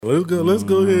Let's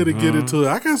go ahead and get into it.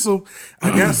 I got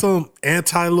some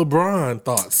anti-LeBron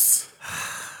thoughts.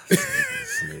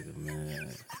 This nigga, man.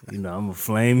 You know, I'm gonna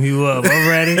flame you up. I'm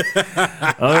ready.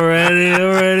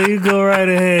 You go right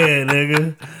ahead,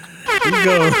 nigga. You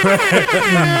go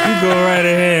right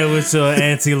ahead with your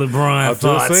anti-LeBron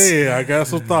thoughts. I'm just saying, I got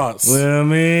some thoughts. Well, I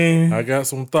mean, I got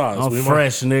some thoughts. I'm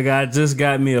fresh, nigga. I just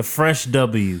got me a fresh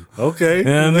W. Okay. You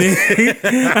know what I mean?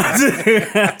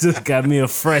 I just got me a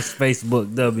fresh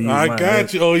Facebook W. I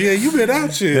got you. Oh, yeah, you been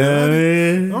out shit.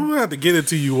 I'm going to have to get it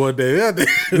to you one day.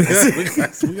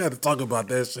 We got to talk about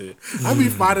that shit. I be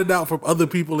finding out from other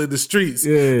people in the streets.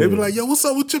 Yeah. They be like, yo, what's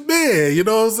up with your man? You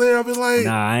know what I'm saying? I be like...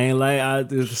 Nah, I ain't like... I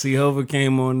see Hova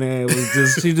came on there. It was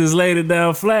just she just laid it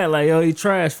down flat like, yo, he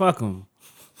trash. Fuck him.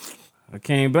 I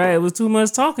came back. It was too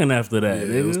much talking after that.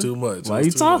 Yeah, it was too much. Why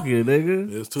you talking, nigga?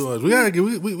 It was too much.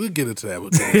 We'll get into that. We'll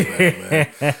get into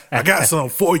that, man. I got something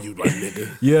for you, my nigga.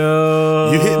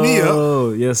 Yo. You hit me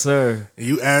up. Yes, sir. And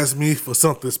you asked me for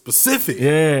something specific.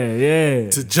 Yeah.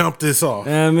 To jump this off.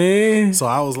 You know what I mean? So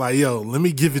I was like, yo, let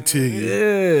me give it to you.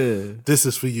 Yeah. This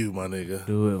is for you, my nigga.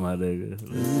 Do it, my nigga.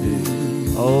 Let's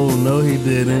see. Oh, no, he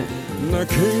didn't. Now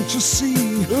can't you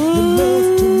see your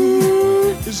love to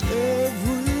me is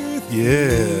everything?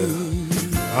 Yeah.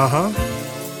 Uh-huh.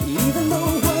 Even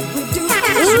though what we do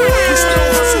we still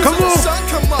hustle Come till on. the sun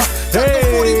come up. Tap the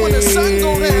 40 when the sun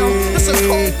go down. It's a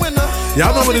cold winter.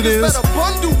 Y'all know what it is. Better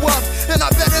bundle up, and I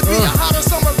better be a hotter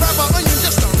summer rapper onion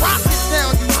just to rock it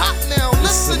down. You hot now,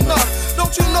 listen up.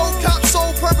 Don't you know cops'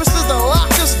 sole purpose is to lock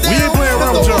us down? We ain't playing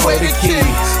around with y'all. Away the king.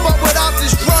 But without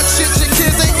this drug shit, your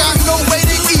kids ain't got no way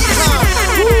to eat, huh?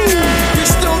 You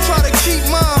still try to keep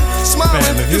mom smiling.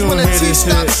 Man, if you Cause when don't the hear teeth this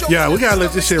stop shit- showing, Yeah, we gotta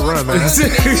let this shit run, man. and the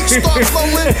heat start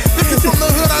flowing. Looking from the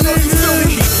hood, I know you feel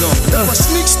me. If a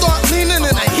sneak start leaning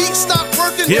and the heat stop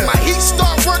working, Yeah. then my heat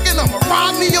start working, I'ma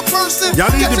rob me a person. Y'all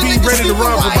need to Catch a be nigga ready to sleeping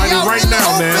rob while somebody out right in the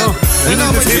now, man. open. We And need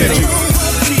I'ma this get energy. it.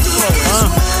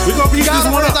 We gonna keep this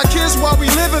Gotta one raise up. our kids while we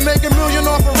live and make $1 million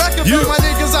off a record. Yeah. Put my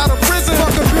niggas out of prison.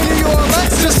 Fuck a Benny or a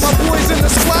Lexus. My boys in the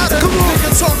squad. Nigga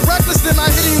talk reckless, then I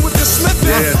hit him with the Smith.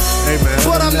 Yeah. Hey, man.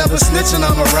 But I'm never snitching,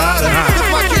 I'm a rider. If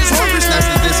my kids hungry, snatch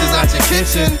the dishes out your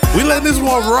kitchen. We letting this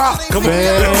one rock. Come on.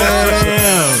 Damn.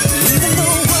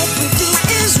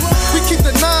 We keep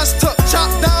the nines tucked, chop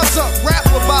downs up, rap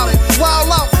about it. Wild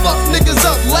out, fuck niggas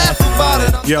up, laugh about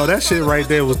it. Yo, that shit right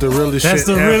there was the realest That's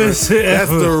shit the ever. realest shit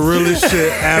That's ever. the realest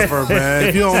shit ever, man.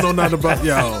 If you don't know nothing about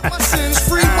yo. My sins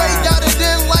freeway got it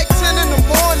in like 10 in the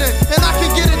morning. And I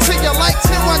can get it to you like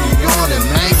 10 while you yawning,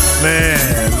 man.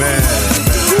 Man.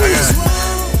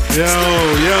 Yo.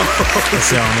 That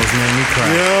shit almost made me cry.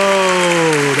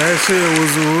 Yo, that shit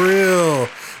was real.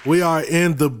 We are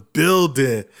in the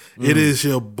building. It is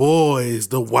your boys,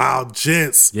 the Wild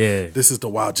Gents. Yeah. This is the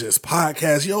Wild Gents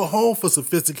podcast, your home for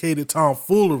sophisticated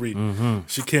tomfoolery.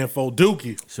 Shakenfo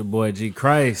Dookie. It's your boy G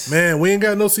Christ. Man, we ain't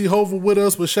got no C. Hova with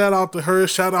us, but shout out to her.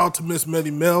 Shout out to Miss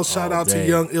Melly Mel. Shout out day. to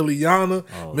young Ileana.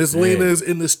 Miss day. Lena is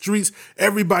in the streets.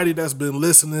 Everybody that's been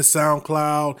listening,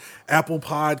 SoundCloud, Apple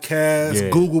Podcasts, Yeah.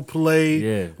 Google Play,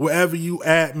 Yeah. wherever you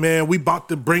at, man. We about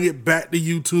to bring it back to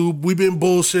YouTube. We been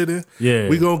bullshitting. Yeah.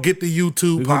 We gonna get the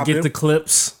YouTube We gonna popping. get the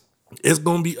clips. It's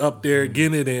gonna be up there.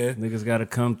 Getting it in. Niggas gotta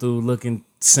come through looking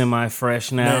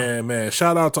semi-fresh now. Man.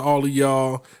 Shout out to all of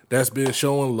y'all that's been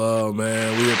showing love,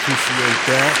 man. We appreciate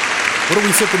that. What are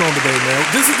we sipping on today, man?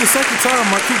 This is the second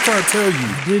time I keep trying to tell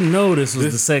you. Didn't know this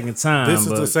was the second time. This is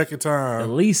but the second time.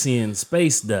 Elysian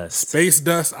Space Dust. Space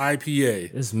Dust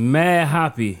IPA. It's mad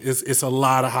hoppy. It's a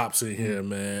lot of hops in here,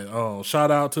 man. Shout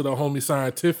out to the homie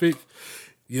Scientific.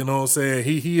 You know what I'm saying?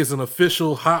 He is an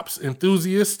official hops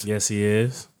enthusiast. Yes, he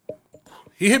is.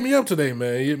 He hit me up today,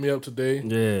 man.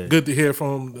 Yeah. Good to hear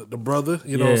from the brother.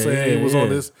 You know what I'm saying?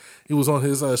 He was on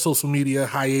his social media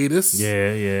hiatus.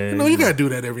 Yeah. You know, you gotta do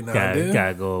that every now and then.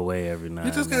 Gotta go away every now.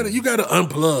 You just and then. you gotta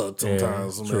unplug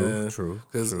sometimes, man. True.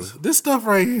 Because this stuff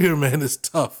right here, man, is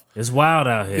tough. It's wild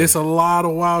out here. It's a lot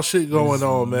of wild shit going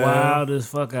on, man. Wild as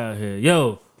fuck out here.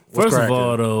 Yo, What's first of cracking?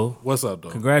 all, though, What's up, though?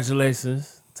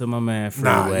 congratulations to my man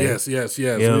Freeway. Yes. You know what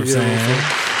I'm saying?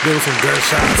 Give him some good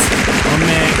shots. My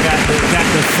man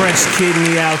got the fresh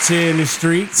kidney out here in the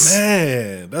streets.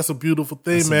 Man, that's a beautiful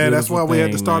thing, That's a man. That's why beautiful we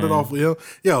had to thing, start it man. off with him.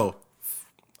 Yo,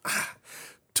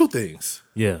 two things.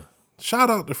 Yeah. Shout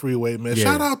out to Freeway, man. Yeah.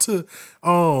 Shout out to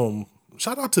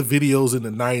videos in the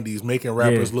 90s making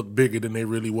rappers look bigger than they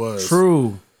really was.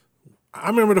 True. I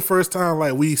remember the first time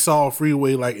like we saw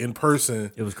Freeway like in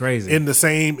person. It was crazy. In the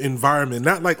same environment,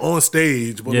 not like on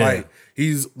stage, but like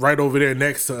he's right over there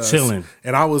next to us, chilling.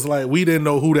 And I was like, we didn't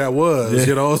know who that was,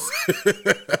 you know.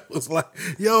 I was like,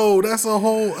 yo, that's a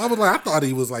whole. I was like, I thought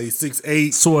he was like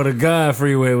 6'8". Swear to God,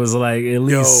 Freeway was like at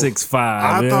least 6'5".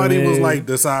 I thought he was like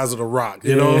the size of the Rock.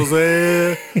 You know what I'm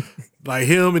saying? Like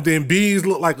him, and then Beans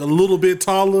looked like a little bit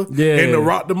taller in the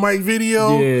Rock the Mic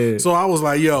video. Yeah. So I was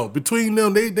like, yo, between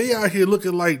them, they out here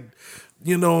looking like,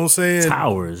 you know what I'm saying?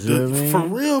 Towers. You know what I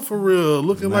mean? For real.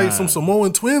 Looking like some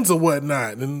Samoan twins or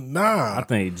whatnot. And I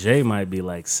think Jay might be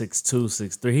like 6'2",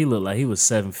 6'3". He looked like he was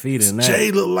 7 feet in that.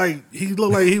 Jay looked like he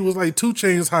was like 2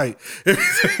 Chainz height.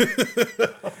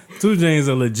 2 Chainz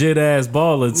a legit ass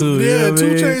baller too. Yeah, you know 2 what I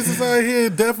mean? Chainz is out here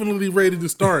definitely ready to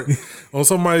start on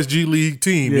somebody's G League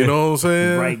team. You know what I'm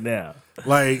saying? Right now.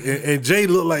 Like, and Jay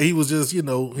looked like he was just, you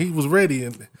know, he was ready.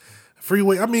 And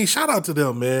Freeway, I mean, shout out to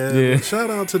them, man. Yeah. Shout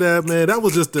out to that, man. That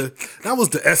was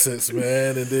the essence,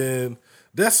 man. And then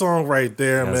that song right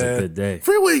there, That man. was a good day.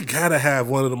 Freeway gotta have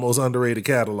one of the most underrated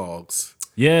catalogs.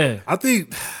 Yeah, I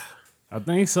think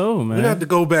so, man. we have to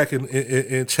go back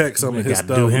and check some of his gotta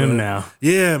stuff. do him man. now.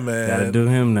 Yeah, man. Gotta do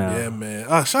him now. Yeah,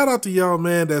 man. Shout out to y'all,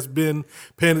 man, that's been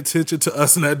paying attention to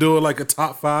us and not doing like a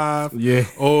top 5. Yeah.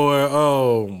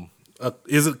 Or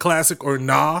is it classic or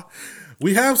nah?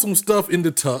 We have some stuff in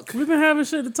the tuck. We've been having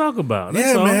shit to talk about. That's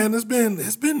Yeah, all. man.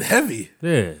 It's been heavy.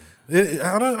 Yeah.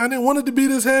 I didn't want it to be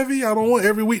this heavy. I don't want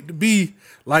every week to be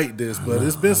like this, but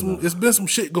it's been some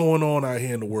shit going on out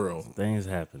here in the world. Things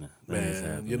happening.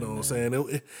 Man, you know what I'm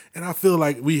saying? And I feel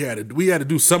like we had to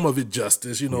do some of it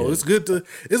justice. You know, it's good to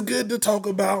talk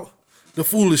about the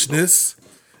foolishness.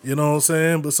 You know what I'm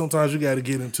saying? But sometimes you got to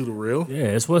get into the real. Yeah,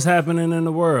 it's what's happening in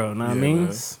the world. Know what I mean?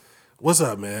 Man. What's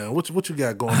up, man? What you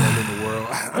got going on in the world?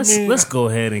 Let's go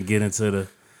ahead and get into the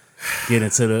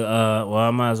well,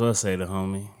 I might as well say the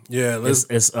homie. Yeah,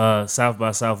 it's South by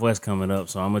Southwest coming up,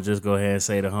 so I'm gonna just go ahead and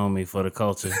say the homie for the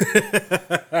culture.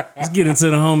 Let's get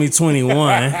into the homie 21. You know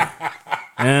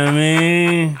what I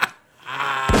mean?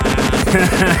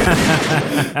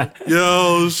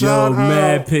 Yo, shout out.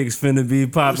 Mad Pics finna be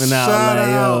popping out Shout like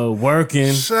out.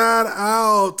 working. Shout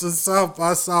out to South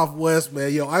by Southwest,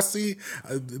 man. Yo, I see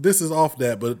this is off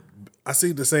that, but I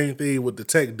see the same thing with the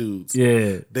tech dudes.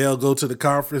 Yeah. They'll go to the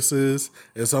conferences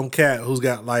and some cat who's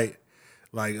got like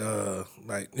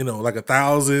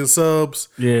 1,000 subs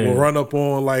will run up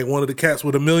on like one of the cats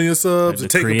with 1 million subs The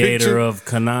and take a creator picture of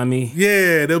Konami.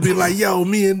 Yeah, they'll be like, yo,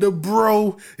 me and the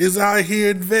bro is out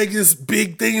here in Vegas.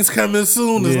 Big things coming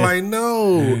soon. It's like,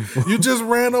 no, you just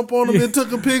ran up on him and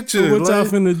took a picture. What y'all like,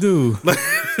 finna do?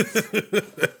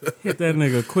 Hit that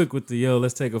nigga quick with the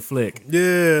let's take a flick.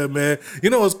 yeah, man.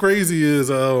 You know what's crazy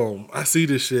is I see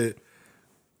this shit.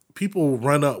 People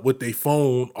run up with their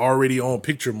phone already on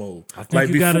picture mode. I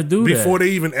think you gotta do that before they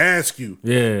even ask you.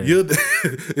 Yeah,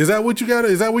 is that what you gotta?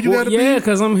 Is that what you gotta be? Yeah,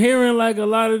 because I'm hearing like a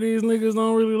lot of these niggas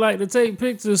don't really like to take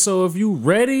pictures. So if you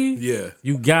ready,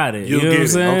 you got it. You know what I'm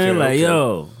saying? Okay,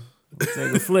 yo,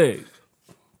 take a flick,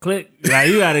 click. Like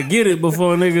you gotta get it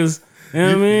before niggas. You know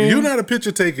what I mean? You're not a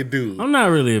picture taking dude. I'm not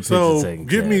really a picture taking. So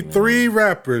give me 3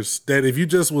 rappers that if you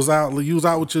just was out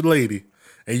with your lady.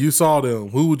 And you saw them,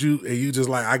 who would you? And you just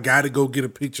like, I gotta go get a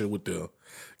picture with them.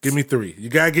 Give me 3. You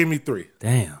gotta give me 3.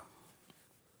 Damn.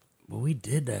 But we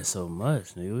did that so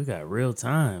much, nigga. We got real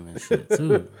time and shit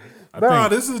too.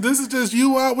 This is just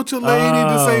you out with your lady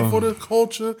to say for the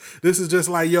culture. This is just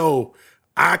like, yo,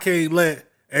 I can't let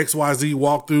XYZ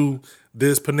walk through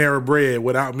this Panera Bread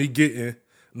without me getting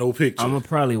no picture. I'm gonna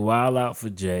probably wild out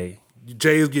for Jay.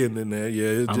 Jay is getting in there,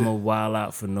 yeah. I'm gonna wild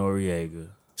out for Noriega.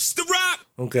 It's the Rock.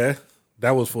 Okay.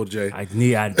 That was for Jay. I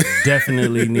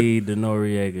definitely need the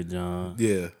Noriega, John.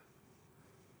 Yeah.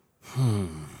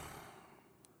 Come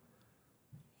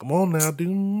on now.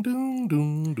 Doom, doom,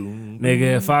 doom, doom.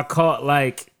 Nigga, if I caught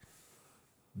like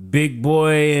Big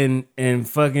Boy and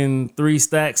fucking 3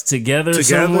 Stacks together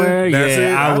somewhere,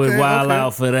 I would wild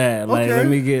out for that. Like, let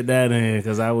me get that in,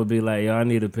 because I would be like, yo, I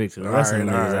need a picture. The rest of the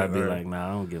niggas, I'd be like, nah,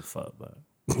 I don't give a fuck about it.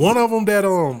 One of them that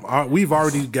we've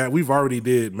already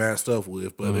did mad stuff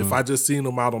with, but if I just seen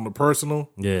them out on the personal,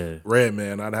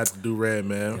 Redman, I'd have to do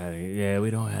Redman. Yeah,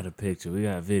 we don't have the picture. We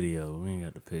got video. We ain't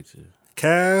got the picture.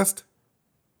 Cast,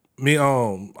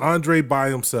 Andre by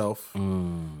himself.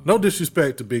 No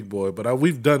disrespect to Big Boy, but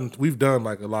we've done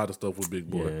like a lot of stuff with Big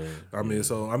Boy. Yeah,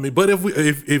 but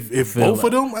if both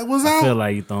of them was out, I feel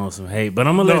like you throwing some hate, but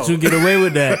I'm gonna let you get away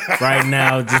with that right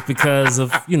now, just because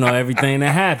of everything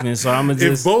that happened. So I'm gonna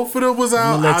just, if both of them was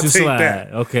out, I'll take slide.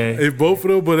 That. Okay. If both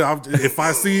of them, but if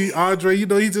I see Andre, he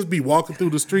just be walking through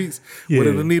the streets with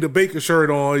an Anita Baker shirt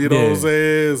on. You know what I'm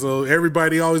saying? So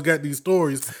everybody always got these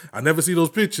stories. I never see those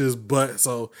pictures, but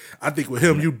so I think with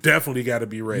him, you definitely got to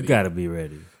be ready. You got to be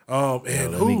ready.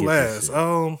 And who last?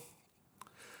 I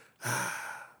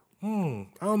don't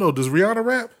know. Does Rihanna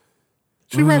rap?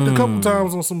 She rapped a couple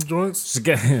times on some joints. She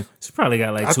probably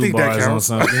got like 2 bars on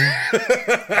something.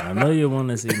 I know you want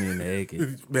to see me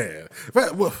naked. Man.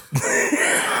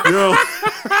 Yo.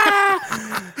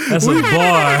 That's a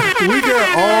bar. We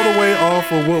got all the way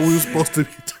off of what we were supposed to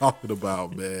be talking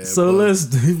about, man. So let's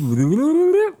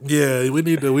do. Yeah, we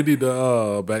need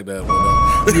to back that one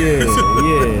up. Yeah.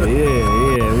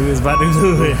 We was about to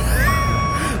do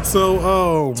it.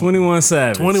 So 21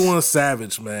 Savage. 21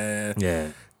 Savage, man.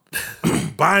 Yeah.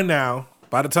 By now,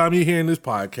 by the time you're hearing this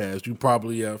podcast, you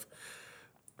probably have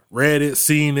read it,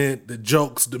 seen it, the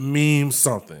jokes, the memes,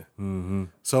 something. Mm-hmm.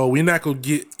 So we're not going to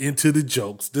get into the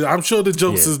jokes. I'm sure the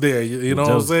jokes is there. You know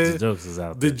what I'm saying? The jokes is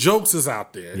out there. The jokes is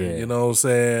out there. Yeah. You know what I'm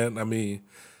saying? I mean,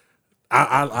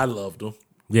 I loved them.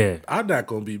 Yeah. I'm not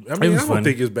going to be, I don't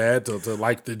think it's bad to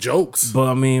like the jokes. But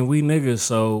I mean, we niggas,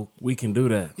 so we can do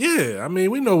that. Yeah. I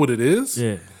mean, we know what it is.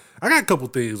 Yeah. I got a couple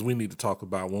things we need to talk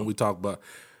about when we talk about,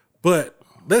 but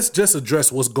let's just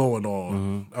address what's going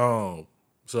on. Mm-hmm.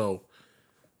 So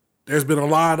there's been a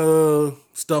lot of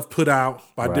stuff put out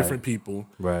by different people.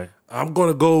 Right. I'm going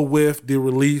to go with the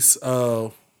release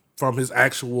from his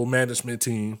actual management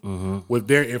team with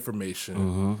their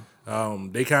information.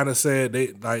 They kind of said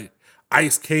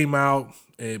Ice came out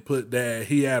and put that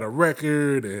he had a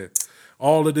record and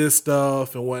all of this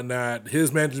stuff and whatnot.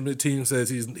 His management team says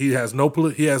he has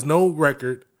no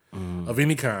record of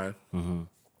any kind.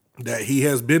 That he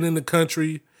has been in the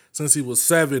country since he was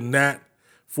 7, not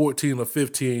 14 or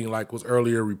 15, like was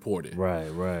earlier reported. Right.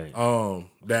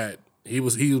 That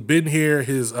he's been here.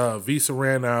 His visa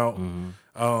ran out.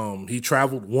 He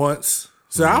traveled once.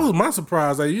 So I was my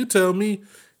surprise. Like, you tell me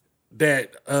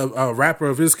that a rapper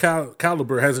of his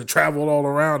caliber hasn't traveled all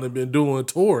around and been doing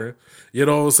touring. You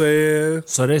know what I'm saying?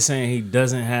 So they're saying he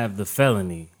doesn't have the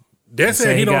felony. They're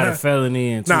saying he got a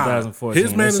felony in 2014.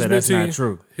 His management that's team, not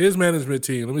true. His management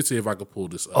team, let me see if I can pull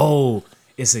this up. Oh,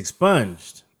 it's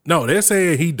expunged. No, they're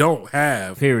saying he don't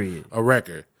have a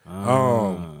record.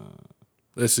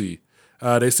 Let's see.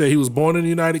 They say he was born in the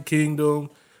United Kingdom.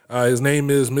 His name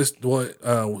is I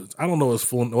don't know his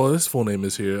full. Well, his full name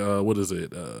is here. What is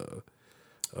it?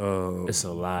 It's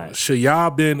a lot.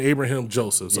 Shayab bin Abraham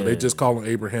Joseph. So they just call him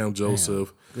Abraham Joseph.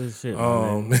 Damn. Good shit,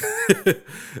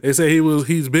 They say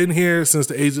he's been here since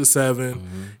the age of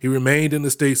 7. He remained in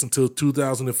the States until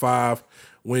 2005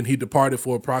 when he departed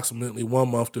for approximately 1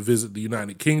 month to visit the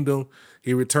United Kingdom.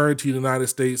 He returned to the United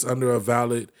States under a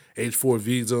valid H-4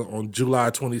 visa on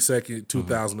July 22nd,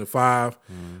 2005.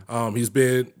 He's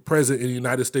been present in the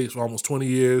United States for almost 20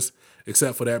 years,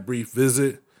 except for that brief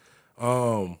visit.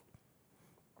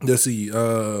 Let's see.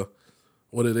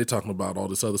 What are they talking about? All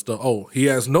this other stuff. Oh, he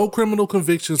has no criminal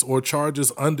convictions or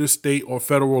charges under state or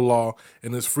federal law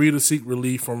and is free to seek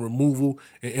relief from removal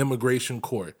in immigration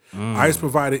court. ICE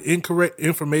provided incorrect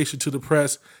information to the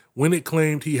press when it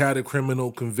claimed he had a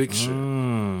criminal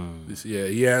conviction. Yeah,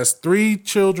 he has 3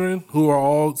 children who are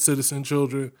all citizen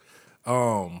children.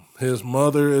 His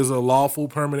mother is a lawful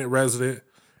permanent resident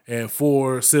and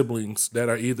 4 siblings that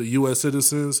are either U.S.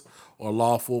 citizens or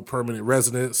lawful permanent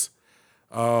residents.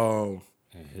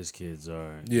 And his kids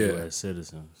are U.S.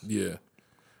 citizens. Yeah.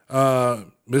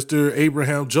 Mr.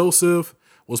 Abraham Joseph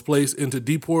was placed into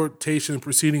deportation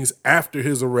proceedings after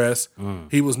his arrest.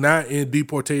 He was not in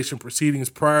deportation proceedings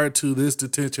prior to this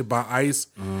detention by ICE.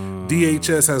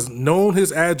 DHS has known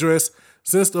his address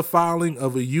since the filing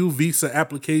of a U visa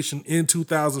application in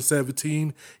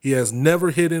 2017. He has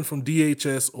never hidden from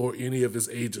DHS or any of his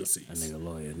agencies. That nigga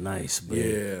lawyer nice, but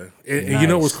yeah. And you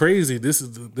know what's crazy? This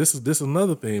is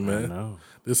another thing, man. I know.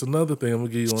 This is another thing. I'm gonna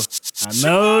give you one. I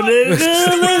know, nigga.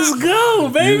 Let's go,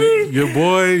 baby. Your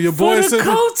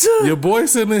boy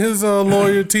sitting in his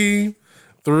lawyer team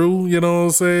through, you know what I'm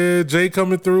saying? Jay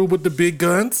coming through with the big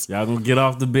guns. Y'all gonna get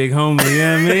off the big homie, you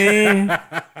know what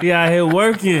I mean? He out here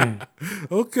working.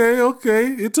 Okay.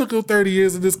 It took him 30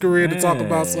 years of his career to talk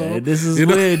about something. This is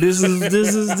weird.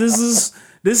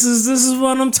 This is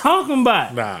what I'm talking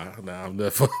about. Nah, I'm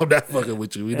not fucking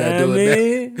with you. We not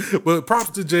doing that. But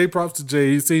props to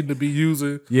Jay. He seemed to be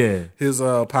using his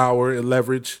power and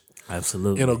leverage.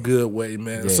 Absolutely. In a good way,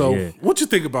 man. What you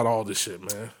think about all this shit,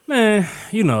 man? Man,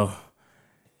 you know,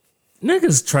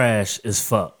 niggas trash as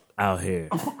fuck out here.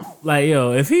 Like,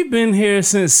 yo, if he been here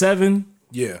since 7,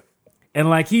 and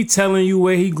like he telling you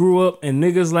where he grew up, and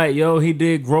niggas like, yo, he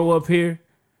did grow up here.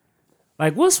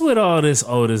 Like, what's with all this?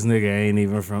 Oh, this nigga ain't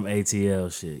even from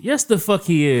ATL shit. Yes, the fuck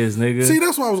he is, nigga. See,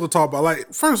 that's what I was gonna talk about.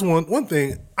 Like, first one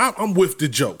thing, I'm with the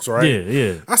jokes, right?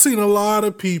 Yeah. I seen a lot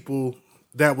of people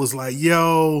that was like,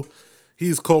 yo,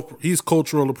 he's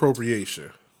cultural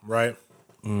appropriation, right?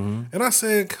 Mm-hmm. And I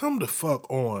said, come the fuck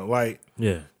on. Like,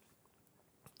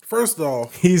 first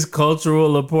off, he's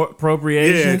cultural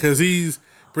appropriation? Yeah, because he's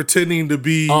pretending to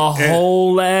be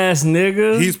whole ass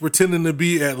nigga. He's pretending to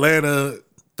be Atlanta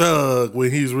thug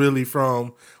when he's really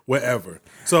from wherever.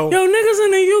 So, yo, niggas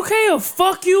in the UK will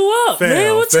fuck you up,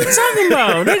 man. What you talking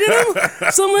about?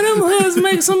 Nigga, some of them hoods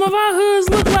make some of our hoods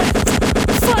look like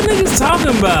fuck niggas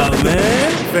talking about,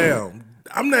 man. Fam,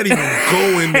 I'm not even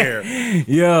going there.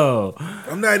 Yo.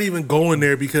 I'm not even going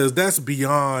there because that's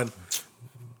beyond.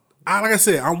 Like I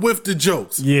said, I'm with the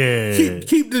jokes. Yeah.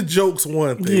 Keep the jokes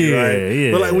one thing, right?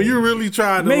 Yeah. But like when you're really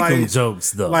trying to make them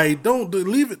jokes though. Like don't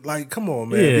leave it. Like come on,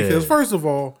 man. Yeah. Because first of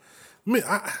all,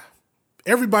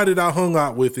 everybody that I hung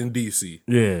out with in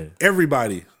DC,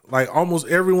 everybody, like almost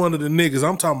every one of the niggas,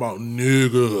 I'm talking about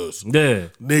niggas. Yeah.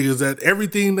 Niggas that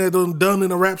everything that done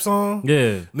in a rap song,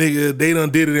 nigga, they done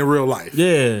did it in real life.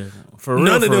 Yeah. For real.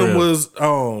 None of them was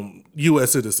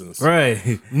U.S. citizens.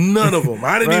 Right. None of them.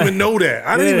 I didn't even know that.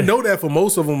 I didn't even know that for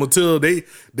most of them until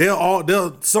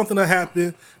they'll something that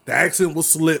happened, the accent will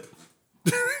slip.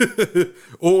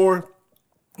 Or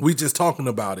we just talking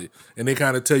about it and they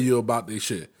kind of tell you about their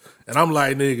shit. And I'm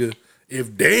like, nigga,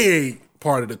 if they ain't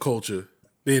part of the culture,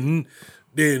 then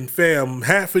fam,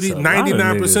 half of these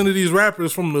 99% of these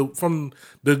rappers from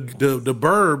the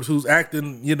burbs who's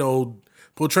acting, you know,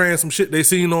 portraying some shit they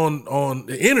seen on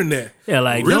the internet. Yeah,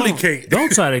 like really can't.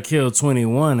 Don't try to kill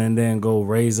 21 and then go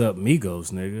raise up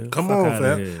Migos, nigga. Come on,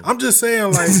 fam. I'm just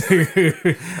saying,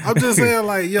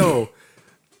 like, yo.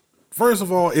 First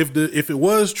of all, if it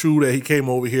was true that he came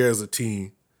over here as a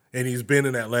teen and he's been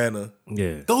in Atlanta,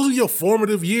 those are your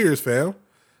formative years, fam.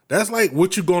 That's like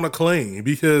what you're gonna claim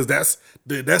because that's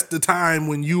the time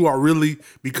when you are really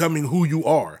becoming who you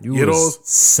are. You know,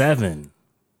 7.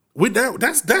 With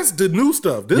that's the new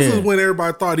stuff. This is when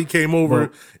everybody thought he came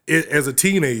over as a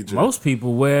teenager. Most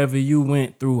people, wherever you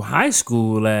went through high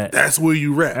school at, that's where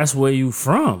you rap. That's where you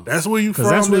from. That's where you from.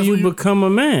 That's where you become a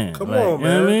man. Come on, man. You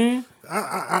know what I mean?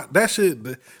 That shit,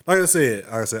 like I said,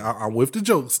 I'm with the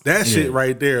jokes. That shit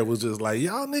right there was just like,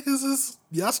 y'all niggas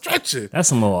y'all stretching. That's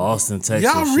some more Austin, Texas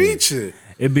y'all shit. Reaching.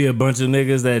 It'd be a bunch of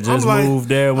niggas that just moved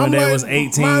there when they was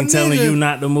 18 telling you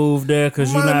not to move there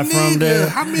because you're not from there.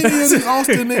 How many of these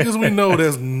Austin niggas we know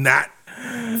that's not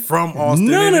from Austin?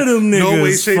 None of them niggas no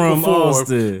way, shape, from or form.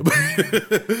 Austin.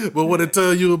 But when they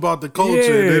tell you about the culture,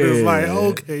 then it's like,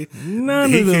 okay. None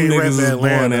of them niggas was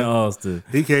born in Austin.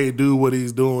 He can't do what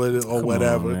he's doing or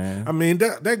whatever. On, I mean,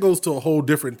 that goes to a whole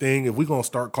different thing. If we're going to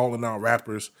start calling out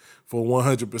rappers for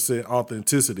 100%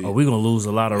 authenticity. Oh, we're going to lose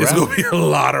a lot of rappers. It's going to be a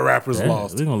lot of rappers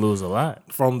lost. We're going to lose a lot.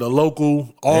 From the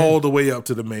local all the way up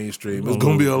to the mainstream. It's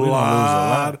going to be a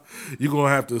lot. You're going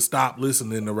to have to stop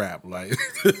listening to rap. Like,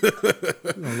 we're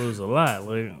going to lose a lot.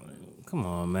 Like, come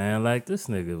on, man. Like, this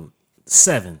nigga,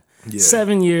 7. Yeah.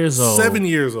 7 years old. 7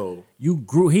 years old.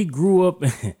 He grew up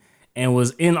and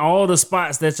was in all the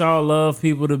spots that y'all love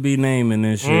people to be naming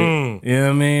and shit. You know what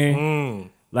I mean?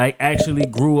 Like, actually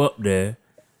grew up there.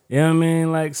 You know what I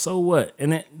mean? Like, so what?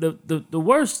 And the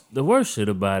worst shit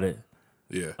about it,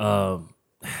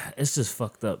 it's just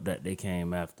fucked up that they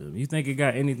came after him. You think it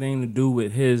got anything to do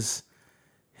with his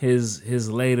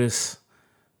latest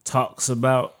talks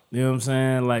about, you know what I'm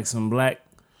saying? Like some black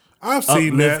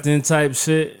uplifting type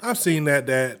shit. I've seen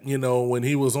that, you know, when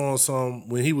he was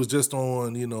just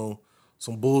on, you know,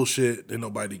 some bullshit that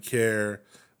nobody care.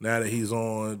 Now that he's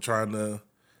on trying to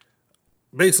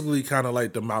basically kind of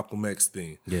like the Malcolm X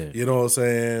thing. Yeah. You know what I'm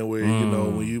saying? Where, you know,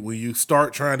 when you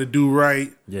start trying to do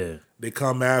right, they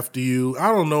come after you.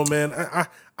 I don't know, man.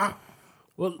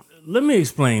 Well, let me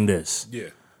explain this. Yeah.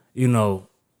 You know,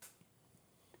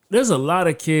 there's a lot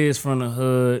of kids from the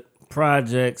hood,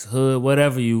 projects, hood,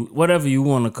 whatever you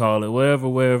want to call it,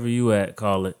 wherever you at,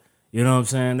 call it. You know what I'm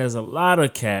saying? There's a lot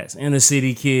of cats, inner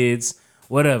city kids,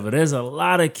 whatever. There's a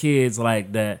lot of kids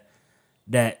like that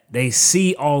they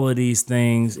see all of these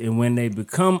things, and when they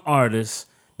become artists,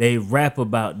 they rap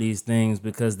about these things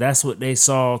because that's what they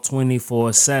saw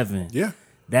 24/7. Yeah.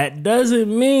 That doesn't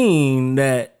mean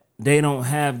that they don't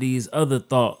have these other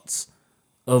thoughts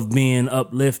of being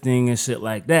uplifting and shit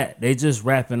like that. They just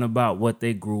rapping about what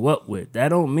they grew up with. That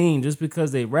don't mean just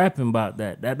because they rapping about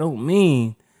that don't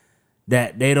mean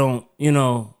that they don't,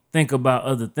 think about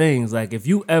other things. Like if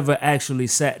you ever actually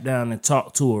sat down and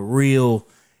talked to a real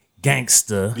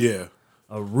gangster, Yeah.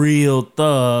 a real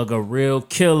thug, a real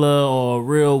killer, or a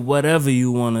real whatever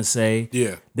you want to say,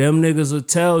 Yeah. them niggas will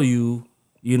tell you,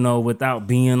 without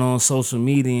being on social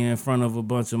media in front of a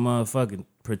bunch of motherfucking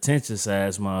pretentious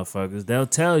ass motherfuckers, they'll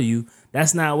tell you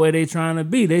that's not where they trying to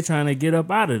be. They trying to get up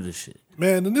out of the shit.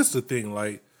 Man, and this is the thing,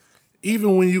 like,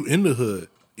 even when you in the hood,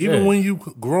 even when you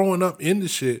growing up in the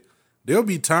shit, there'll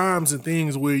be times and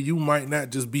things where you might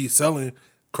not just be selling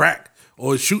crack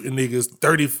or shooting niggas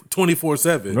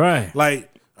 24/7. Right. Like,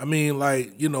 I mean,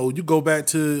 like, you go back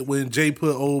to when Jay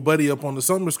put old Buddy up on the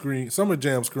Summer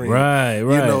Jam screen. Right.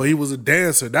 He was a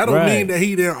dancer. That don't mean that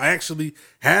he didn't actually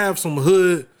have some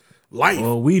hood life.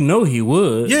 Well, we know he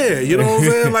would. Yeah, you know what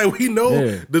I'm saying? Like, we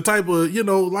know the type of,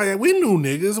 like, we knew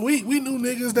niggas. We knew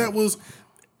niggas that was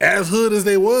as hood as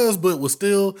they was, but was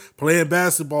still playing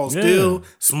basketball, still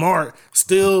smart,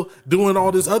 still doing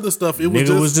all this other stuff. It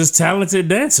was just talented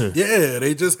dancer. Yeah,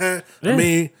 they just had, I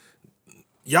mean,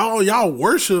 y'all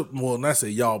worship, well, not say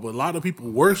y'all, but a lot of people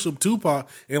worship Tupac,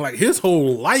 and like his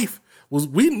whole life was,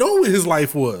 we know what his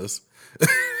life was.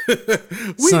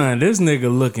 Son, this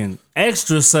nigga looking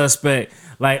extra suspect,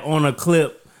 like on a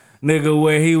clip, nigga,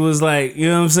 where he was like, you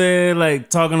know what I'm saying,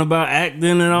 like talking about acting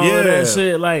and all of that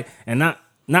shit, like, and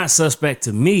not suspect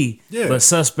to me, but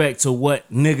suspect to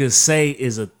what niggas say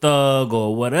is a thug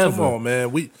or whatever. Come on,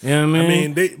 man. You know what I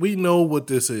mean? We know what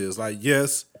this is. Like,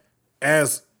 yes,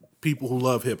 as people who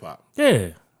love hip hop.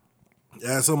 Yeah.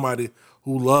 As somebody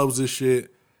who loves this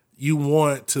shit, you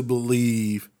want to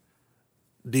believe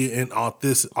everything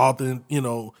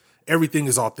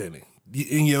is authentic.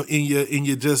 In your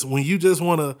just, when you just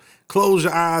want to close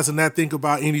your eyes and not think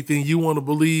about anything, you want to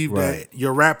believe that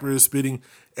your rapper is spitting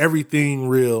everything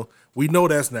real. We know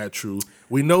that's not true.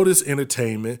 We know this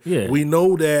entertainment. Yeah. We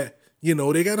know that,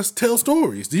 they got to tell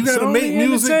stories. You got to make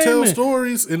music, tell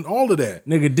stories, and all of that.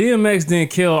 Nigga, DMX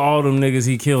didn't kill all them niggas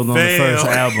he killed on the first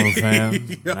album, fam.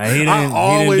 Like, I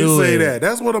always say that.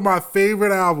 That's one of my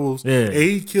favorite albums. Yeah. And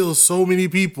he killed so many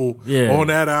people on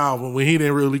that album when he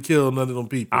didn't really kill none of them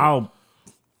people.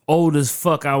 Old as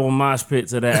fuck, I will mosh pit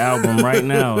to that album right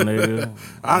now, nigga.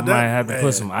 I might have to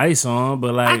put some ice on,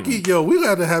 but like, we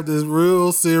got to have this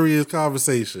real serious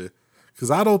conversation,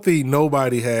 because I don't think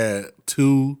nobody had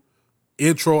two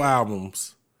intro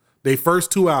albums. They first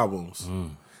two albums.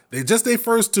 They just their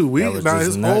first two. Not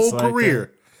his whole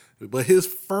career, but his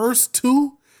first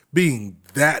two being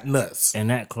that nuts and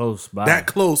that close by, that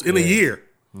close in a year.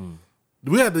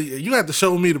 You had to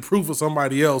show me the proof of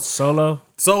somebody else. Solo,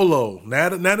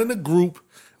 not in a group,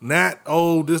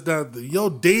 your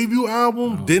debut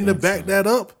album didn't back that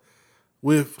up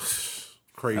with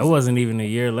crazy. It wasn't even a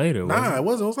year later. It wasn't. It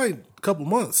was like a couple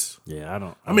months.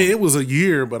 Yeah, I mean, it was a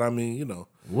year, but I mean,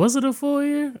 was it a full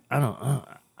year? I don't.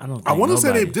 Think I want to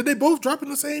say did they both drop in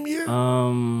the same year?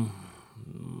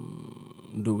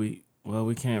 Do we? Well,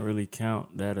 we can't really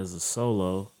count that as a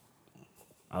solo.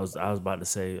 I was about to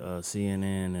say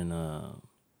CNN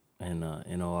and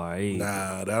NORE.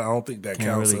 Nah, I don't think that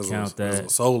counts really as that. A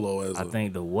solo. I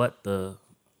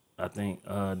think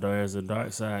There's a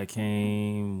Dark Side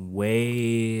came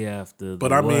way after.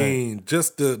 But I mean,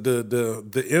 just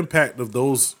the impact of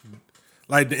those.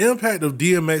 Like the impact of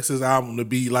DMX's album to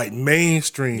be like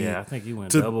mainstream. Yeah, I think he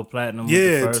went double platinum with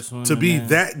the first one. To be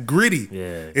that gritty.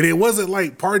 Yeah. And it wasn't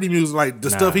like party music like the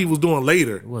stuff he was doing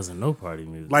later. It wasn't no party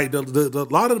music. Like a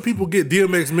lot of the people get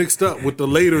DMX mixed up with the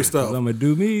later stuff. I'ma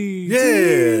do me. Yeah.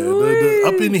 The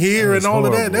Up in Here and all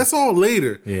horrible. of that. That's all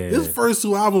later. Yeah. His first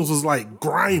two albums was like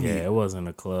grimy. Yeah, it wasn't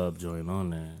a club joint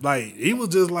on there. Like he was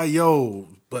just like, yo,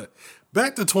 but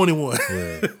back to 21.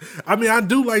 Yeah. I mean, I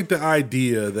do like the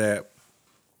idea that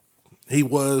he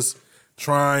was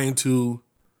trying to,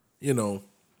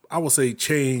 I would say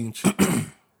change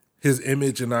his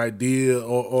image and idea,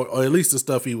 or at least the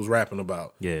stuff he was rapping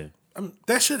about. Yeah. I mean,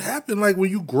 that should happen. Like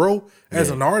when you grow as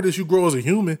an artist, you grow as a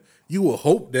human, you will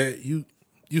hope that you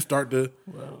start to.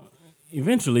 Well,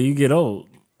 eventually you get old.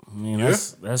 I mean,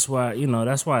 that's why,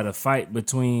 that's why the fight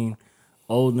between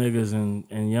old niggas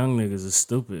and young niggas is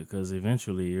stupid, because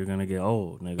eventually you're going to get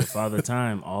old. Nigga, Father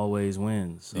Time always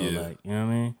wins. So, like, you know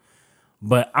what I mean?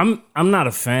 But I'm not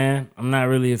a fan. I'm not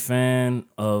really a fan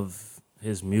of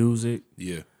his music.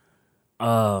 Yeah.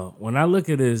 When I look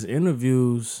at his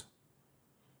interviews,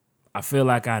 I feel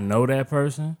like I know that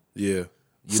person. Yeah.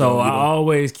 So I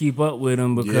always keep up with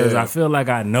him because Yeah. I feel like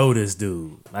I know this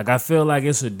dude. Like I feel like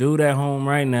it's a dude at home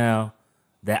right now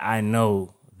that I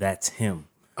know that's him.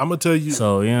 I'm gonna tell you.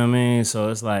 So you know what I mean? So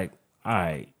it's like, all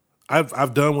right.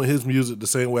 I've done with his music the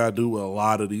same way I do with a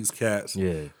lot of these cats.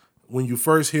 Yeah. When you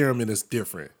first hear him and it's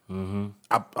different,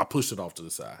 I push it off to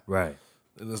the side. Right.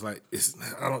 And it's like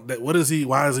what is he?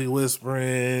 Why is he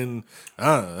whispering?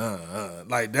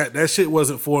 Like that shit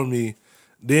wasn't for me.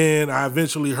 Then I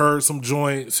eventually heard some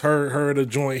joints, heard a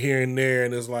joint here and there,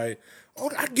 and it's like, oh,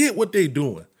 I get what they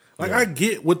doing. Like I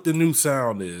get what the new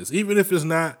sound is, even if it's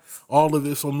not all of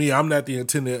it for me. I'm not the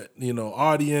intended,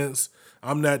 audience.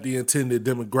 I'm not the intended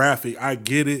demographic. I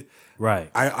get it.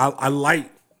 Right. I like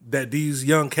that these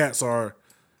young cats are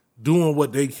doing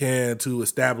what they can to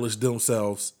establish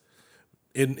themselves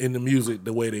in the music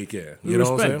the way they can. You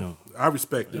know what I'm saying? I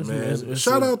respect it, man.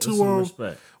 Shout out to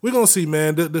respect. We're gonna see,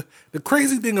 man. The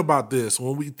crazy thing about this,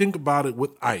 when we think about it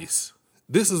with Ice,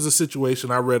 this is a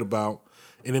situation I read about,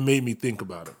 and it made me think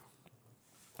about it.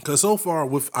 Because so far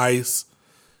with Ice,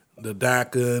 the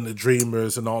DACA and the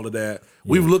Dreamers and all of that,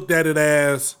 we've looked at it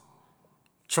as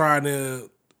trying to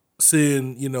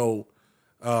send,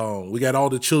 we got all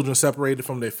the children separated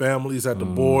from their families at the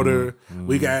border.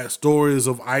 We got stories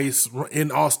of ICE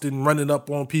in Austin running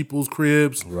up on people's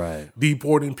cribs, right,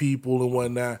 deporting people and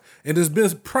whatnot. And it's been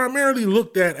primarily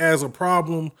looked at as a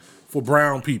problem for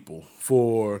brown people,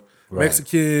 for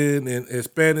Mexican and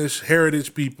Spanish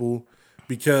heritage people,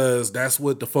 because that's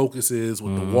what the focus is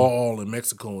with the wall in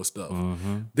Mexico and stuff.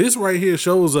 This right here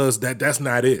shows us that that's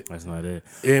not it. That's not it.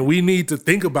 And we need to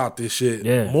think about this shit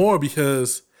more,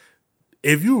 because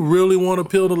if you really want to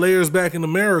peel the layers back in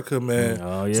America, man,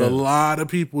 there's a lot of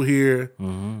people here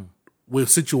with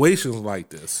situations like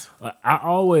this. I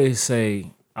always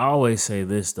say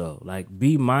this though, like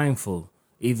be mindful.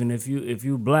 Even if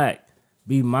you black,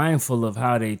 be mindful of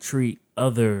how they treat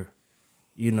other,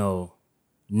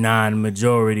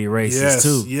 non-majority races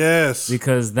too. Yes.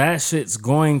 Because that shit's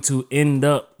going to end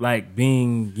up like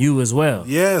being you as well.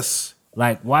 Yes.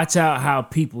 Like, watch out how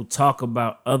people talk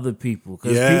about other people,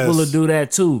 because people will do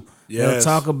that too. They'll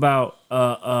talk about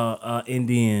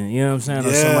Indian, you know what I'm saying,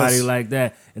 or somebody like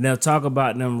that, and they'll talk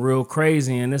about them real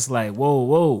crazy, and it's like,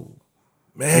 whoa,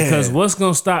 man. Because what's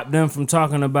gonna stop them from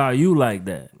talking about you like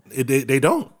that? They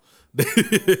don't.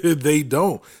 They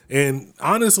don't. And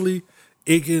honestly,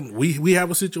 it can. We have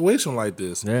a situation like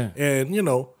this,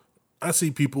 and I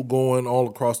see people going all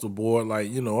across the board.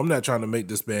 Like, I'm not trying to make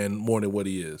this man more than what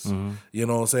he is. You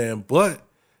know what I'm saying? But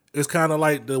it's kind of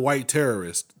like the white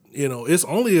terrorist. It's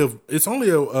only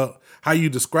a how you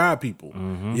describe people.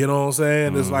 You know what I'm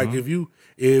saying? It's like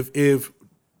if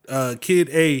kid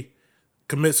A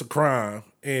commits a crime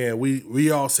and we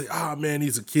all say, oh man,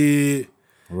 he's a kid.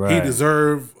 Right. He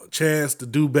deserved a chance to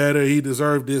do better. He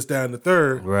deserved this, that, and the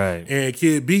third. Right. And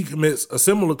kid B commits a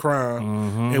similar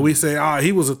crime, and we say,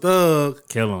 he was a thug.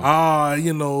 Kill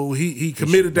him. He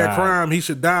committed that crime. He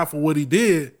should die for what he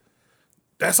did.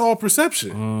 That's all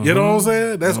perception. You know what I'm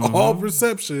saying? That's all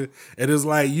perception. And it's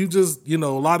like, you just, a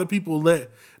lot of people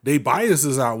let their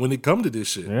biases out when it come to this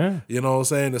shit. Yeah. You know what I'm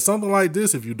saying? It's something like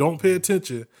this, if you don't pay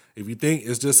attention, if you think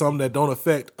it's just something that don't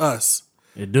affect us,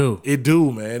 It do,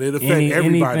 man. It affect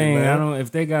everybody, anything, man.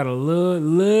 If they got a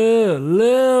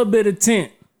little bit of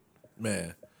tint,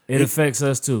 man, it affects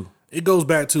us too. It goes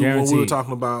back to Guaranteed. when we were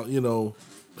talking about,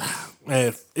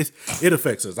 man, it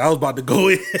affects us. I was about to go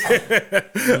in.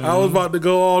 I was about to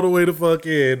go all the way to fuck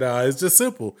in. Nah, it's just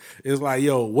simple. It's like,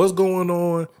 what's going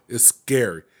on is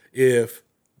scary. If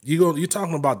you're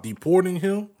talking about deporting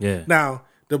him, Now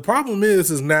the problem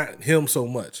is not him so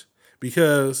much,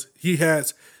 because he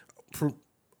has.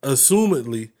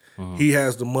 Assumedly, he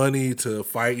has the money to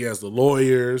fight. He has the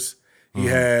lawyers. He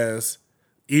has,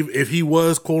 if he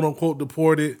was quote unquote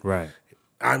deported, right?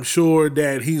 I'm sure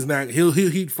that he's not.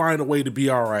 He'd find a way to be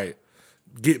all right,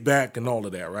 get back, and all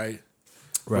of that, right?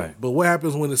 Right. But what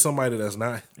happens when it's somebody that's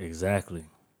not? Exactly.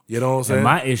 You know what I'm saying? And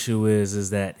my issue is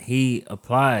that he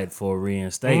applied for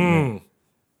reinstatement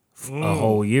a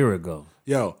whole year ago.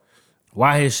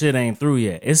 Why his shit ain't through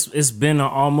yet? It's been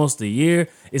almost a year.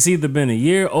 It's either been a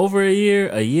year, over a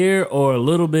year, or a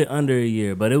little bit under a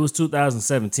year. But it was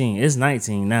 2017. It's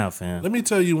 19 now, fam. Let me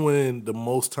tell you when the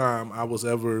most time I was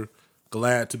ever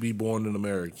glad to be born an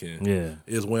American. Yeah.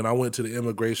 Is when I went to the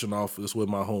immigration office with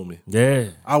my homie. Yeah.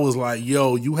 I was like,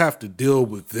 yo, you have to deal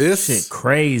with this. Shit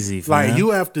crazy, fam. Like,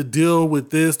 you have to deal with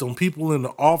this. Them people in the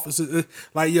offices.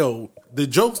 Like, yo, the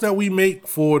jokes that we make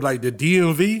for, like, the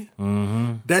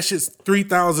DMV, that shit's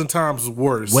 3,000 times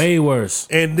worse. Way worse.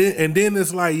 And then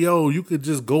it's like, yo, you could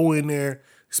just go in there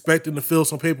expecting to fill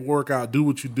some paperwork out, do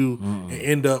what you do, and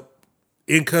end up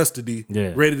in custody,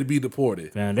 ready to be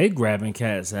deported. Man, they grabbing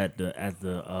cats at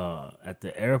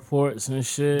the airports and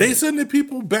shit. They sending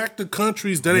people back to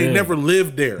countries that ain't never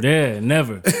lived there. Yeah,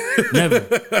 never. Never.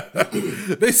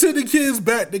 They sending kids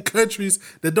back to countries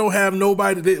that don't have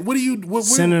nobody.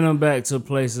 Sending them back to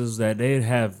places that they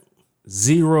have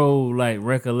zero like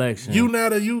recollection.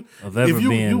 If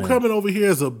you coming over here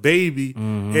as a baby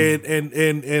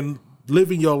and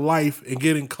living your life and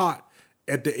getting caught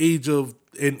at the age of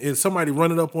and somebody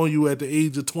running up on you at the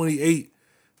age of 28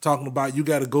 talking about you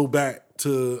got to go back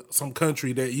to some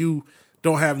country that you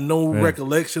don't have no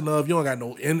recollection of. You don't got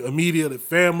no immediate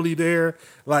family there.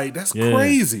 Like, that's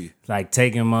crazy. Like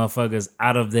taking motherfuckers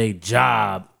out of their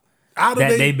job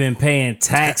they've been paying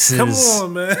taxes. Come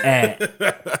on, man. Yo,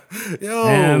 you know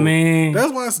what I mean?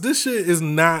 That's why this shit is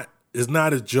not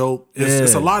a joke.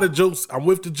 It's a lot of jokes. I'm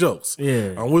with the jokes.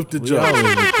 Yeah. I'm with the jokes. Always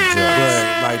with the jokes.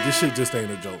 But like, this shit just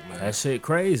ain't a joke, man. That shit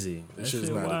crazy. That shit's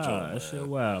not a joke, man. That shit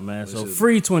wild, man. So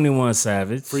free 21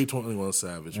 Savage. Free 21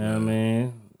 Savage, man. You know what I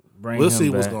mean? We'll see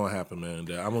what's gonna happen, man. I'm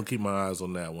gonna keep my eyes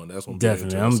on that one. That's gonna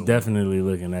definitely. I'm definitely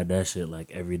looking at that shit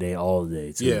like every day, all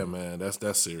day too. Yeah, man.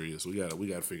 That's serious. We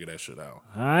gotta figure that shit out.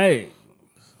 All right.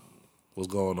 What's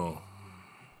going on?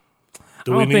 I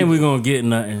don't think we're gonna get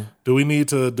nothing. Do we need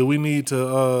to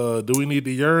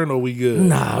yearn or we good?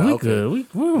 Nah, we good. We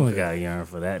don't got yearn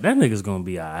for that. That nigga's gonna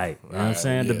be all right. You know what I'm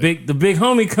saying? Yeah. The big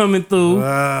homie coming through.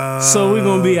 So we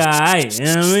gonna be all right. You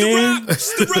know what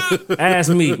I mean? Ass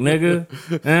Meek, nigga.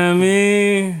 You know what I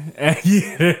mean?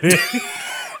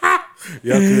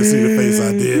 Y'all couldn't see the face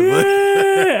I did, but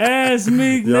Ass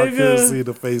Meek, y'all nigga. couldn't see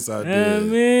the face I did. You know what I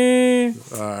mean?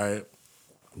 All right.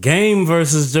 Game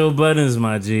versus Joe Buttons,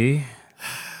 my G.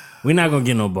 We're not gonna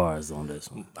get no bars on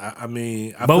this one. I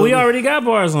mean, but we already got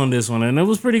bars on this one, and it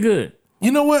was pretty good.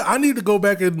 You know what? I need to go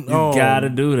back and you gotta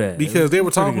do that because they were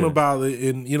talking about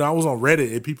it, and I was on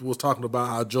Reddit and people was talking about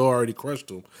how Joe already crushed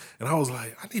him, and I was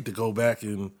like, I need to go back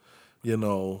and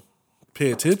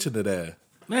pay attention to that.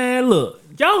 Man, look,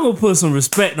 y'all gonna put some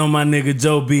respect on my nigga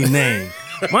Joe B name.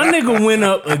 My nigga went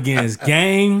up against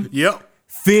Game. Yep.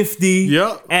 50.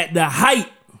 Yep. At the height.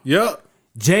 Yep.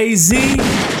 Jay-Z.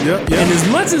 Yep. And as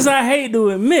much as I hate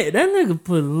to admit, that nigga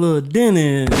put a little dent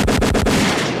in.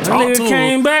 That nigga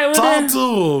came back with that. Talk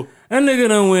to him. That nigga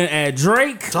done went at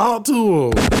Drake. Talk to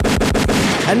him.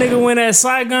 That nigga went at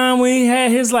Saigon when he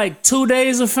had his 2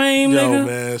 days of fame, nigga. Yo,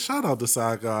 man, shout out to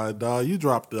Saigon, dog. You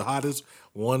dropped the hottest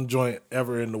one joint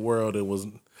ever in the world. It was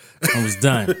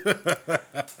done.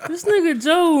 This nigga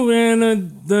Joe,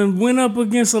 man, done went up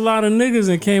against a lot of niggas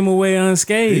and came away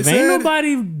unscathed. Ain't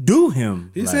nobody do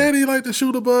him. He said he like to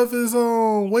shoot above his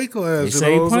weight class. He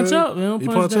say he punch up, man. He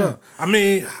punch up. I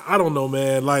mean, I don't know,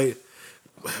 man. Like,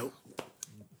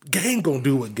 Game gonna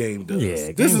do what Game does.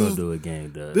 Yeah, Game gonna do what Game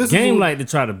does. Game like to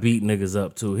try to beat niggas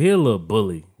up too. He a little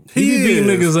bully. He be beating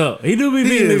niggas up. He do be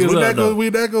beating niggas up. We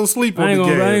not gonna sleep on the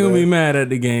game. I ain't gonna be mad at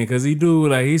the Game because he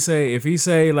do if he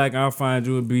say I'll find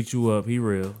you and beat you up, he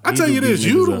real. I tell you this,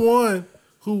 you the one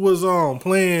who was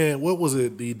playing, what was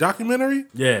it, the documentary?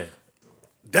 Yeah.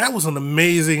 That was an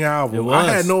amazing album. It was. I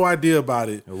had no idea about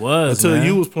it. It was until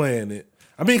you was playing it.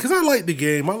 I mean, because I like the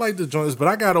Game, I like the joints, but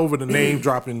I got over the name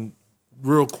dropping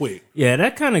real quick. Yeah,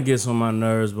 that kind of gets on my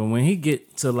nerves. But when he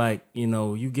get to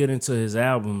you get into his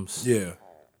albums. Yeah.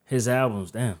 His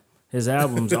albums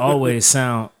always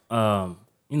sound,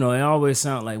 it always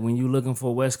sound like when you looking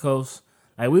for West Coast.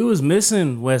 Like we was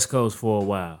missing West Coast for a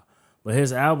while, but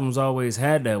his albums always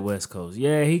had that West Coast.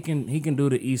 Yeah, he can do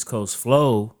the East Coast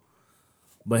flow,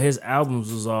 but his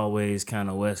albums was always kind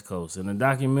of West Coast. And the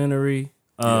documentary,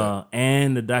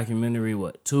 and the documentary,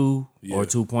 2 or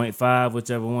 2.5,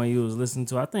 whichever one you was listening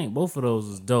to, I think both of those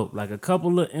was dope. Like a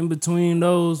couple of in between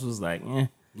those was like, eh.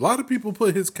 A lot of people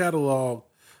put his catalog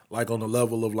on the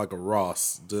level of a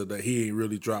Ross, that he ain't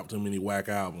really dropped too many whack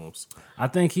albums. I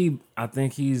think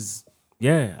he's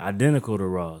identical to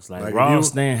Ross.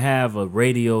 Ross didn't have a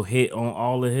radio hit on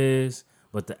all of his,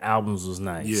 but the albums was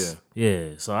nice.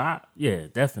 Yeah. So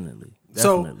definitely.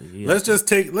 So let's just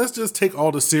take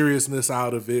all the seriousness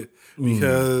out of it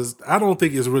because I don't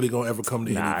think it's really gonna ever come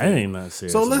to anything. It ain't not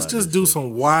serious. So let's just do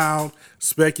some wild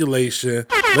speculation.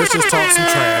 Let's just talk some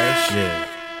trash. Yeah.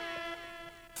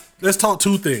 Let's talk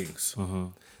two things.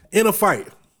 In a fight,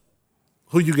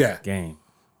 Who you got? Game.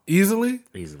 Easily?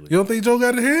 You don't think Joe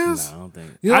got the hands? No, I don't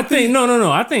think. I think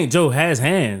no. I think Joe has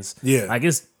hands. Yeah. Like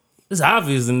it's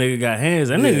obvious the nigga got hands.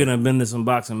 That nigga done been to some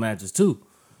boxing matches too.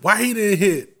 Why he didn't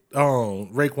hit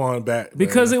Raekwon back?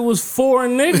 Because it was 4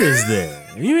 niggas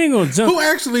there. You ain't gonna jump. Who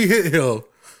actually hit him?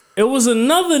 It was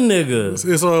another nigga.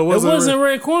 So it wasn't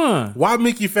Raekwon. Why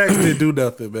Mickey Facts didn't do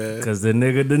nothing, man? Because the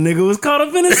nigga was caught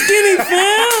up in a skinny, fam.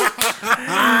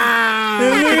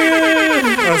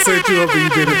 I set you up and you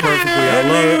did it perfectly. I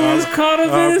love it. I was caught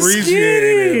up in a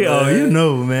skinny. It, oh, you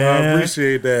know, man. I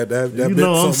appreciate that. That you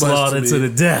know I'm slaughtered to the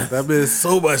death. That meant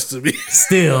so much to me.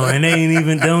 Still, and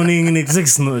they don't even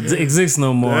exist no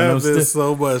more. That meant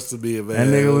so much to me, man. That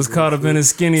nigga was caught up in a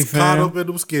skinny, fam. Caught up in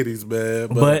them skinnies, man.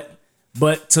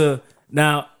 But to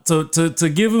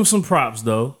give him some props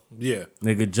though, yeah,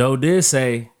 nigga Joe did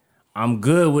say I'm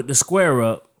good with the square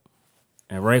up,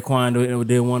 and Raekwon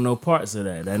didn't want no parts of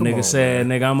that. That Come nigga on, said,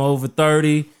 man. Nigga, I'm over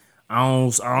 30.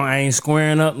 I ain't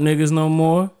squaring up niggas no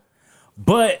more.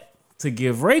 But to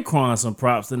give Raekwon some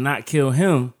props to not kill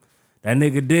him, that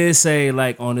nigga did say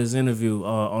like on his interview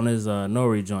on his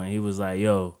Nori joint, he was like,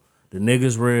 "Yo, the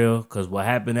nigga's real, cause what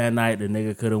happened that night, the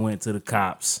nigga could have went to the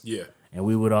cops." Yeah. And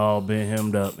we would all been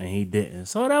hemmed up, and he didn't.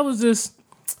 So that was just,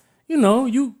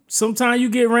 you sometimes you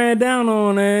get ran down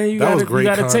on, man. You gotta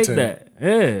take that.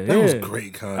 Yeah, that was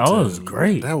great content. Oh, it was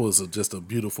great. That was just a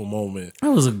beautiful moment.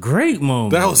 That was a great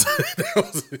moment. That was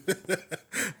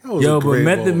Yo, but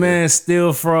Method Man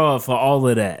still fraud for all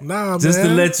of that. Nah, just man.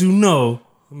 To let you know.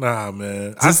 Nah,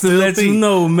 man. Just to let you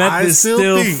know, Method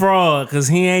still fraud, because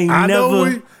he ain't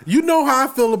never. You know how I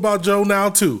feel about Joe now,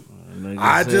 too.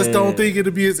 I just don't think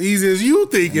it'll be as easy as you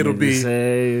think it'll be.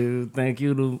 Say, thank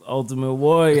you, the Ultimate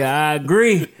Warrior. I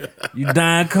agree. You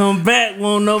dying, come back.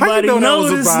 Won't nobody know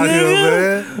this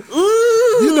nigga. Him, man?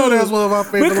 You know that's one of my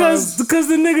favorite because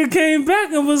the nigga came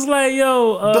back and was like,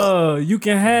 "Yo, you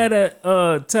can have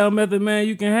that. Tell Method Man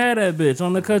you can have that bitch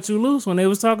on the Cut You Loose when they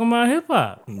was talking about hip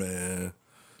hop." Man.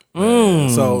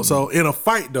 So in a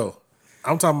fight though,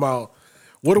 I'm talking about.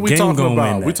 What are we talking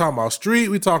about? We talking about street.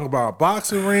 We talking about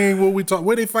boxing ring.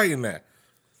 Where they fighting at?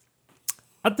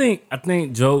 I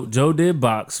think Joe did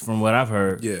box from what I've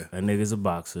heard. Yeah, that nigga's a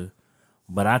boxer.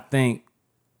 But I think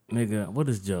nigga, what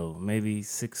is Joe? Maybe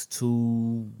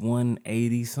 6'2",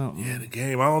 180 something. Yeah, the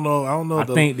game. I don't know. I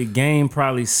think the game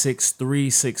probably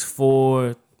 6'3",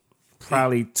 6'4",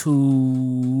 probably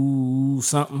 2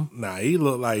 something. Nah, he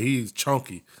looked like he's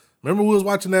chunky. Remember we was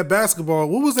watching that basketball.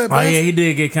 What was that? Oh yeah, he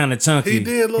did get kind of chunky. He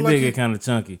did get kind of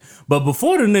chunky. But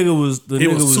before the nigga was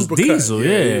Diesel.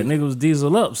 Yeah, nigga was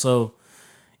Diesel up. So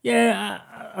yeah,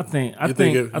 I think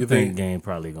Game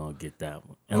probably gonna get that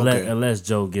one. Unless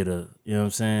Joe get a, you know what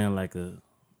I'm saying, like a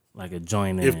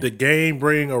joint in. If the Game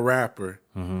bring a rapper,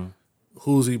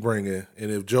 who's he bringing?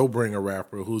 And if Joe bring a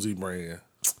rapper, who's he bringing?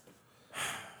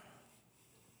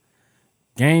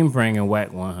 Game bringing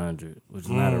Wack 100, which is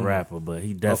not a rapper, but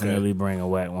he definitely bring a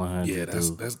Wack 100. Yeah, that's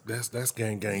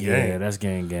gang. Yeah, that's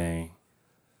gang.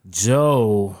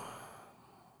 Joe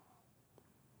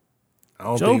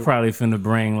probably finna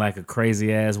bring like a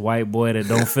crazy ass white boy that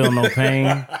don't feel no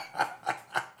pain.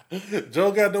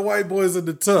 Joe got the white boys in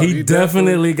the tub. He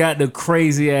definitely got the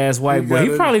crazy ass white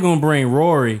boy. He probably gonna bring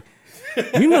Rory.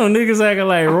 You know, niggas acting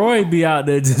like Roy be out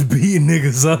there just beating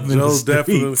niggas up in the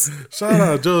streets. Shout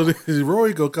out Joe.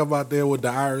 Roy gonna come out there with the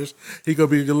Irish. He gonna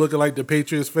be looking like the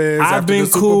Patriots fans. I've been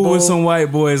cool with some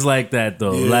white boys like that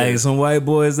though. Yeah. Like some white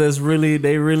boys that's really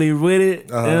with it.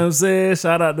 You know what I'm saying?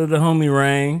 Shout out to the homie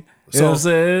Rain. You know what I'm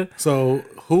saying? So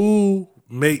who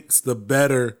makes the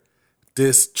better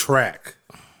diss track?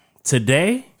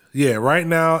 Today? Yeah, right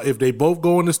now, if they both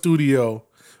go in the studio,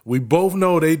 we both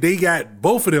know they got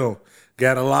both of them.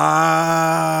 Got a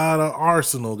lot of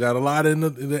arsenal. Got a lot in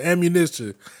the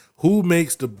ammunition. Who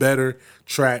makes the better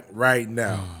track right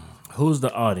now? Who's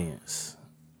the audience?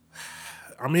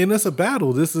 I mean, it's a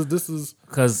battle. This is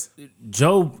because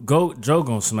Joe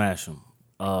gonna smash him.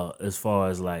 As far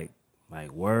as like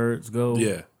words go.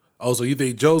 Yeah. Oh, so you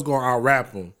think Joe's gonna out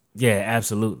rap him? Yeah,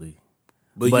 absolutely.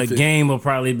 But Game will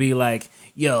probably be like,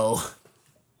 "Yo,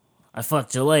 I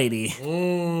fucked your lady,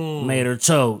 made her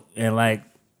choke," and like.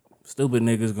 Stupid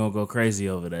niggas gonna go crazy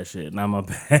over that shit. Not my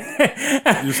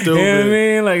bad. You still, you know what I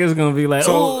mean? Like it's gonna be like,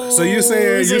 so you're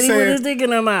saying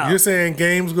you're saying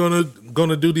Game's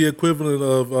gonna do the equivalent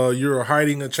of you're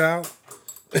hiding a child?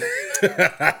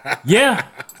 Yeah,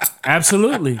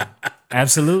 absolutely. I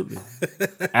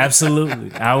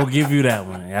will give you that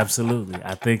one. Absolutely,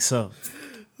 I think so.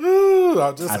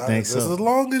 I think so. As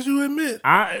long as you admit.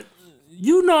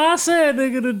 You know, I said,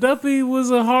 nigga, the Duppy was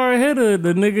a hard hitter.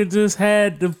 The nigga just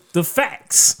had the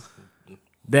facts.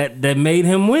 that made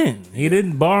him win. He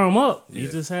didn't bar him up. He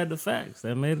just had the facts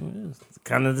that made him win.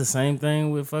 Kind of the same thing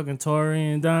with fucking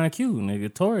Tory and Don Q,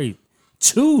 nigga. Tory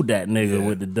chewed that nigga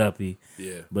with the duppy.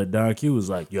 Yeah. But Don Q was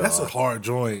like, yo, that's a hard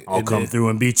joint. I'll come through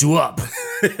and beat you up.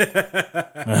 And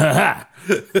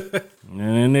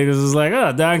then niggas was like,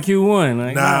 oh, Don Q won.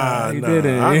 Like, nah, he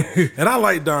didn't. And I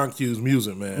like Don Q's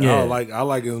music, man. Yeah. I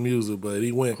like his music, but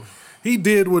he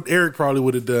did what Eric probably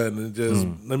would have done and just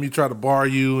let me try to bar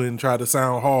you and try to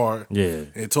sound hard. Yeah.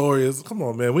 And Tory is, come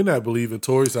on, man, we not believing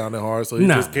Tory sounded hard, so he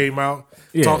just came out,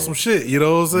 talk some shit, you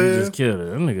know what I'm saying? He just killed it.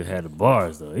 That nigga had the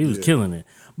bars though. He was killing it.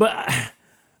 But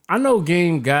I know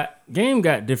Game got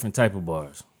different type of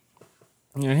bars.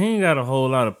 You know, he ain't got a whole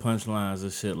lot of punchlines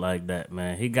or shit like that,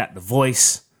 man. He got the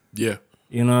voice. Yeah.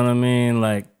 You know what I mean?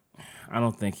 Like, I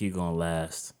don't think he gonna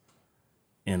last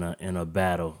in a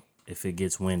battle if it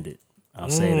gets winded. I'll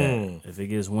say that. If it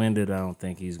gets winded, I don't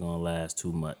think he's gonna last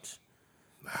too much.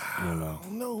 You know. I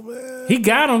don't know, man. He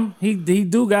got him. He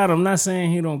do got him. I'm not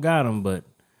saying he don't got him, but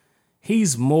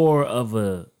he's more of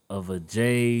a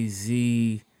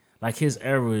Jay-Z. Like his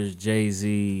era is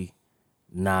Jay-Z,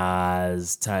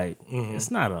 Nas type. It's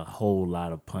not a whole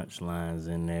lot of punchlines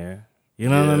in there. You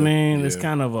know what I mean? It's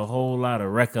kind of a whole lot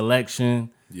of recollection.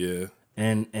 Yeah.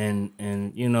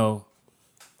 And you know,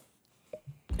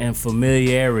 and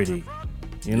familiarity.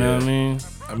 You know what I mean?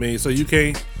 I mean, so you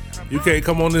can't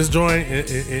come on this joint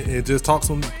and just talk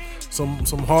some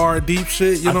hard deep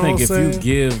shit. You know what I'm saying? I think if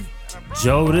you give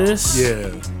Joe this, he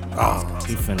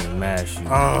finna mash you.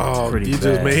 Oh, you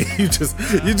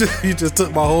just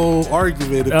took my whole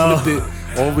argument and flipped it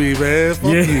on me, man.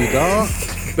 Fuck you, dog.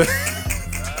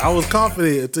 I was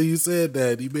confident until you said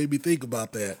that. You made me think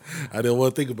about that. I didn't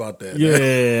want to think about that.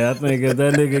 Yeah, I think if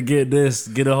that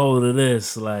nigga get a hold of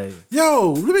this, like,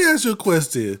 yo, let me ask you a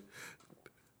question.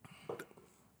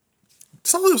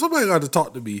 Somebody got to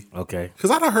talk to me. Okay.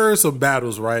 Because I done heard some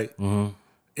battles, right? Mm-hmm.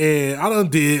 And I done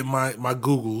did my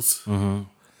Googles. Mm-hmm.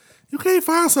 You can't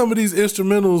find some of these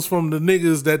instrumentals from the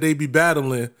niggas that they be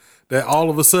battling that all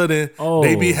of a sudden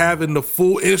they be having the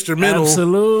full instrumental.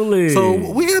 Absolutely.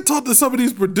 So we gotta talk to some of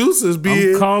these producers.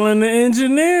 I'm calling the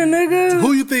engineer, nigga.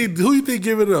 Who you think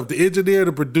giving it up? The engineer,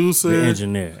 the producer? The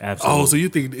engineer, absolutely. Oh, so you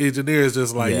think the engineer is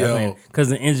just like, yo. Because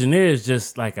the engineer is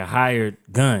just like a hired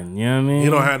gun, you know what I mean? He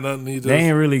don't have nothing. They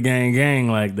ain't really gang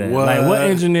like that. What? Like what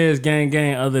engineer is gang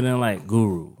other than like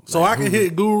Guru? So like, I can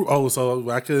hit Guru. Oh, so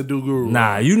I couldn't do Guru.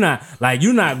 Nah, you not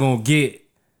gonna get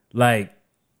like.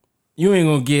 You ain't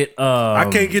gonna get. I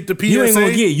can't get the PSA. You ain't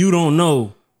gonna get. You don't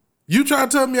know. You try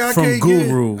to tell me I can't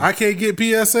get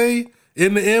PSA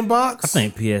in the inbox? I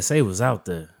think PSA was out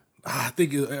there. I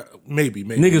think maybe.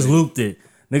 Niggas looped it.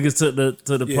 Niggas took the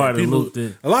part and looped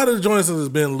it. A lot of the joints has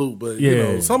been looped, but you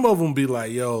know, some of them be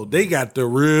like, yo, they got the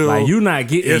real. Like you not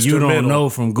getting. You don't know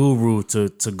from Guru to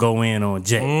go in on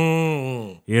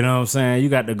Jay. You know what I'm saying? You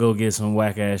got to go get some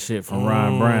whack ass shit from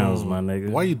Ron Browns, my nigga.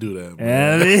 Why you do that,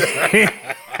 man?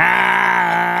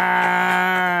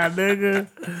 Nigga.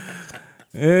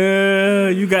 Yeah,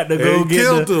 you got to go get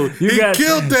him. He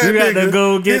killed that nigga. You got to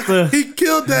go get He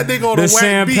killed that nigga on the whack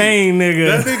champagne beat.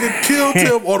 Nigga. That nigga killed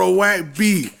him on a whack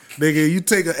beat. Nigga, you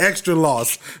take an extra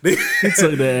loss. He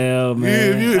took the L,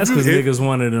 man. That's because niggas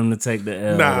wanted him to take the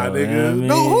L. Nah, though, nigga. You know what I mean?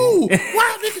 No, who?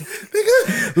 Why,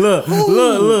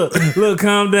 nigga? Look,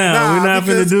 calm down. We're not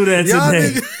finna do that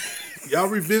today. Y'all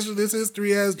revision this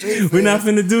history as Jay. We're not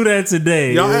finna do that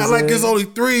today. Y'all act like it's only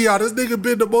 3 y'all. This nigga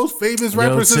been the most famous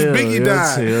rapper since Biggie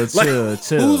died.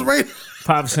 Chill. Who's rated?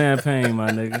 Pop champagne,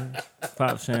 my nigga.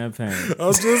 Pop champagne. I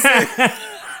was just saying.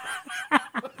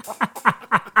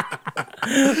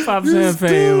 Pop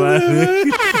champagne, my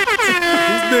nigga.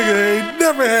 This nigga ain't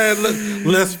never had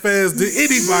less fans than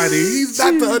anybody. He's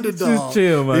not the underdog. Just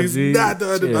chill, my He's not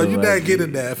the underdog. You're not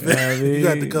getting that, fam. You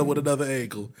got to come with another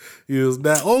angle. He was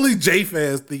not. Only J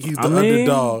fans think he's the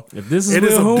underdog. If this is it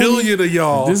is a billion of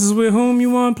y'all. This is with whom you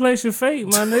want to place your fate,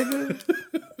 my nigga.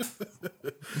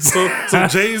 So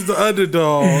Jay's the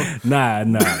underdog. Nah,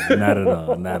 not at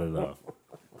all.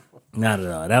 Not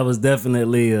at all. That was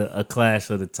definitely a clash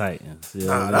of the Titans. You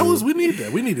know we needed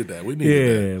that. We needed that. We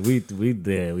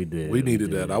did. We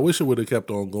needed that. I wish it would have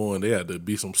kept on going. They had to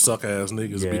be some suck ass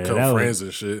niggas to become friends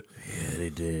and shit. Yeah, they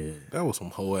did. That was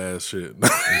some hoe ass shit.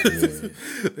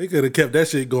 They could have kept that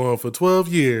shit going for 12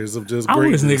 years of just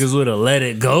greatness. I wish niggas would have let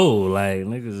it go. Like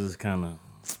niggas is kind of,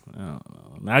 I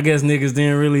don't know. I guess niggas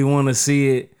didn't really want to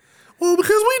see it. Well, because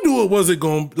we knew it wasn't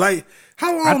going like.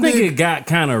 How long I think it got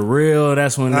kind of real.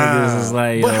 That's when niggas was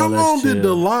like, but how long did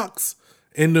the Locks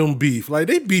and them beef? Like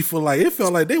they beef for like it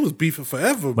felt like they was beefing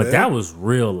forever. But man. That was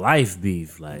real life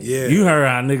beef. Like you heard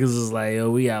how niggas was like, yo,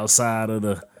 we outside of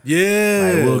the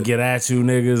Yeah. Like, we'll get at you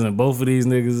niggas, and both of these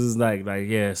niggas is like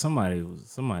yeah,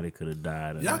 somebody could have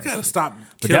died. Y'all gotta stop.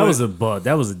 But that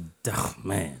was oh,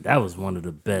 man, that was one of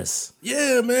the best.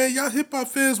 Yeah, man. Y'all hip hop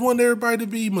fans want everybody to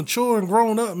be mature and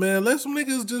grown up, man. Let some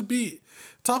niggas just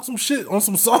talk some shit on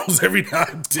some songs every now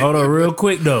and then. Hold on, real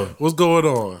quick though. What's going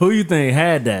on? Who you think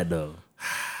had that though?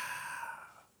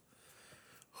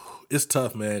 It's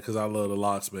tough, man, because I love the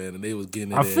Locks, man, and they was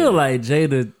getting it. I feel like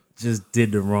Jada just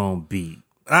did the wrong beat.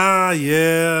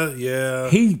 Yeah.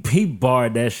 He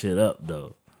barred that shit up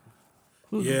though.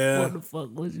 Yeah. What the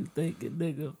fuck was you thinking,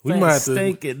 nigga? We might have to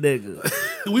stinking nigga.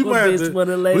 we might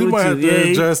have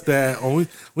to adjust that.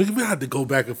 We might have to go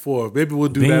back and forth. Maybe we'll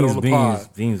do that on the pod.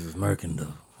 Beans was murking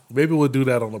though. Maybe we'll do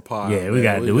that on the pod. Yeah, we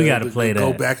got to play that.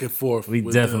 Go back and forth. We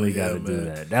definitely got to do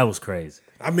that. That was crazy.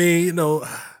 I mean, you know,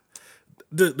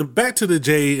 the back to the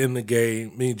J in the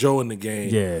game. I mean, Joe in the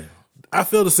game. Yeah. I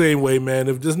feel the same way, man.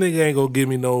 If this nigga ain't gonna give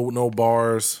me no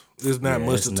bars, there's not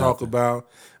much to talk about.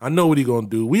 I know what he gonna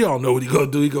do. We all know what he gonna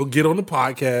do. He gonna get on the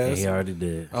podcast. Yeah, he already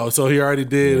did. Oh, so he already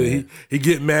did. Yeah. He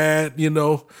get mad, you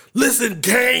know. Listen,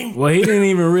 gang. Well, he didn't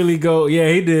even really go.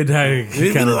 Yeah, he did.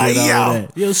 He kind of like, did all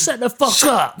that. Yo, shut the fuck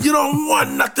up. You don't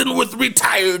want nothing with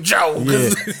retired Joe. Yeah.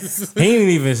 he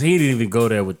didn't even go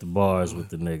there with the bars with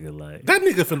the nigga. Like that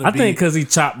nigga finna. I think because he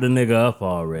chopped the nigga up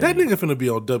already. That nigga finna be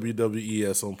on WWE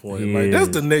at some point. Yeah. Like that's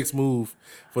the next move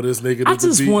for this nigga. I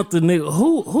just want the nigga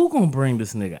who gonna bring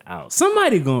this nigga out.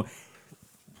 Somebody gonna.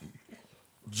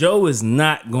 Joe is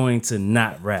not going to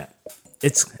not rap.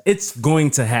 It's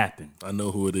going to happen. I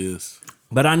know who it is.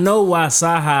 But I know why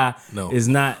Saha is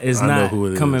not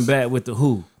coming back with the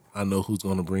who. I know who's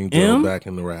gonna bring Joe back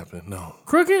into rapping. No.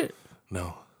 Crooked?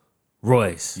 No.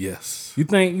 Royce. Yes. You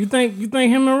think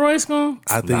him and Royce gonna?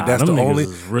 I think that's the only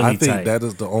tight. That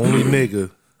is the only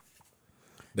nigga.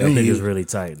 Them niggas really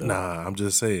tight though. Nah, I'm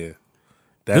just saying.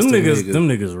 Them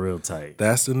niggas real tight.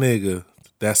 That's the nigga.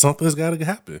 That something's gotta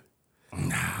happen.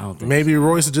 Nah, I don't think maybe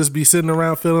Royce would just be sitting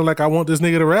around feeling like I want this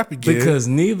nigga to rap again. Because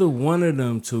neither one of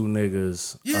them two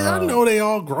niggas. Yeah, I know they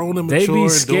all grown and mature. They be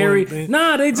scary.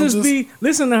 Nah, they just be.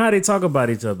 Listen to how they talk about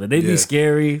each other. They be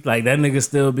scary. Like that nigga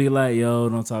still be like, yo,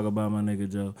 don't talk about my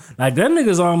nigga Joe. Like that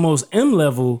nigga's almost M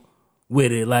level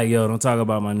with it. Like, yo, don't talk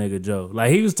about my nigga Joe.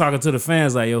 Like he was talking to the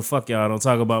fans like, yo, fuck y'all, don't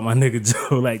talk about my nigga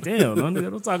Joe. Like, damn, no nigga,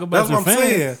 don't talk about your fans. That's what I'm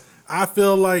saying. I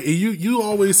feel like you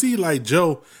always see like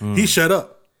Joe, he shut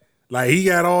up. Like he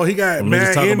got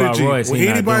mad energy. Royce, when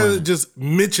anybody just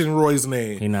mention Roy's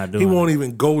name, he won't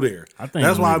even go there.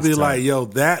 That's why I be like, yo,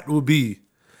 that would be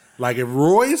like if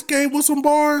Royce came with some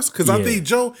bars, because I think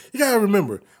Joe, you gotta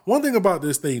remember, one thing about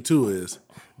this thing too is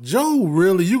Joe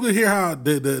really, you can hear how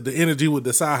the energy with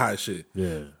the sci-hi shit.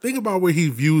 Yeah. Think about where he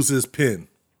views his pen.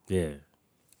 Yeah.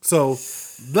 So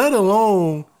let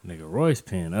alone nigga Royce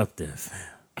pen up there, fam.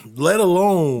 Let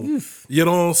alone, you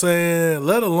know what I'm saying?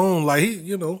 Let alone like he,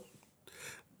 you know.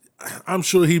 I'm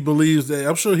sure he believes that.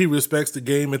 I'm sure he respects the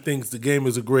game and thinks the game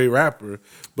is a great rapper.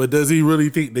 But does he really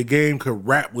think the game could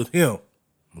rap with him?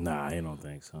 Nah, I don't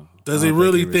think so. Does he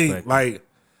really think like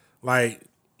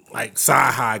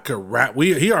Sci-Hi could rap?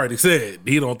 He already said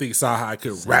he don't think Sci-Hi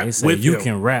could rap with him. You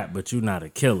can rap, but you're not a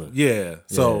killer. Yeah.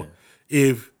 So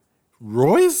if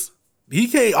Royce, he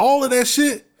can't all of that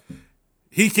shit.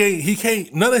 He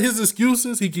can't. None of his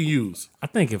excuses he can use. I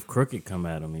think if Crooked come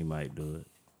at him, he might do it.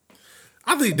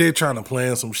 I think they're trying to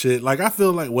plan some shit. Like I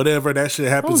feel like whatever that shit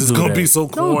happens, it's gonna be so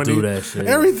corny. Don't do that shit.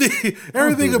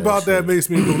 Everything about that makes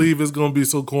me believe it's gonna be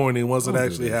so corny once it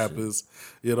actually happens.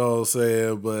 You know what I'm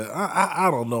saying? But I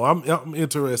don't know. I'm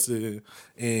interested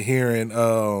in hearing.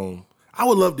 I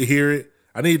would love to hear it.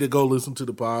 I need to go listen to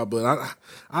the pod, but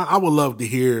I would love to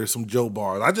hear some Joe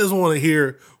bars. I just want to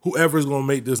hear whoever's gonna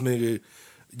make this nigga,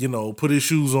 you know, put his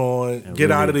shoes on, and get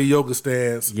out of the yoga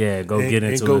stance. Yeah, get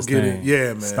into his thing.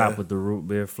 Yeah, man. Stop with the root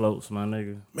beer floats, my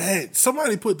nigga. Man,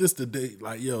 somebody put this today.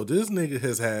 Like, yo, this nigga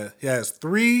has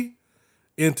 3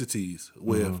 entities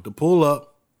with the Pull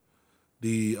Up,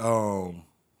 the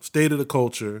State of the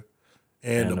Culture,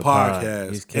 and the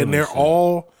podcast. And they're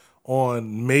all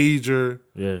on major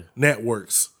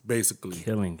networks, basically.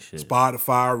 Killing shit.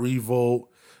 Spotify, Revolt.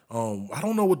 I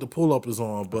don't know what the Pull Up is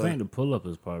on, but I think the Pull Up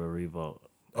is part of Revolt.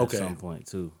 At some point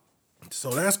too. So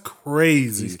that's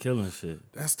crazy. He's killing shit.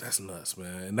 That's nuts,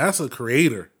 man. And that's a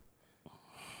creator.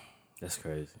 That's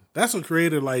crazy. That's a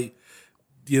creator. Like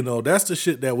you know, that's the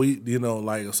shit that we, you know,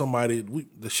 like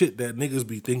the shit that niggas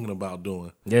be thinking about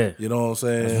doing. Yeah. You know what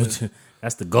I'm saying?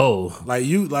 That's the goal.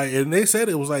 And they said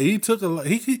it was like he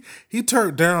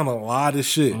turned down a lot of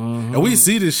shit, and we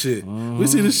see this shit. We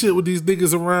see this shit with these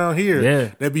niggas around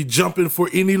here that be jumping for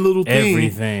any little thing,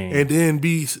 everything, and then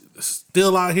be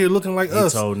still out here looking like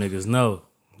us. He told niggas no.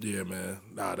 Yeah, man.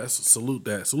 Nah, that's salute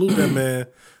that man.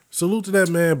 Salute to that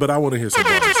man. But I want to hear some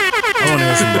bars. I want to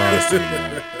hear some bars too,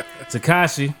 man.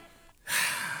 Tekashi.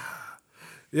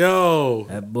 Yo,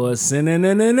 that boy sinning.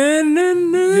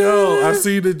 Yo, I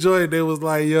see the joint. They was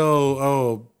like,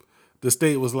 the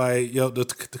state was like, the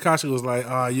Tekashi was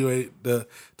like, you ain't the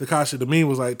Tekashi. The meme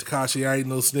was like, Tekashi, I ain't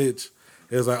no snitch.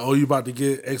 It was like, oh, you about to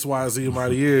get XYZ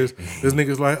amount of years. This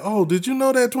nigga's like, oh, did you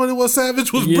know that 21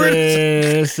 Savage was British? Yeah,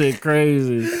 that shit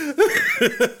crazy.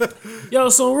 Yo,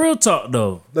 so real talk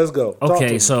though. Let's go.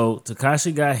 Okay, so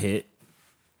Tekashi got hit.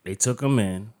 They took him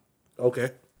in.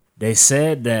 Okay. They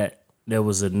said that there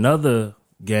was another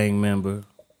gang member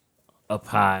up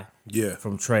high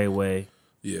from Treyway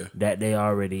that they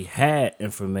already had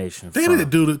information from. They didn't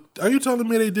do are you telling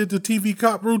me they did the TV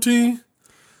cop routine?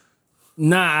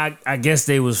 Nah, I guess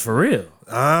they was for real.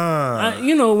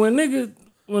 You know, when the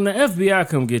FBI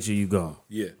come get you, you gone.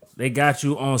 Yeah. They got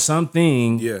you on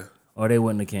something. Yeah. Or they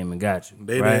wouldn't have came and got you.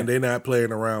 They not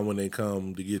playing around when they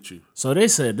come to get you. So they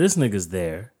said this nigga's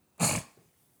there.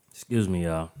 Excuse me,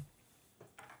 y'all.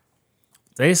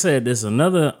 They said there's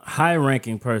another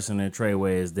high-ranking person in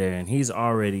Treyway is there, and he's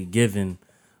already given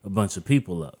a bunch of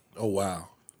people up. Oh, wow.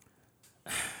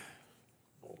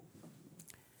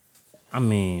 I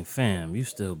mean, fam, you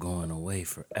still going away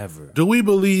forever. Do we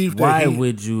believe that Why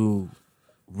would you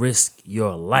risk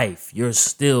your life? You're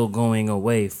still going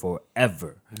away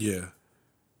forever. Yeah.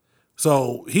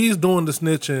 So he's doing the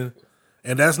snitching,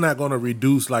 and that's not going to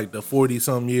reduce like the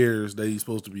 40-some years that he's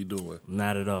supposed to be doing.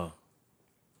 Not at all.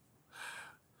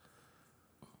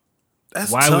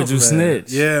 That's Why tough, would you man.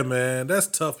 snitch? Yeah, man. That's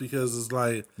tough because it's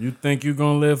like... You think you're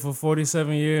going to live for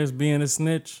 47 years being a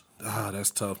snitch?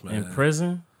 That's tough, man. In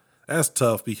prison? That's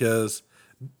tough because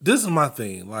this is my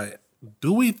thing. Like,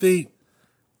 do we think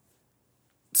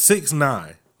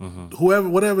 6ix9ine,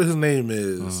 whatever his name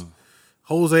is,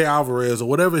 Jose Alvarez or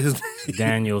whatever his name,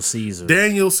 Daniel Caesar.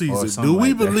 Do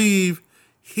we believe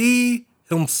he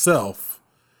himself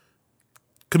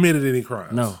committed any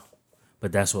crimes? No,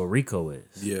 but that's what RICO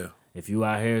is. Yeah. If you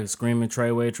out here screaming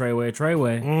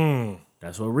Treyway,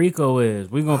 that's what RICO is.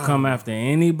 We're going to come after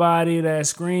anybody that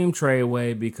scream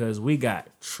Treyway because we got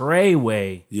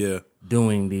Treyway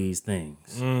doing these things.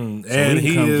 So and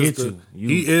he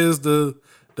is the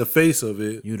face of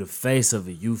it. You the face of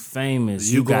it. You famous.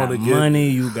 You got money.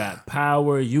 You got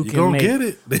power. You can make get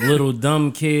it. little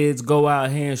dumb kids go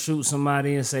out here and shoot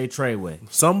somebody and say Treyway.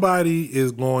 Somebody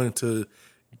is going to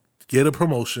get a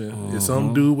promotion. It's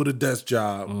some dude with a desk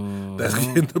job that's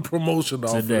getting the promotion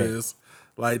off of this.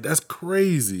 Like, that's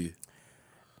crazy.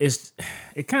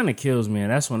 It kind of kills me,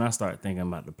 and that's when I start thinking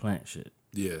about the plant shit.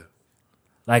 Yeah.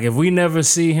 Like, if we never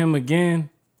see him again,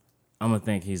 I'm going to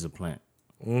think he's a plant.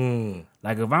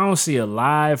 Like, if I don't see a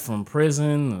live from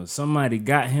prison or somebody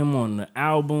got him on the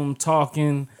album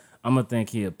talking, I'm going to think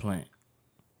he a plant.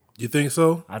 You think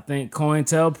so? I think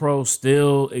COINTELPRO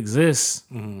still exists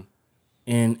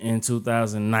in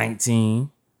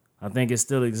 2019. I think it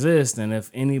still exists, and if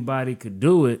anybody could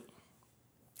do it,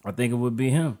 I think it would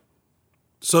be him.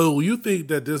 So you think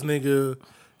that this nigga,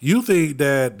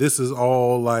 this is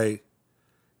all like,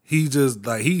 he just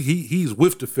like, he's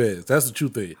with the feds. That's what you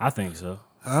think? I think so.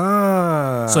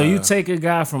 So you take a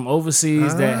guy from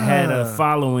overseas that had a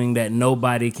following that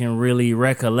nobody can really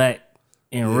recollect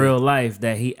in real life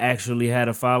that he actually had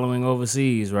a following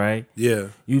overseas, right? Yeah.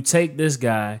 You take this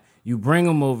guy, you bring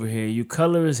him over here, you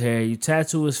color his hair, you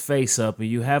tattoo his face up, and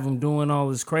you have him doing all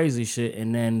this crazy shit,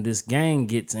 and then this gang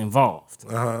gets involved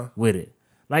with it.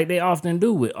 Like they often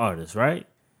do with artists, right?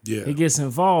 Yeah. He gets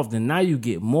involved, and now you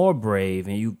get more brave,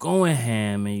 and you going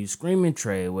ham, and you screaming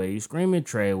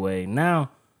Treyway.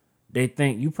 Now they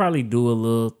think you probably do a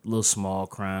little small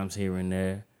crimes here and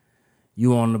there.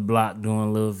 You on the block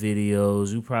doing little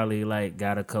videos. You probably like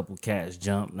got a couple cats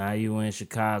jumped. Now you in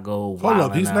Chicago. Hold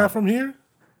up, he's not from here?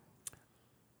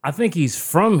 I think he's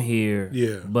from here.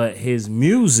 Yeah. But his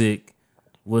music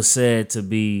was said to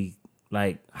be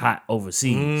like hot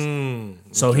overseas.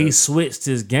 So he switched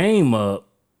his game up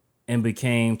and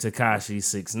became Tekashi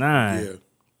 6ix9ine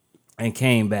and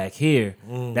came back here.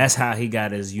 That's how he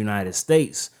got his United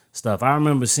States stuff. I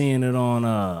remember seeing it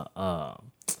on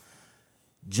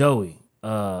Joey,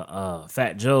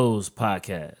 Fat Joe's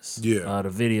podcast. Yeah. The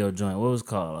video joint. What was it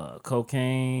called?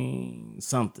 Cocaine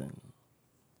something.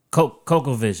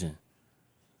 Coco Vision.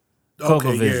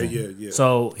 Okay, Vision. yeah.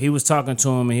 So he was talking to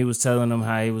him and he was telling him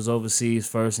how he was overseas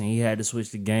first and he had to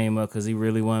switch the game up because he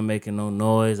really wasn't making no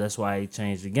noise. That's why he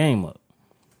changed the game up.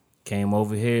 Came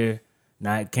over here.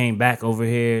 Now came back over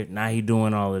here. Now he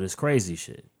doing all of this crazy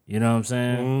shit. You know what I'm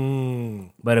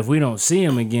saying? But if we don't see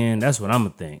him again, that's what I'm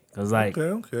gonna think. Cause like,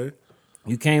 okay.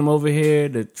 You came over here,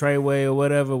 the Treyway or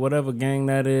whatever gang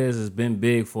that is, has been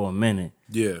big for a minute.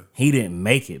 Yeah. He didn't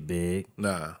make it big.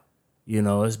 Nah. You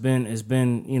know, it's been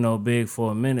big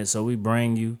for a minute. So we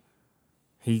bring you.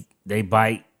 They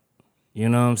bite. You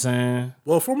know what I'm saying?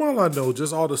 Well, from all I know,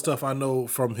 just all the stuff I know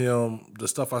from him, the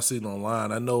stuff I seen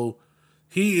online, I know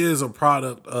he is a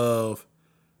product of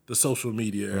the social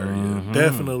media area. Mm-hmm.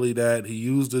 Definitely that. He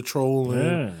used the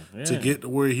trolling to get to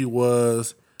where he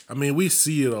was. I mean, we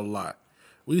see it a lot.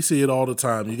 We see it all the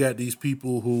time. You got these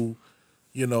people who,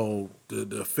 you know, the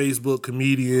Facebook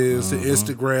comedians, the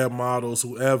Instagram models,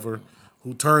 whoever,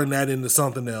 who turn that into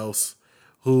something else,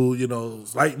 who, you know,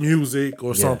 like music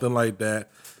or something like that.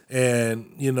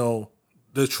 And, you know,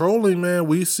 the trolling, man,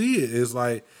 we see it. It's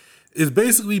like, it's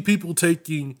basically people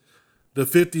taking the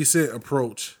 50 Cent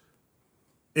approach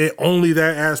and only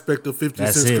that aspect of 50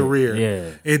 Cent's career.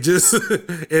 Yeah. And just,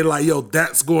 and like, yo,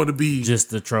 that's going to be. Just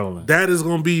the trolling. That is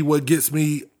going to be what gets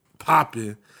me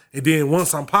popping. And then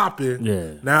once I'm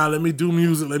popping, now let me do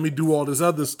music, let me do all this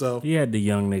other stuff. He had the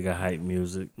young nigga hype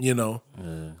music. You know.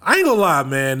 I ain't gonna lie,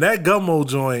 man, that Gummo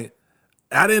joint,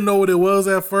 I didn't know what it was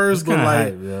at first, but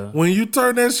like hype, when you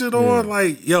turn that shit on,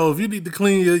 like, yo, if you need to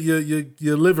clean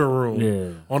your living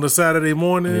room on a Saturday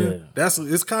morning,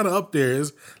 it's kind of up there.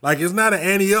 It's like, it's not an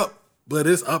ante up, but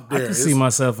it's up there. I can see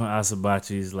myself in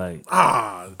Asabachi's like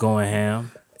going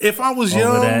ham. If I was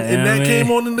young and that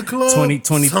came on in the club,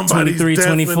 23,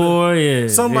 24,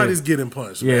 somebody's getting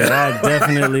punched. Yeah, man. I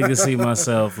definitely can see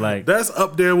myself like that's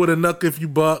up there with a Knuck If You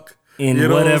Buck. In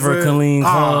whatever Colleen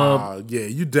club. Yeah,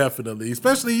 you definitely,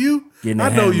 especially you. I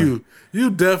know you. You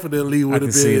definitely would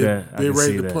have been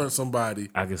ready to punch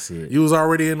somebody. I can see it. You was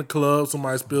already in the club.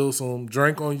 Somebody spilled some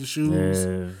drink on your shoes.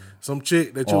 Yeah. Some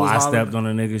chick that you was I stepped on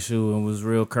a nigga's shoe and was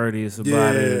real courteous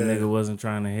about it. The nigga wasn't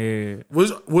trying to hear it.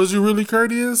 Was you really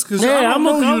courteous? Cause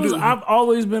I've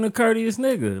always been a courteous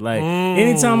nigga. Like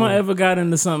anytime I ever got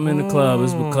into something in the club,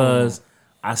 it's because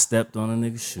I stepped on a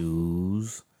nigga's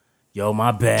shoes. Yo,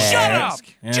 my bad. Shut up!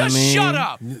 You know Just shut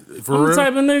up! I'm the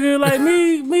type of nigga like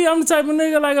me. I'm the type of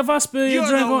nigga like if I spill your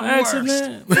drink on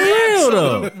accident, for real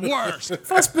though. Worst. If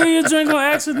I spill your drink on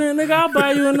accident, nigga, I'll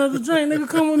buy you another drink. Nigga,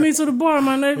 come with me to the bar,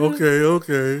 my nigga.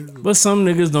 Okay. But some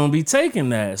niggas don't be taking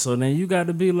that, so then you got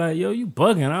to be like, yo, you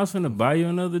bugging. I was finna buy you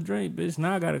another drink, bitch.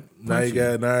 Now I gotta. Now you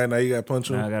gotta punch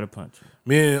him. Now I gotta punch him.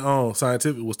 Me and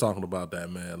Scientific was talking about that,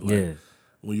 man. Like,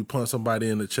 when you punch somebody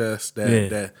in the chest,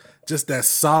 that just that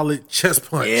solid chest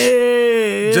punch.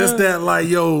 Yeah. Just that, like,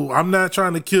 yo, I'm not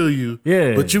trying to kill you.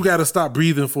 Yeah. But you gotta stop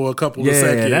breathing for a couple of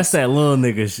seconds. Yeah, that's that little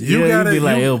nigga shit. You gotta be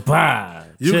like, yo, bye.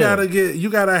 You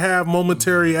gotta have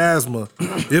momentary asthma.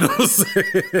 You know what I'm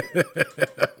saying?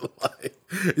 Like,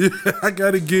 I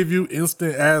gotta give you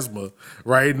instant asthma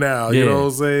right now. You know what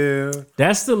I'm saying?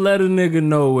 That's to let a nigga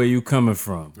know where you coming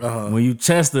from. When you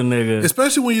chest a nigga,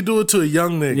 especially when you do it to a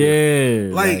young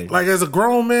nigga. Yeah. Like as a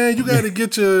grown man, you gotta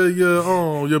get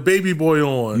your baby boy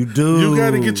on. You do. You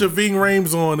gotta get your Ving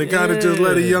Rhames on and gotta just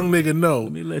let a young nigga know.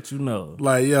 Let me let you know.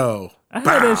 Like, yo. I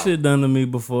had that shit done to me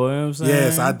before, you know what I'm saying?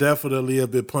 Yes, I definitely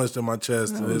have been punched in my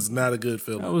chest, and it's not a good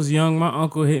feeling. I was young, my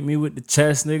uncle hit me with the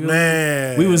chest, nigga.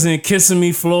 Man. We was in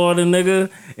Kissimmee, Florida, nigga,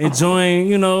 enjoying,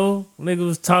 nigga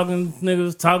was talking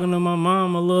to my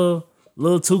mom a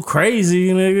little too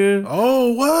crazy, nigga.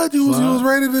 Oh, what? You was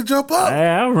ready to jump up?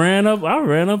 I ran up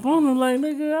on him like,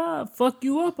 nigga, I'll fuck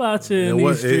you up out here.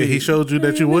 And he showed you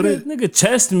that you wouldn't? Nigga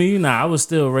chest me. Nah, I was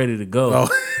still ready to go. Oh.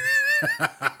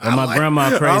 And my grandma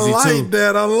crazy too.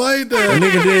 I like that. The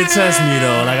nigga did test me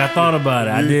though. Like I thought about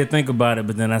it. I did think about it,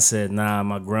 but then I said, nah,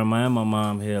 my grandma and my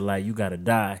mom here, like, you gotta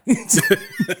die. Like,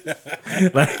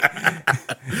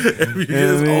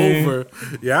 it's over.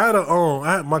 Yeah,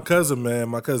 I had my cousin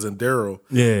Daryl.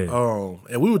 Yeah.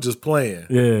 And we were just playing.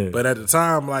 Yeah. But at the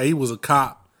time, like, he was a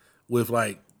cop with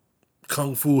like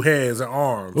kung fu hands and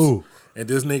arms. Ooh. And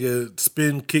this nigga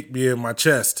spin kicked me in my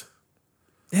chest.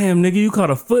 Damn, nigga, you caught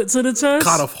a foot to the chest?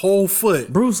 Caught a whole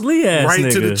foot. Bruce Lee ass right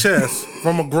nigga. to the chest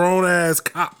from a grown ass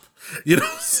cop. You know,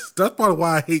 that's part of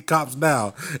why I hate cops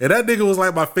now. And that nigga was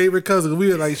like my favorite cousin.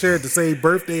 We like shared the same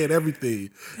birthday and everything.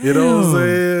 You know what I'm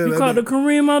saying? You caught the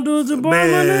Kareem Abdul-Jabbar, my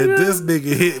nigga? This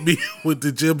nigga hit me with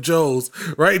the Jim Jones,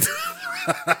 right?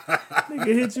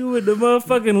 Nigga hit you with the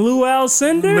motherfucking Luau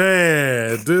Cinder?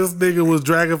 Man, this nigga was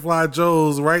Dragonfly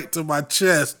Jones right to my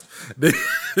chest.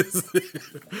 This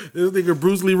nigga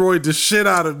Bruce Leroy the shit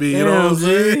out of me. You know what I'm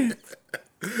saying?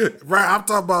 Right, I'm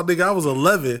talking about nigga. I was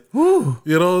 11. Woo.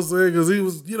 You know what I'm saying? Because he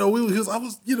was, I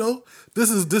was,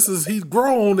 this is he's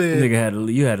grown and you had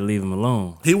to leave him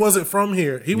alone. He wasn't from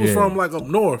here. He was from like up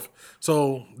north.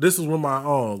 So this is when my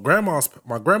grandma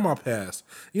passed.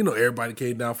 Everybody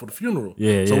came down for the funeral.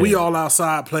 So we all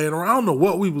outside playing around. I don't know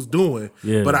what we was doing,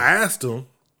 but I asked him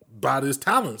about his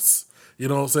talents. You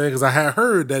know what I'm saying? Because I had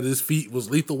heard that his feet was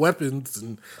lethal weapons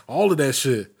and all of that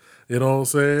shit. You know what I'm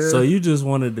saying? So you just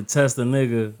wanted to test a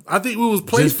nigga. I think we was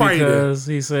play fighting. Because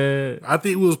he said. I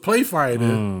think we was play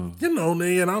fighting.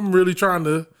 And I'm really trying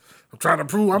to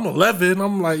prove I'm 11.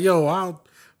 I'm like, yo, I'll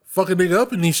fuck a nigga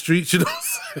up in these streets. You know what I'm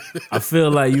saying? I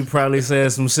feel like you probably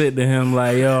said some shit to him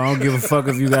like, yo, I don't give a fuck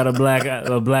if you got a black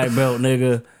belt,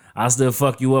 nigga. I still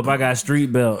fuck you up. I got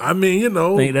street belt. I mean,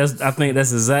 I think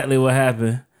that's exactly what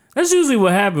happened. That's usually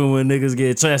what happens when niggas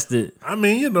get chested. I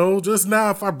mean, just now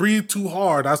if I breathe too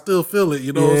hard, I still feel it,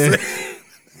 you know what I'm saying?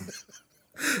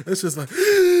 It's just like,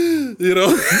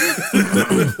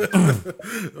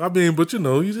 I mean, but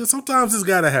you just sometimes it's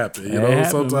gotta happen,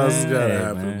 sometimes it's gotta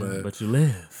happen, man. But you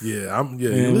live. Yeah,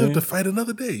 you live to fight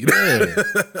another day.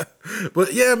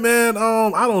 But yeah, man,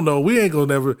 I don't know. I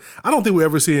don't think we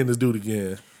ever seeing this dude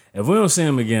again. If we don't see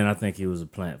him again, I think he was a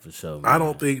plant for sure. Man. I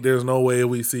don't think there's no way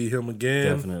we see him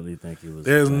again. Definitely think he was.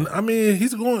 I mean,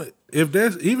 he's going. He's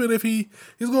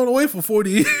going away for 40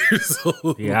 years.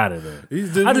 So he out of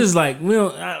there. I just like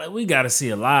we got to see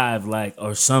a live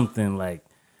or something like.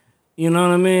 You know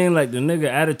what I mean? Like the nigga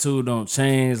attitude don't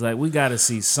change. Like we got to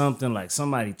see something like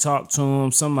somebody talk to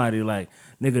him. Somebody like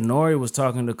nigga Nori was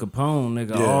talking to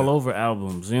Capone. All over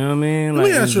albums. You know what I mean? Let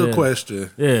me ask you a question.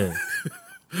 Yeah.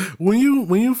 When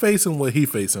you facing what he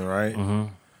facing, right? Mm-hmm.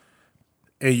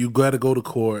 And you got to go to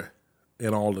court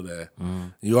and all of that,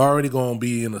 you already gonna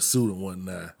be in a suit and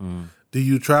whatnot. Do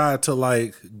you try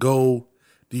to go?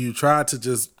 Do you try to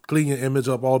just clean your image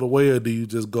up all the way, or do you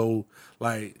just go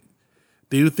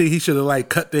Do you think he should have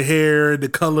cut the hair, the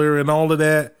color, and all of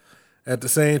that at the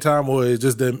same time, or it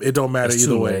just it don't matter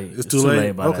either way? It's too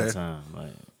late by that time.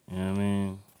 You know what I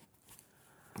mean?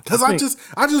 Because I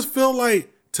just feel like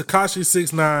Tekashi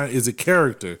 6ix9ine is a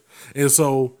character, and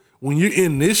so when you're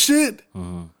in this shit,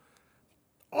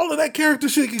 all of that character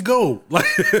shit can go. But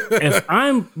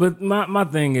my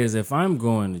thing is, if I'm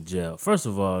going to jail, first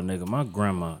of all, nigga, my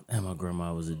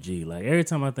grandma was a G. Like every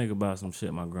time I think about some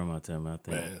shit, my grandma tell me, I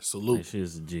think, man, salute, like,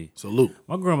 she's a G. Salute.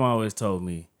 My grandma always told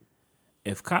me,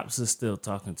 if cops are still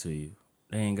talking to you,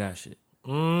 they ain't got shit.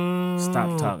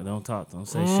 Stop talking. Don't talk to them. Don't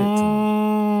say shit to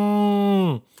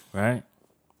them. Right?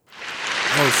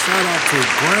 Oh, shout out to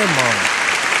grandma.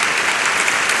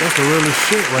 That's the realest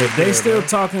shit right there. They still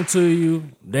talking to you.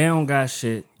 They don't got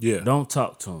shit. Yeah. Don't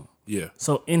talk to them. Yeah.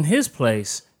 So in his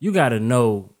place, you got to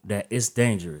know that it's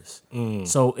dangerous.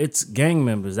 So it's gang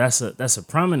members. That's a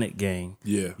prominent gang.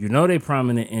 Yeah. You know they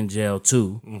prominent in jail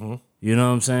too. Mm-hmm. You know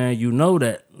what I'm saying? You know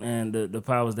that, man, the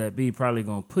powers that be probably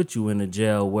going to put you in a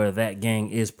jail where that gang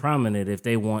is prominent if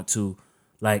they want to,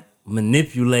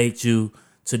 manipulate you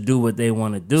to do what they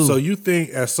want to do. So you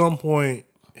think at some point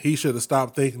he should have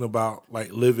stopped thinking about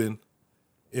living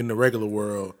in the regular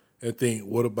world and think,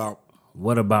 what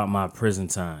about my prison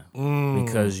time?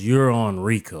 Because you're on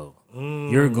RICO.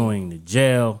 You're going to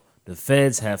jail. The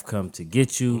feds have come to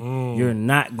get you. You're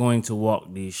not going to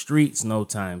walk these streets no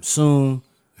time soon.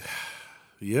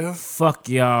 Yeah. Fuck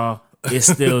y'all. It's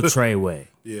still Treyway.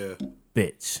 Yeah.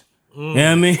 Bitch. You know what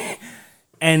I mean?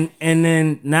 And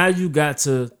then now you have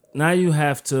to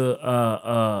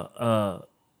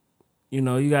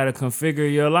you got to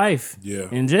configure your life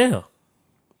in jail.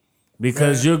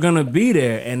 Because you're going to be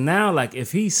there. And now,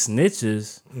 if he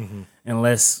snitches,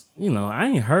 unless, I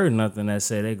ain't heard nothing that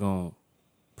say they going to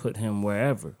put him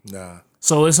wherever. Nah.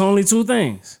 So it's only two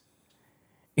things.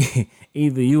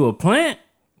 Either you a plant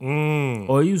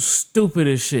or you stupid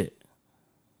as shit.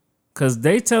 Because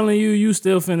they telling you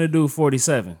still finna do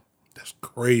 47. That's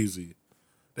crazy.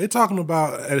 They talking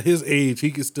about at his age, he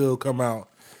could still come out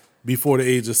before the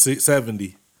age of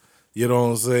 70. You know what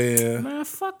I'm saying? Man,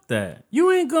 fuck that.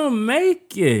 You ain't gonna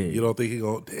make it. You don't think he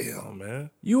gonna? Damn, man.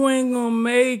 You ain't gonna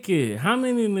make it. How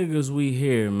many niggas we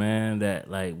hear, man, that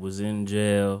was in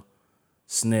jail,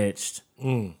 snitched,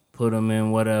 put them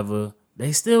in whatever.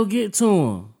 They still get to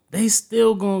them. They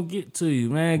still gonna get to you,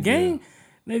 man. Gang.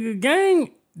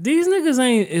 These niggas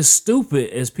ain't as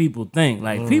stupid as people think.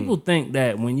 People think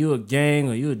that when you a gang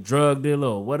or you a drug dealer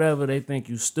or whatever, they think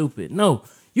you stupid. No,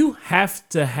 you have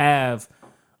to have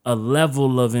a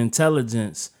level of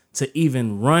intelligence to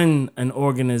even run an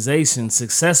organization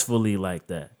successfully like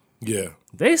that. Yeah.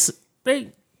 They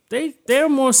they're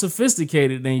more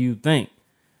sophisticated than you think.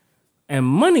 And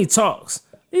money talks.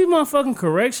 These motherfucking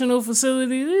correctional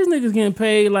facilities, these niggas getting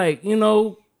paid like, you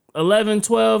know, 11,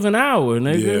 12 an hour,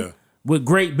 nigga. Yeah. With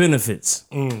great benefits.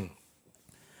 If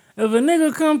a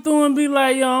nigga come through and be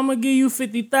like, yo, I'm gonna give you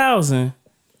 50,000.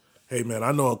 Hey man,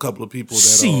 I know a couple of people that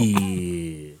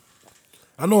Shit.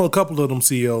 I know a couple of them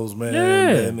CEOs, man.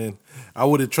 Yeah. And I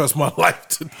wouldn't trust my life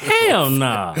to them. Hell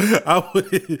nah. I would,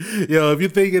 if you're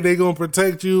thinking they're gonna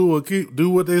protect you or do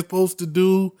what they're supposed to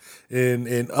do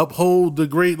and uphold the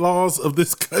great laws of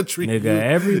this country, nigga,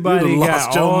 everybody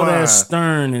got all that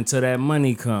stern until that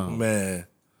money come. Man.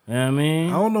 You know what I mean?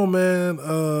 I don't know, man.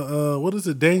 What is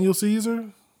it, Daniel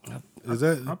Caesar? I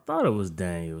thought it was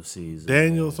Daniel Caesar.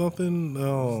 Daniel man. something?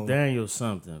 Daniel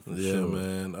something for sure. Yeah,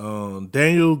 man.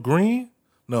 Daniel Green?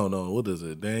 No, what is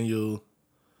it? Daniel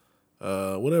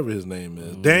whatever his name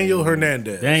is. Daniel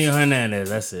Hernandez. Daniel Hernandez,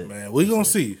 that's it. Man, we're gonna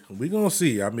see.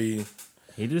 I mean,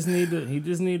 he just need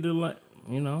to like,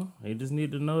 you know, he just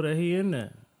need to know that he in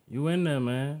there. You in there,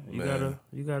 man.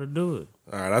 You gotta do it.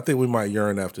 All right, I think we might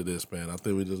yearn after this, man. I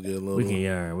think we just get a little. We can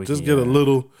yearn. Just get a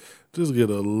little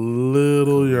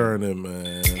yearning,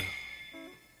 man.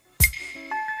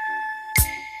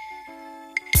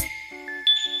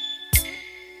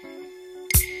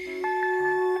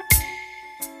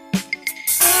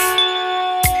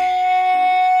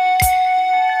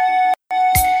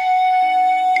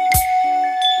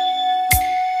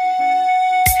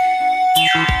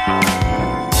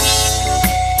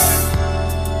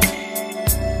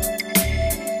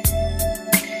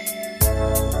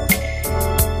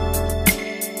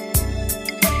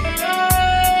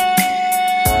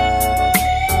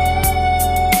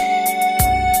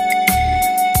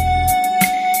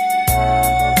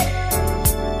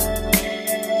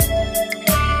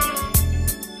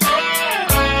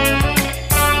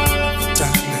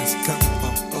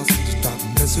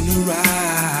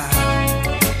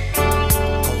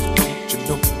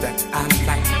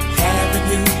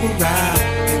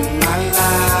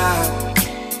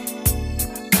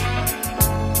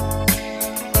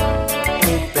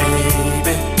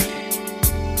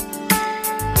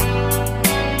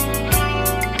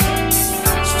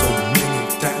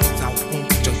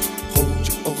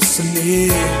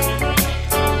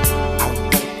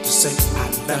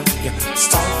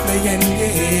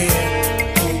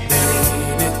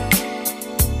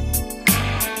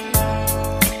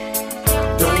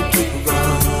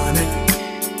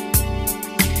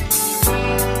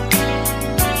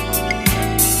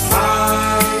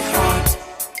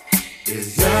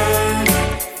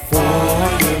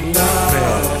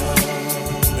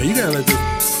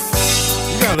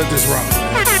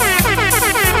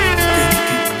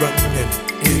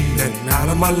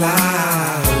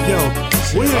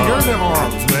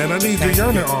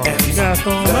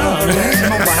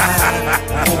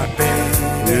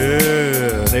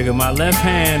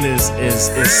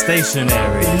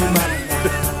 Stationary.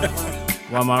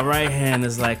 While my right hand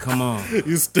is like, come on. You know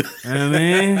what I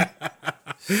mean?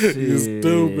 You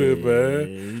stupid, man.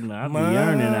 You know, I be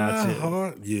yearning out here.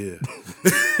 Heart, yeah.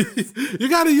 You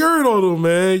gotta yearn on them,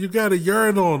 man. You gotta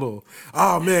yearn on them.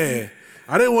 Oh, man.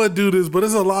 I didn't want to do this, but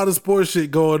there's a lot of sports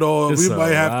shit going on. We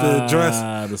might have to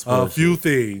address a few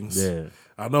things. Yeah.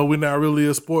 I know we're not really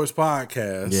a sports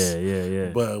podcast. Yeah.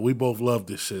 But we both love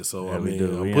this shit. So yeah, I mean,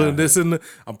 I'm putting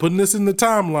this in the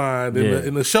timeline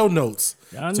in the show notes.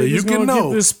 Y'all so you can know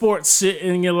get this sports shit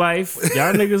in your life.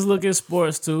 Y'all niggas look at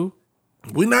sports too.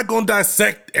 We're not gonna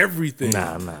dissect everything.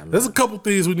 Nah. There's a couple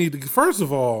things we need to. First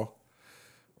of all,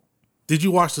 did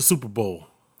you watch the Super Bowl?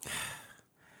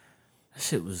 That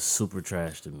shit was super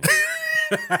trash to me.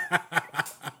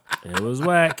 It was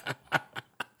whack.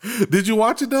 Did you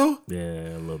watch it though?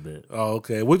 Yeah, a little bit. Oh,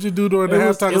 okay. What'd you do during the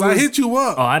halftime? Because I hit you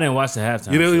up. Oh, I didn't watch the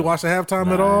halftime. You didn't watch the halftime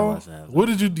at all? I didn't watch the halftime. What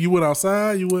did you do? You went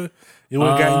outside? You went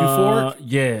got euphoric?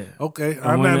 Yeah. Okay.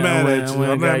 I'm not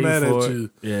mad at you.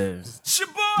 Yeah.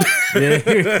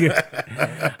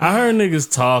 Yeah. I heard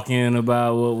niggas talking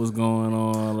about what was going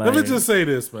on. Like, let me just say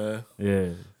this, man.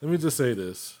 Yeah. Let me just say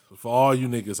this. For all you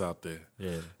niggas out there.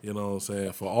 Yeah. You know what I'm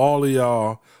saying? For all of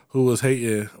y'all who was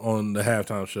hating on the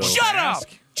halftime show. Shut up!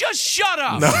 Just shut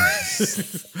up!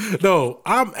 No,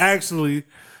 I'm actually,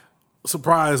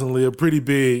 surprisingly, a pretty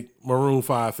big Maroon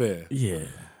 5 fan. Yeah.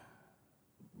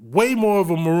 Way more of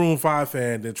a Maroon 5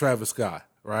 fan than Travis Scott,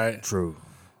 right? True.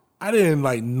 I didn't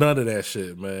like none of that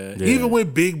shit, man. Yeah. Even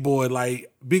with Big Boy of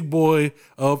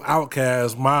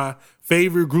Outkast, my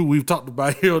favorite group we've talked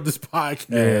about here on this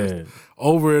podcast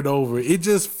over and over. It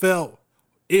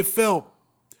felt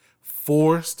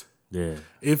forced. Yeah.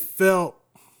 It felt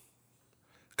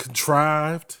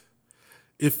contrived.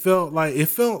 it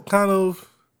felt kind of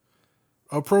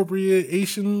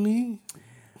appropriation-y.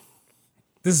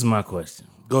 This is my question.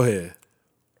 Go ahead.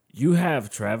 You have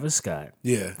Travis Scott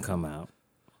come out.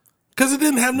 Because it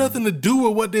didn't have nothing to do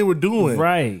with what they were doing.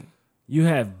 Right. You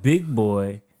have Big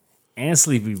Boy and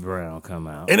Sleepy Brown come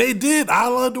out. And they did. I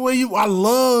love the way that's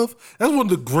one of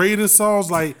the greatest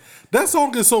songs. Like, that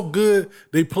song is so good,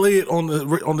 they play it on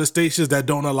the stations that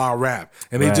don't allow rap.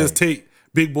 And they just take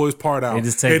Big Boy's part out. They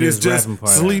just take his rapping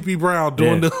part Sleepy out. Brown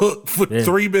doing the hook for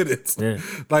 3 minutes. Yeah.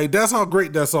 Like, that's how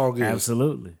great that song is.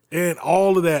 Absolutely. And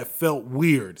all of that felt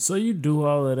weird. So you do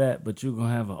all of that, but you're going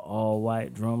to have an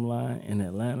all-white drum line in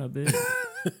Atlanta, bitch?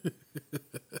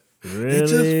 Really, it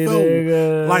just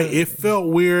felt like it felt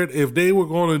weird if they were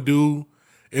going to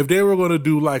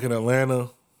do like an Atlanta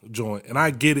joint. And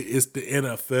I get it, it's the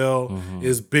NFL,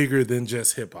 it's bigger than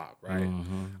just hip hop, right?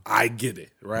 I get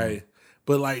it, right?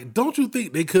 But like, don't you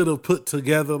think they could have put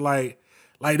together like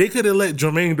they could have let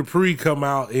Jermaine Dupri come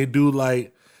out and do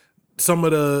like some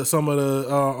of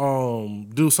the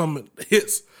do some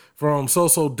hits from So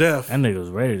Def. That nigga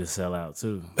was ready to sell out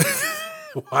too.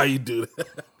 Why you do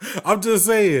that? I'm just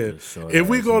saying, if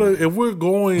we're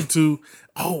going to,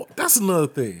 that's another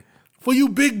thing. For you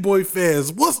Big Boy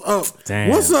fans, what's up? Damn.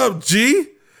 What's up, G?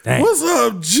 Damn. What's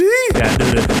up, G?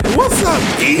 What's up,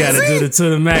 Easy? Gotta do the to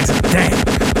the max. Damn.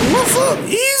 What's up,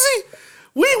 Easy?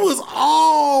 We was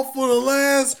all for the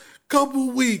last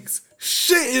couple weeks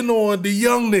shitting on the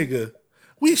young nigga.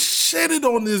 We shitted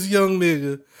on this young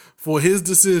nigga for his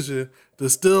decision to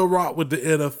still rock with the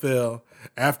NFL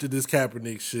after this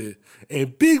Kaepernick shit.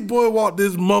 And Big Boy walked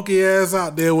this monkey ass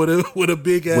out there with a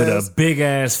big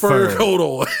ass fur coat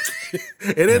on.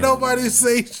 And then nobody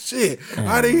say shit.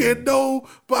 I didn't hear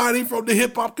nobody from the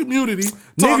hip hop community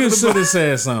talking Niggas should have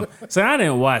said something. So I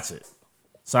didn't watch it.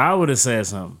 So I would have said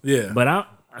something. Yeah. But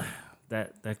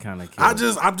that kind of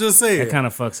kills. I'm just saying. That kind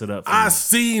of fucks it up. I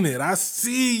seen it. I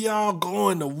see y'all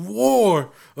going to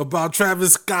war about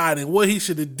Travis Scott and what he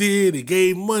should have did and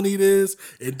gave money this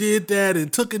and did that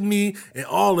and took a knee and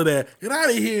all of that. And I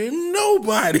didn't hear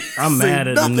nobody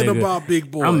say nothing about Big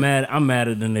Boy. I'm mad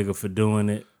at the nigga for doing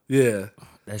it. Yeah.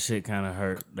 That shit kind of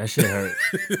hurt. That shit hurt.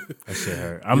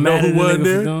 I'm mad at the nigga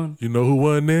for doing it. You know who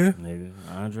wasn't there? Nigga,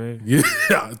 Andre. Yeah.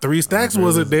 3 Stacks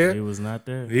wasn't there. He was not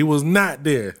there. He was not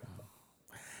there.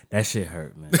 That shit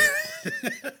hurt, man.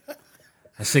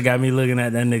 That shit got me looking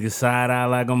at that nigga side eye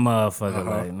like a motherfucker.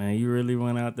 Like, man, you really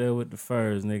went out there with the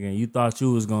furs, nigga, and you thought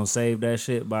you was gonna save that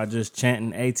shit by just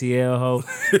chanting ATL ho.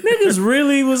 Niggas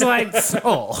really was like,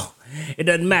 oh, it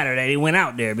doesn't matter that he went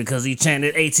out there because he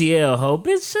chanted ATL ho.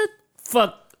 Bitch, shut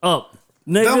fuck up,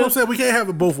 nigga. That's what I'm saying. We can't have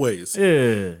it both ways.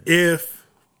 Yeah. If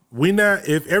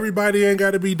everybody ain't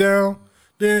got to be down,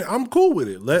 then I'm cool with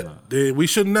it. Then we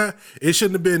should not. It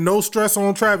shouldn't have been no stress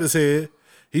on Travis' head.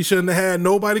 He shouldn't have had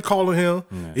nobody calling him.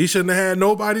 Yeah. He shouldn't have had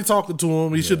nobody talking to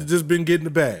him. He should have just been getting the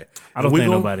bag. I don't think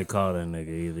nobody called that nigga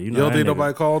either. You don't think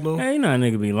nobody called him? Hey, you know that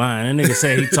nigga be lying. That nigga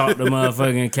said he talked to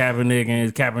motherfucking Kaepernick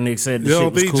and Kaepernick said the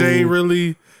shit was cool. You don't think Jay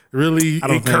really I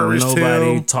don't encouraged think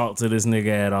nobody him? Talked to this nigga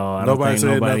at all. I don't think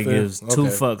nobody gives two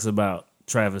fucks about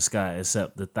Travis Scott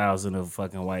except the 1,000 of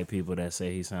fucking white people that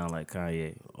say he sound like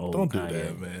Kanye. Don't do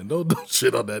that, man. Don't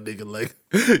shit on that nigga like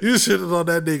you shitted on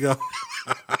that nigga.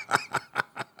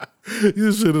 You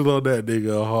shitted on that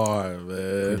nigga hard,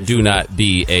 man. Do not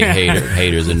be a hater.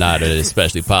 Haters are not an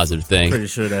especially positive thing. Pretty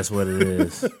sure that's what it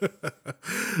is.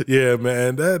 Yeah,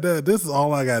 man. This is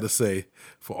all I got to say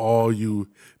for all you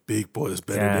Big Boy is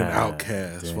better than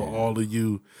Outkast. Damn. For all of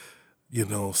you,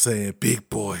 saying Big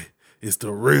Boy is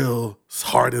the real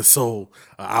heart and soul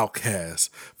of Outkast.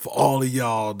 For all of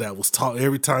y'all that was talking,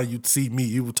 every time you see me,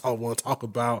 you would want to talk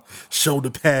about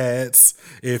shoulder pads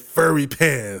and furry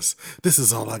pants. This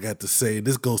is all I got to say.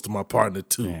 This goes to my partner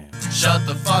too. Man. Shut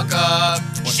the fuck up.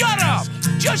 Shut up.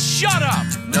 Just shut up.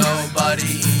 Nobody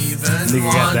even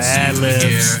nigga got the wants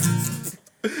ad-libs.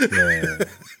 you here. Yeah.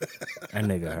 That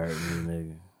nigga hurt me,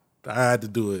 nigga. I had to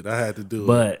do it.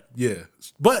 But yeah,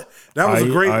 but that was a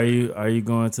great. Are you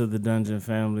going to the Dungeon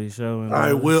Family show?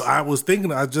 I will. I was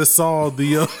thinking. I just saw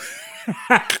the.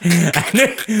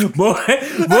 boy.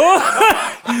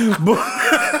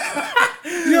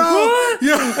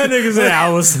 Yo, that nigga said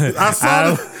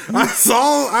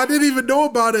I didn't even know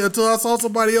about it until I saw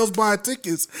somebody else buy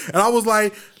tickets, and I was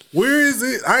like, "Where is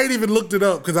it?" I ain't even looked it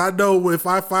up because I know if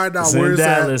I find out where it's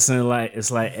Dallas and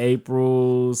it's like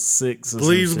April 6th.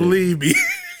 Please believe me.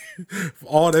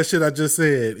 All that shit I just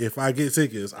said. If I get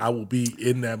tickets, I will be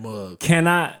in that mug. Can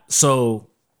I? So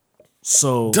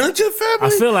Dungeon Family. I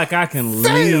feel like I can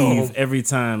leave every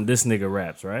time this nigga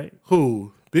raps. Right?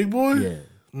 Who? Big Boy? Yeah.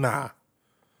 Nah.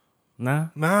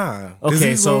 Nah.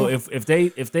 Okay, so if they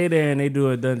there and they do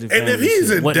a Dungeon Family, and if he's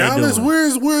shit, in Dallas,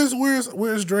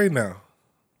 where's Dre now?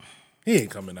 He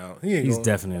ain't coming out. He's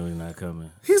definitely not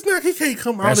coming. He's not. He can't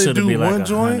come out and do one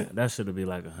joint. That should be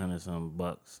like $100-something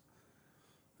bucks.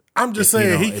 I'm just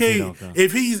saying he can't.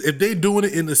 If they doing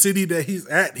it in the city that he's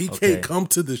at, he can't come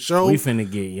to the show. We finna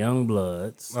get Young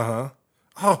Bloods. Oh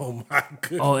my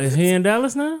goodness. Oh, is he in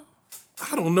Dallas now?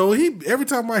 I don't know. Every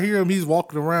time I hear him, he's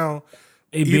walking around.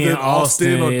 Either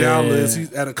Austin or Dallas,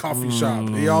 he's at a coffee shop.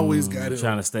 They always got it.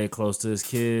 Trying to stay close to his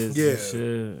kids. Yeah.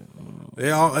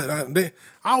 And shit.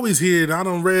 I always hear it. I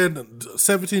done read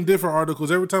 17 different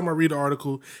articles. Every time I read an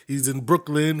article, he's in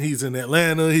Brooklyn, he's in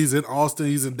Atlanta, he's in Austin,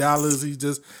 he's in Dallas.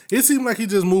 It seems like he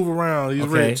just move around. He's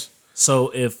rich.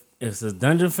 So if it's a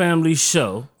Dungeon Family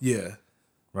show, yeah,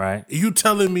 right? You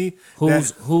telling me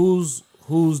who's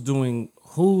doing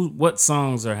what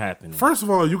songs are happening? First of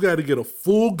all, you got to get a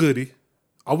full goodie.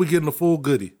 Are we getting a full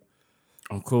goodie?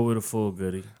 I'm cool with a full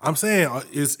goodie. I'm saying I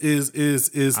think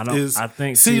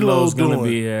CeeLo's gonna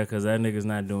be here because that nigga's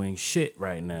not doing shit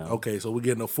right now. Okay, so we're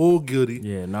getting a full goodie.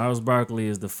 Yeah, Gnarls Barkley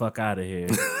is the fuck out of here.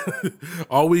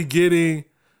 Are we getting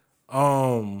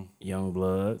Young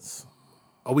Bloods?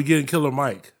 Are we getting Killer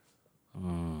Mike?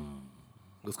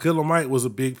 Because Killer Mike was a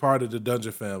big part of the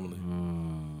Dungeon Family.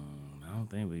 I don't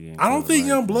think we getting. I don't think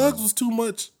Young Bloods was too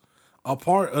much a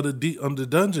part of the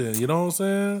Dungeon. You know what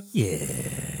I'm saying? Yeah.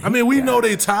 I mean, we know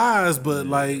they ties, but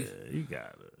like, you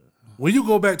got it. When you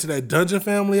go back to that Dungeon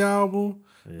Family album,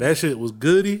 that shit was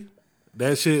Goody.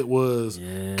 That shit was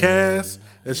Cass.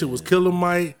 That shit was Killer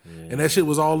Mike. And that shit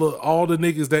was all the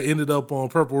niggas that ended up on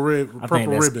Purple Ribbon.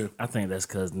 I think that's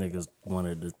because niggas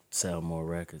wanted to sell more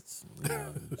records. You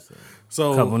know,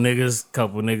 so couple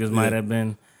niggas might have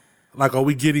been. Like, are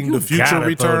we getting the Future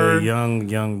return?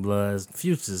 Young Bloods.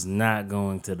 Future's not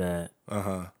going to that.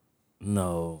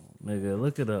 No, nigga,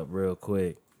 look it up real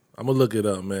quick. I'm gonna look it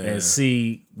up, man, and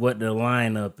see what the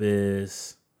lineup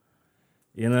is.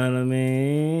 You know what I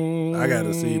mean? I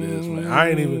gotta see this, man.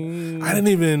 I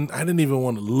didn't even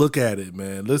want to look at it,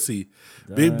 man. Let's see.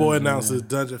 Big Boy announces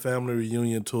Dungeon Family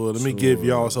reunion tour. Let me give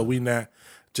y'all so we not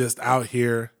just out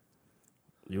here.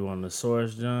 You on the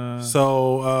source, John?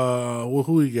 So,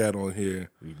 who we got on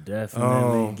here? We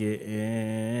definitely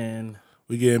getting.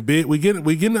 We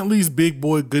getting at least Big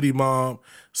Boy, Goody Mob,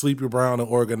 Sleepy Brown, and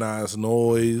Organized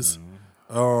Noise.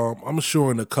 I'm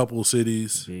sure in a couple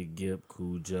cities. Big Gip,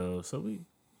 Cujo. So we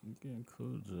getting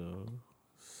Cujo.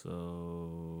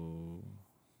 So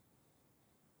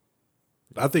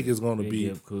I think it's going to be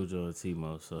Gip, Cujo, and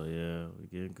Timo. So yeah, we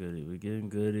getting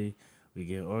Goody. We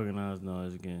getting Organized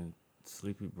Noise. We getting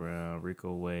Sleepy Brown,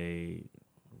 Rico Wade,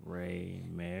 Ray,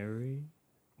 Mary.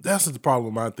 That's the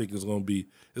problem. I think it's gonna be.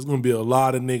 It's gonna be a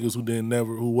lot of niggas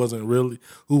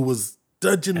who was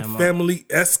Dungeon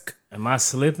Family-esque. Am I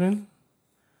slipping?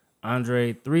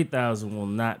 Andre 3000 will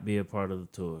not be a part of the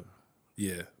tour.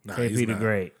 Yeah, KP the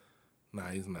Great. Nah,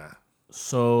 he's not.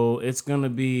 So it's gonna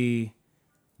be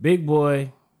Big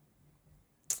Boy,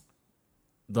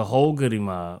 the whole Goody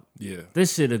Mob. Yeah,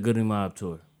 this shit a Goody Mob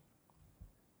tour.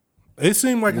 It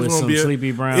seemed like it's gonna be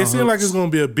Sleepy Brown. It seemed like it's gonna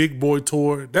be a Big Boy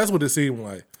tour. That's what it seemed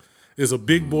like. It's a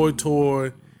Big Boy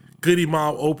tour. Goody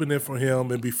Mob opening for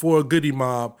him, and before Goody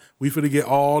Mob, we finna get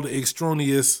all the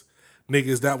extraneous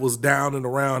niggas that was down and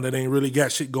around that ain't really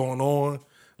got shit going on.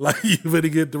 Like, you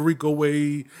finna get the Rico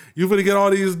Wade. You finna get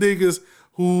all these niggas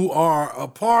who are a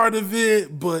part of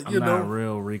it, but I'm not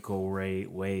real Rico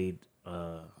Wade.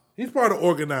 He's part of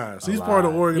Organized. He's part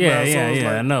of Organized.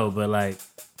 Yeah, I know, but like,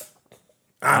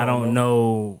 I don't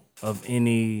know of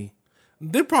any.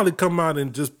 They probably come out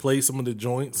and just play some of the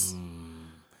joints.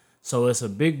 So it's a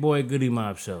Big Boy Goody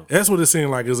Mob show. That's what it seemed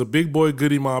like. It's a Big Boy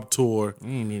Goody Mob tour. You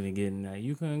ain't even getting that.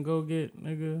 You couldn't go get,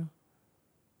 nigga.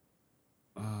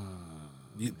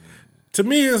 To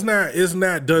me, it's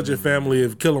not Dungeon Family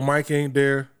if Killer Mike ain't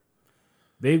there.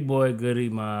 Big Boy Goody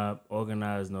Mob,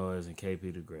 Organized Noise, and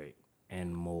KP the Great.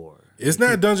 And more. It's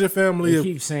not Dungeon Family. You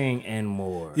keep saying and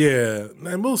more. Yeah,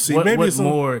 and we'll see. What Maybe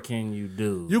more can you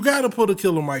do? You got to put a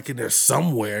Killer Mike in there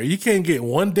somewhere. You can't get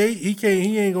one date.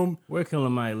 He ain't gonna. Where Killer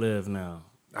Mike live now?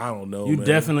 I don't know. You man.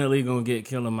 Definitely gonna get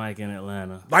Killer Mike in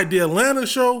Atlanta. Like the Atlanta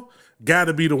show, got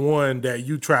to be the one that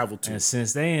you travel to. And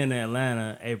since they in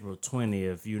Atlanta, April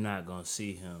 20th, you're not gonna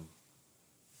see him.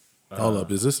 Hold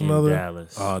up, is this another?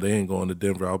 Dallas. Oh, they ain't going to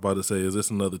Denver. I was about to say, is this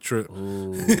another trip?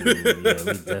 Ooh, yeah, we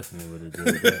definitely would have did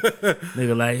that.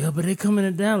 Nigga like, yo, but they coming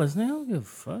to Dallas. They don't give a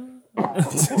fuck.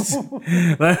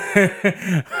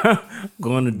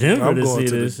 Going to Denver I'm to going see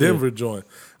to this the Denver shit. joint.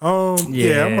 I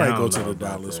might go to the about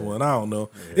Dallas that. one. I don't know.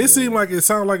 It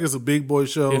sounded like it's a Big Boy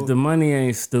show. If the money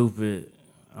ain't stupid,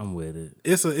 I'm with it.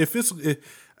 If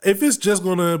it's just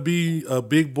gonna be a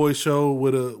big boy show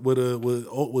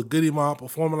with Goody Mob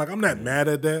performing, like, I'm not mad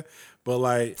at that. But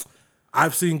like,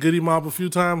 I've seen Goody Mob a few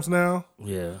times now.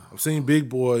 Yeah, I've seen Big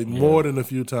Boy more than a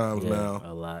few times now.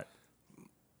 A lot.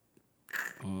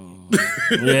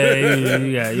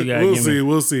 Yeah, you got.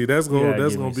 We'll see. That's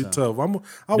gonna be tough.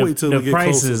 I'll wait till we get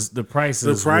closer. The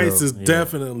prices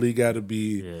definitely got to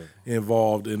be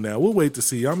involved in that. We'll wait to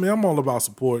see. I mean, I'm all about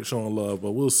support, showing love,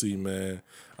 but we'll see, man.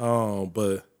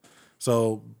 But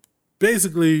so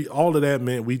basically, all of that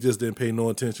meant we just didn't pay no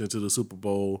attention to the Super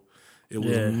Bowl. It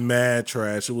was mad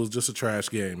trash. It was just a trash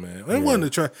game, man. It wasn't a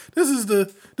trash. This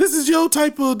is your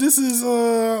type of.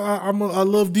 I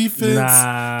love defense.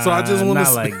 Nah, so I just want to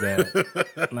not like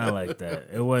that. Not like that.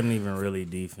 It wasn't even really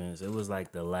defense. It was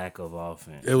like the lack of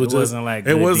offense. It wasn't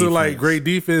like great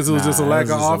defense. It was just a lack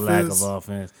of offense. A lack of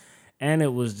offense, and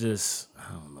it was just,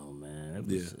 I don't know, man. It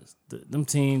was just them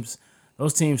teams.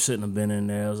 Those teams shouldn't have been in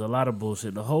there. It was a lot of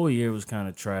bullshit. The whole year was kind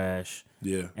of trash.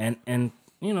 Yeah, and.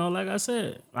 You know, like I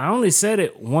said, I only said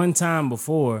it one time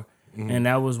before, and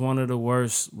that was one of the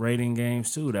worst rating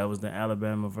games, too. That was the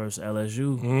Alabama versus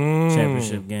LSU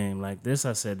championship game. Like this,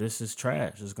 I said, this is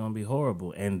trash. It's going to be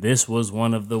horrible. And this was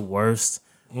one of the worst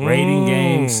rating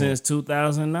games since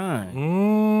 2009. It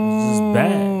was just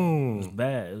bad. It was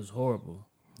bad. It was horrible.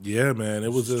 Yeah, man.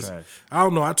 It was just trash. I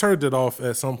don't know. I turned it off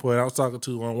at some point. I was talking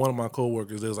to one of my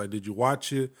coworkers. They was like, "Did you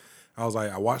watch it?" I was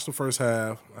like, I watched the first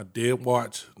half. I did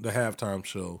watch the halftime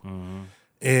show.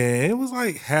 And it was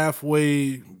like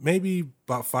halfway, maybe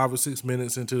about 5 or 6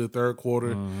 minutes into the third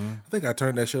quarter. I think I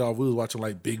turned that shit off. We was watching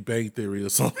like Big Bang Theory or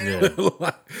something. Yeah.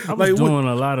 I was doing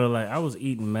a lot of I was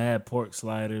eating mad pork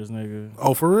sliders, nigga.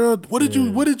 Oh, for real? What did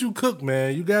you cook,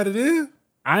 man? You got it in?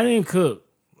 I didn't cook.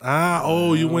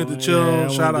 You went to chill.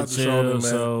 Shout out to Shona, man.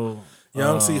 So,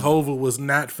 Young C. Hova was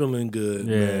not feeling good,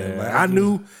 man. Like I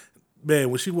knew.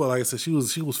 Man, when she was, like I said, she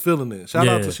was feeling it. Shout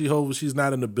out to She-Hova. She's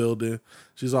not in the building.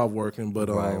 She's off working. But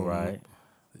right.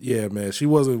 Yeah, man. She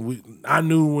wasn't. I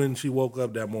knew when she woke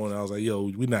up that morning. I was like, "Yo,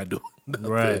 we not doing nothing."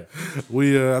 Right.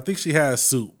 I think she had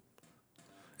soup,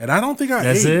 and I don't think I ate.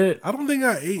 That's it. I don't think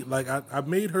I ate. Like I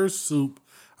made her soup.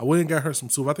 I went and got her some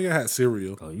soup. I think I had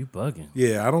cereal. Oh, you bugging?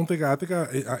 Yeah, I don't think I think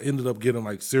I ended up getting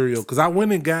like cereal because I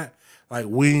went and got like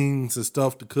wings and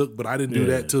stuff to cook, but I didn't do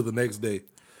that till the next day.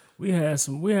 We had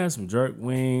some jerk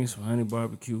wings, some honey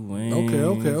barbecue wings.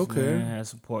 Okay. Man. Had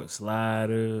some pork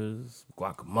sliders,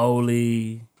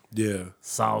 guacamole. Yeah.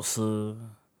 Salsa.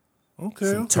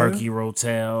 Okay. Some turkey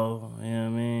rotel. You know what I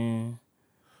mean?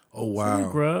 Oh wow.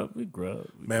 So we grub.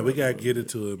 Man, we gotta get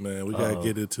into it, man. We gotta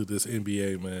get into this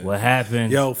NBA, man. What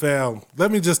happened? Yo, fam,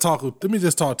 let me just talk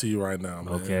to you right now,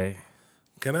 man. Okay.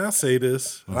 Can I say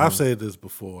this? I've said this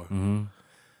before.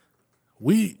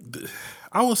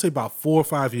 I would say about 4 or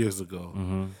 5 years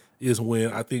ago is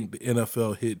when I think the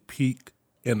NFL hit peak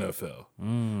NFL.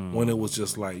 When it was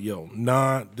just like, yo,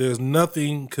 there's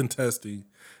nothing contesting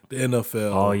the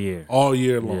NFL all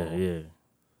year long. Yeah.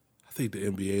 I think the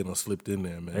NBA done slipped in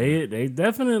there, man. They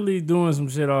definitely doing some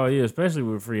shit all year, especially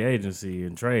with free agency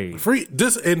and trade.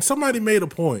 And somebody made a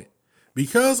point.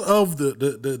 Because of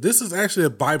the this is actually a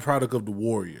byproduct of the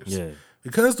Warriors. Yeah.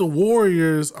 Because the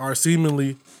Warriors are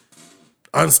seemingly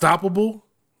unstoppable.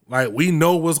 Like we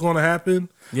know what's going to happen.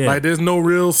 Yeah. Like there's no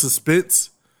real suspense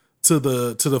to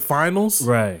the finals.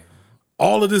 Right.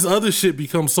 All of this other shit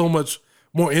becomes so much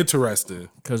more interesting.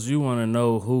 Because you want to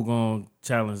know who going to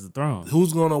challenge the throne.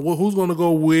 Who's gonna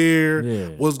go where? Yeah.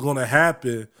 What's going to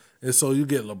happen? And so you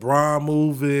get LeBron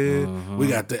moving. We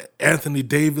got the Anthony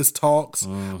Davis talks.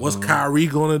 What's Kyrie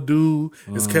gonna do?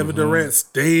 Is Kevin Durant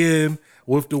staying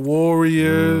with the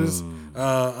Warriors?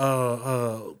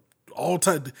 All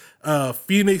time.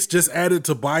 Phoenix just added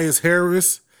Tobias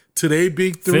Harris to their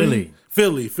big three.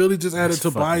 Philly just added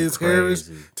Tobias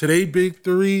Harris to their big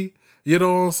three. You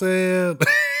know what I'm saying?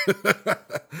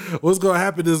 What's gonna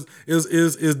happen is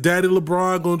Daddy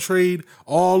LeBron gonna trade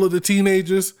all of the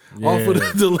teenagers off of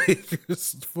the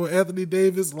Lakers for Anthony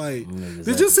Davis? Like,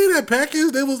 did you see that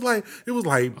package? It was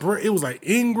like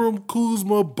Ingram,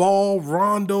 Kuzma, Ball,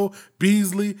 Rondo,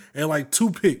 Beasley, and like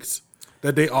 2 picks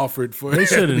that they offered for. They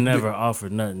should have never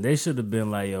offered nothing. They should have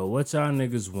been like, yo, what y'all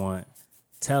niggas want?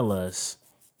 Tell us.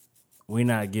 We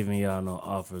not giving y'all no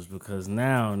offers because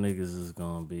now niggas is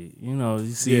gonna be, you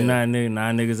see nine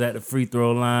niggas at the free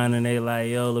throw line and they like,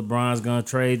 yo, LeBron's gonna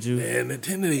trade you. And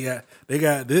then they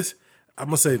got this. I'm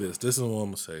gonna say this. This is what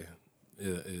I'm gonna say.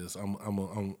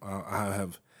 I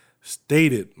have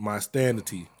stated my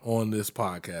standity on this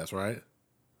podcast, right?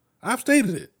 I've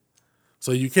stated it.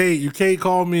 So you can't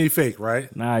call me fake,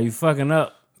 right? Nah, you fucking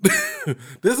up.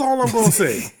 This is all I'm gonna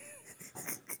say.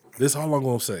 This is all I'm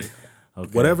gonna say.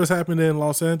 Okay. Whatever's happening in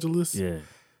Los Angeles, Yeah.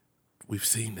 we've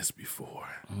seen this before.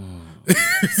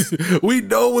 We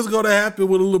know what's gonna happen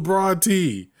with a LeBron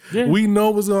team. Yeah. We know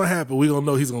what's gonna happen. We gonna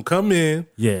know he's gonna come in.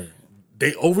 Yeah.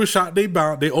 They overshot. They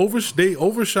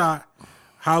overshot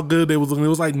how good they was looking. It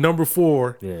was like number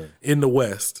 4 in the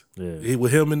West. Yeah.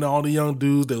 With him and all the young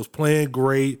dudes, they was playing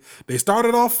great. They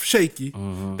started off shaky.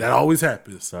 That always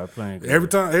happens. Start playing good.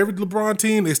 Every LeBron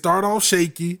team, they start off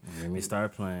shaky. Let me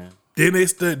start playing. Then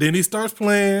he starts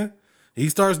playing. He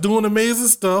starts doing amazing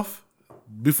stuff.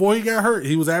 Before he got hurt,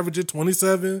 he was averaging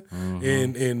 27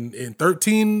 and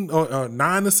 13 or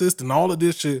 9 assists and all of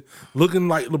this shit, looking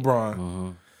like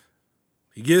LeBron.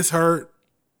 He gets hurt.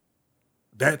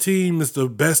 That team is the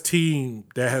best team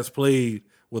that has played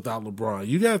without LeBron.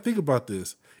 You got to think about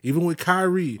this. Even with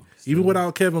Kyrie, even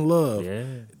without Kevin Love,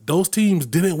 those teams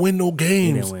didn't win no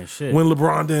games when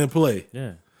LeBron didn't play.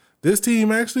 Yeah. This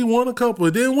team actually won a couple.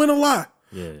 It didn't win a lot,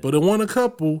 but it won a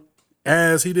couple.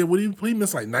 As he did, he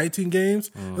missed like 19 games.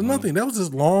 That's nothing. That was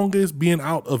his longest being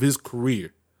out of his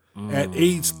career. At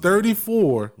age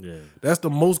 34, that's the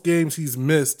most games he's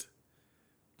missed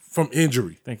from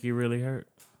injury. Think he really hurt?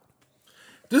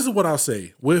 This is what I'll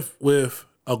say. With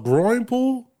a groin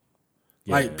pull,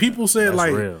 like people said,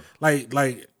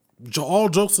 like all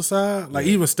jokes aside, like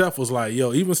even Steph was like,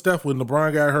 even Steph when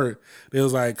LeBron got hurt, it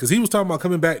was like, because he was talking about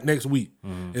coming back next week.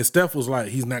 And Steph was like,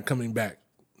 he's not coming back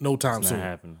no time soon. Not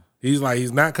happening. He's like,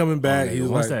 he's not coming back. He's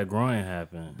once like, that groin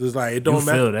happened, it's like, it don't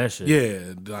matter. Feel that shit.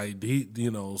 Yeah, like he,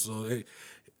 so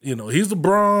he's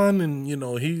LeBron,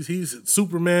 and he's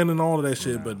Superman and all of that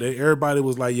shit. But everybody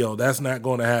was like, that's not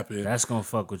going to happen. That's gonna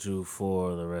fuck with you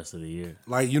for the rest of the year.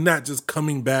 Like, you're not just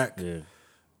coming back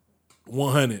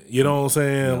 100. You know what I'm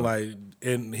saying? Like,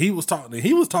 and he was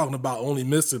talking about only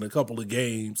missing a couple of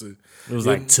games. And it was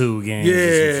like 2 games.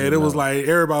 Yeah, and it was like,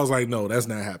 everybody was like, no, that's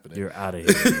not happening. You're out of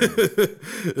here.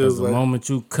 Because the moment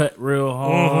you cut real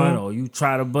hard or you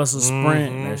try to bust a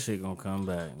sprint, that shit gonna come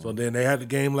back. Man. So then they had the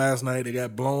game last night. They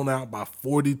got blown out by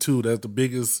 42. That's the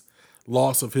biggest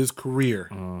loss of his career.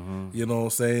 You know what I'm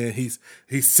saying?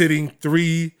 He's sitting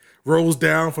 3 rows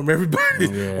down from everybody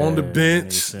on the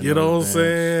bench. You know what I'm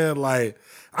saying? Like,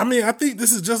 I mean, I think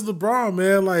this is just LeBron,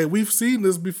 man. Like, we've seen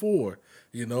this before.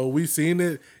 We've seen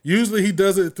it. Usually he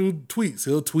does it through tweets.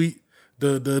 He'll tweet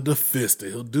the fist.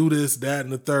 He'll do this, that,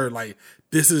 and the third. Like,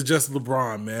 this is just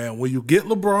LeBron, man. When you get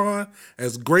LeBron,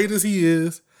 as great as he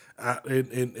is,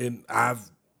 and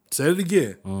I've said it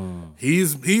again,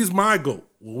 he's my GOAT.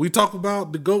 When we talk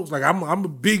about the GOATs, like I'm a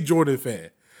big Jordan fan.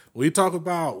 When we talk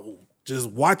about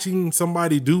just watching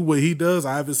somebody do what he does,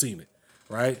 I haven't seen it,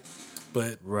 right?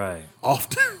 But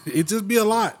often it just be a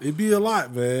lot. It'd be a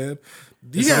lot, man.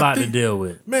 It's a lot to deal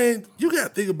with. Man, you got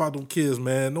to think about them kids,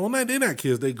 man. No, they're not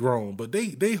kids. They grown. But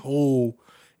they whole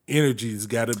energy's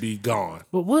got to be gone.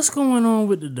 But what's going on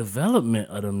with the development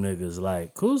of them niggas?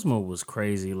 Like, Kuzma was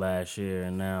crazy last year,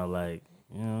 and now, like,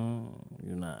 you're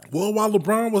not. Well, while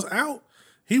LeBron was out,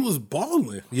 he was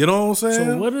balling. You know what I'm saying?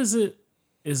 So what is it?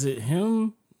 Is it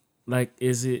him? Like,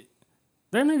 is it...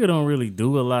 That nigga don't really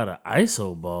do a lot of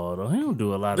ISO ball, though. He don't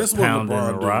do a lot of pounding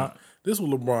the rock. This is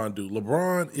what LeBron do.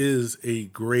 LeBron is a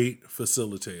great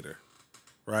facilitator,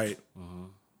 right?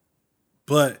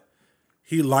 But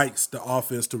he likes the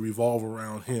offense to revolve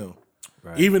around him.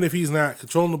 Right. Even if he's not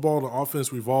controlling the ball, the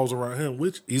offense revolves around him,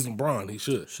 which he's LeBron. He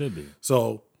should. Should be.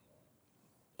 So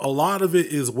a lot of it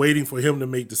is waiting for him to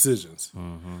make decisions.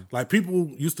 Like,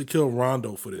 people used to kill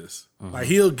Rondo for this. Like,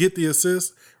 he'll get the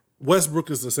assist. Westbrook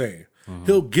is the same.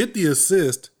 He'll get the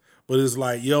assist, but it's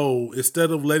like,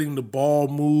 instead of letting the ball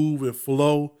move and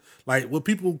flow, like what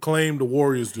people claim the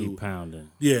Warriors do. Keep pounding.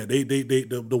 Yeah,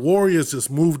 the Warriors just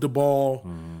move the ball.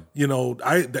 The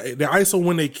ISO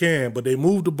when they can, but they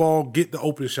move the ball, get the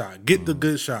open shot, get the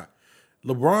good shot.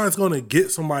 LeBron's going to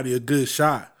get somebody a good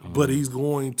shot, but he's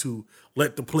going to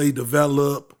let the play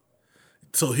develop.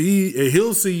 So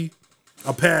he'll see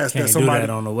a pass Can't that somebody do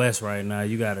that on the West right now.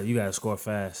 You gotta score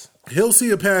fast. He'll see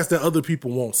a pass that other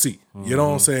people won't see. You know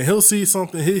what I'm saying? He'll see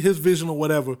something, his vision or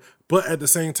whatever, but at the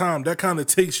same time, that kind of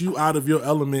takes you out of your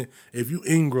element. If you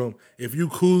Ingram, if you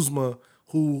Kuzma,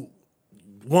 who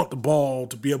want the ball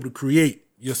to be able to create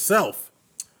yourself,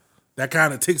 that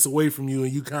kind of takes away from you,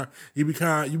 and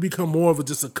you become more of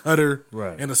just a cutter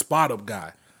and a spot up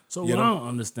guy. So what I don't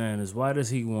understand is, why does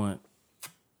he want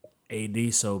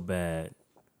AD so bad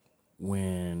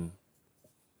when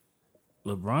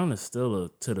LeBron is still a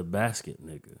to the basket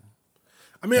nigga?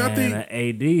 I mean, I think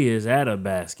AD is at a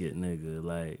basket nigga.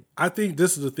 Like, I think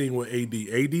this is the thing with AD.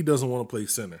 AD doesn't want to play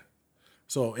center,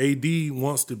 so AD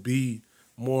wants to be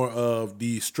more of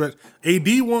the stretch. AD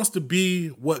wants to be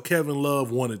what Kevin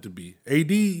Love wanted to be.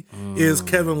 AD is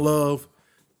Kevin Love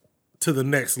to the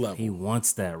next level. He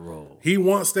wants that role.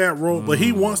 But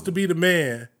he wants to be the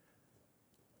man.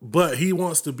 But he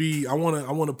wants to be. I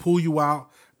want to pull you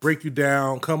out, break you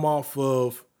down, come off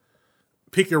of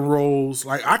pick and rolls.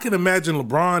 Like I can imagine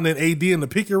LeBron and AD in the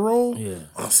pick and roll. Yeah.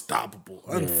 Unstoppable.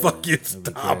 Unfucking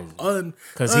stop.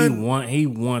 Because he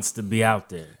wants to be out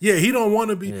there. Yeah, he don't want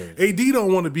to be AD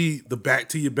don't want to be the back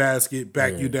to your basket,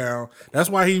 back you down. That's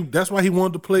why he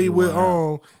wanted to play with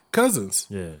Cousins.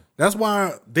 Yeah. That's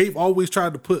why they've always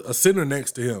tried to put a center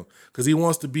next to him. Because he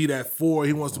wants to be that four.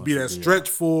 He wants to be that stretch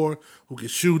four who can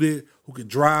shoot it, who can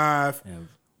drive. And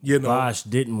you know, Bosh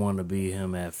didn't want to be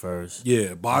him at first.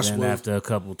 Yeah, Bosh and was. After a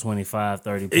couple 25,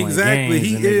 30 point exactly.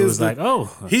 games, He is was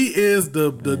like, he is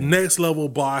the next level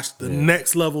Bosh, the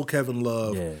next level Kevin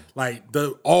Love. Yeah. Like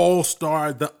the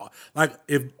all-star. Like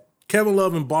if Kevin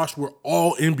Love and Bosh were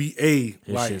all NBA.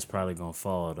 This shit's probably going to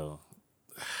fall, though.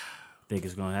 Think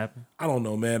it's going to happen? I don't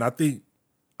know, man.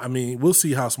 I mean, we'll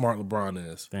see how smart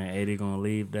LeBron is. Think AD going to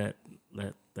leave that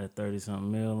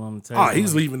 30-something mil on the table? Oh,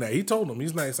 he's leaving that. He told him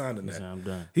he's not signing that. I'm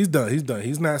done. He's done.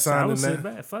 He's not signing that. Sit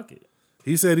back. Fuck it.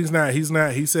 He said he's not. He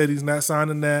said he's not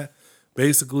signing that.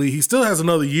 Basically, he still has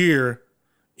another year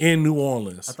in New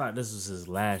Orleans. I thought this was his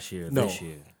last year. No, this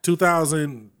year.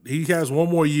 2000. He has one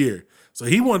more year, so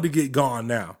he wanted to get gone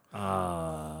now.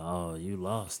 You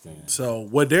lost then. So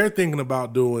what they're thinking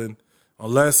about doing,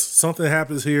 unless something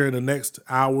happens here in the next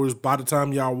hours, by the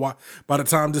time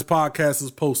this podcast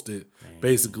is posted,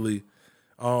 basically,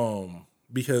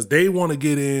 because they want to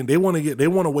get in, they want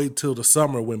to wait till the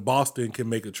summer when Boston can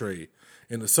make a trade.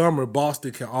 In the summer,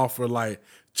 Boston can offer like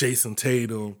Jason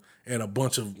Tatum and a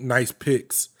bunch of nice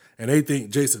picks, and they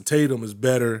think Jason Tatum is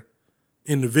better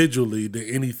individually than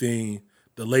anything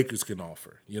the Lakers can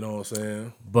offer. You know what I'm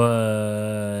saying?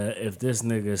 But if this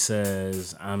nigga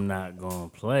says I'm not gonna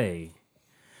play,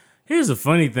 here's the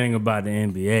funny thing about the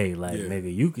NBA. Like,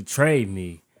 nigga, you could trade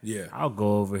me. Yeah. I'll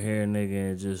go over here,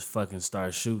 nigga, and just fucking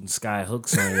start shooting sky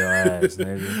hooks on your ass,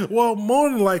 nigga. Well, more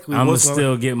than likely, I'm going to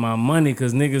still get my money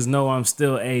because niggas know I'm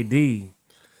still AD. You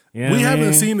know we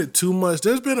haven't seen it too much.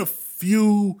 There's been a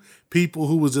few people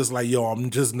who was just like, yo,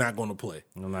 I'm just not going to play.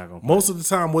 I'm not going to play. Most of the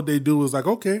time, what they do is like,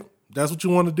 okay, that's what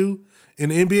you want to do. In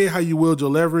the NBA, how you wield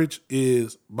your leverage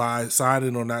is by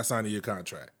signing or not signing your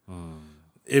contract.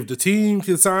 If the team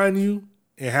can sign you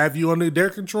and have you under their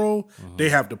control, they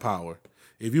have the power.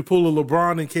 If you pull a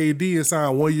LeBron and KD and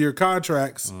sign 1-year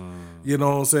contracts, you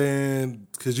know what I'm saying,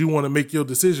 because you want to make your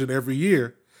decision every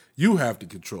year, you have the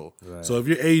control. Right. So if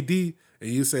you're AD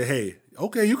and you say, hey,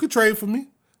 okay, you can trade for me,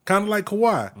 kind of like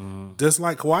Kawhi. Just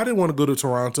like Kawhi didn't want to go to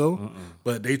Toronto,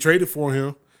 but they traded for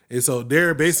him. And so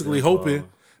they're basically hoping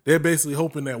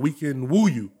that we can woo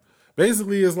you.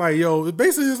 Basically, it's like,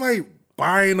 it's like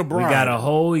buying a bride. We got a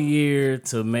whole year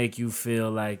to make you feel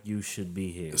like you should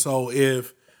be here. So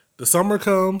if the summer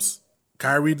comes,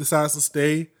 Kyrie decides to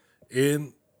stay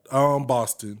in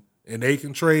Boston, and they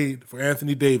can trade for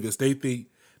Anthony Davis. They think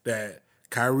that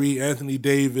Kyrie, Anthony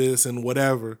Davis, and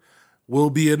whatever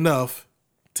will be enough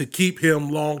to keep him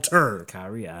long term.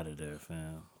 Kyrie out of there,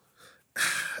 fam.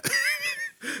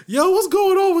 Yo, what's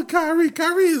going on with Kyrie?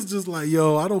 Kyrie is just like,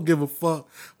 yo, I don't give a fuck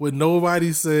what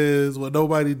nobody says, what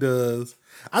nobody does.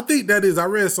 I think I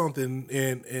read something,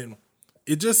 and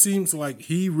it just seems like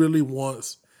he really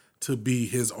wants to be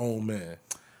his own man.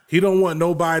 He don't want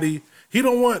nobody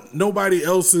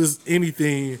else's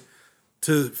anything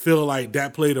to feel like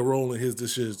that played a role in his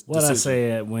decision. What I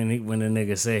say when the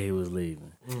nigga said he was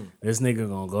leaving. This nigga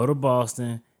gonna go to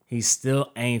Boston. He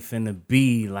still ain't finna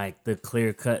be like the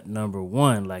clear-cut number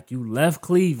one. Like, you left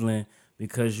Cleveland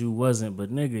because you wasn't, but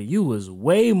nigga, you was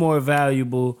way more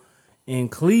valuable in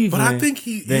Cleveland. But I think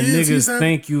niggas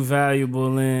think you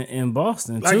valuable in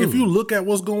Boston too. Like, if you look at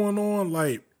what's going on,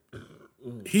 like,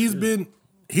 he's been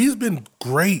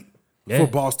great for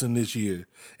Boston this year.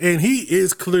 And he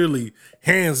is clearly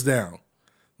hands down.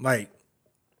 Like,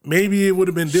 maybe it would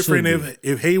have been different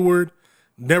if Hayward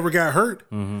never got hurt.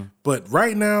 But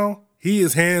right now, he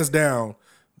is hands down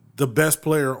the best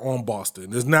player on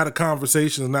Boston. It's not a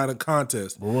conversation. It's not a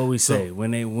contest. But what we say,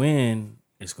 when they win,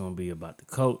 it's going to be about the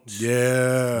coach.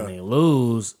 Yeah. When they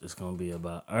lose, it's going to be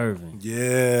about Irving.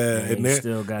 Yeah.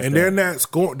 And they're not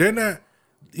scoring. They're not,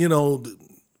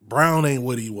 Brown ain't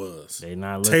what he was. They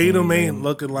not looking Tatum ain't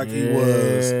looking like he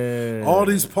was. All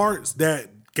these parts that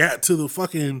got to the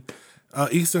fucking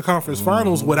Eastern Conference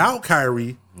Finals without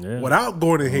Kyrie, without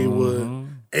Gordon Hayward,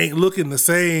 ain't looking the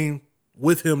same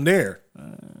with him there.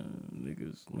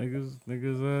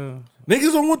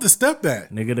 Niggas don't want the step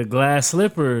back. Nigga, the glass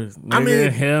slipper. Nigga, I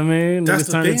mean, hell, man, that's niggas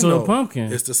the turned thing, into though. a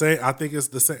pumpkin. It's the same. I think it's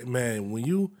the same. Man, when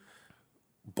you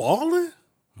balling,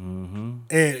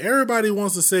 and everybody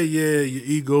wants to say, yeah, your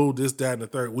ego, this, that, and the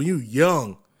third. When you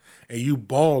young and you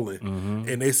balling,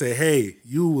 and they say, hey,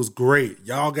 you was great.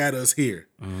 Y'all got us here.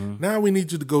 Now we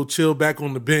need you to go chill back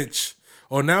on the bench.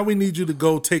 Or now we need you to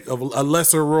go take a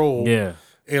lesser role. Yeah.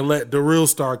 And let the real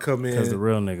star come in. Because the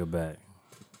real nigga back.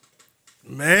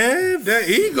 Man, that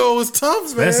ego is tough,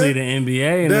 Especially man. the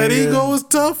NBA. That ego is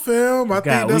tough, fam. We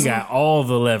got all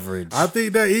the leverage. I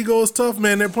think that ego is tough,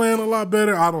 man. They're playing a lot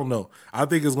better. I don't know. I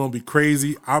think it's going to be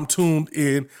crazy. I'm tuned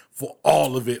in for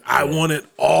all of it. I want it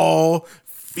all.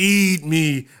 Feed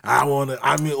me. I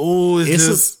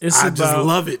just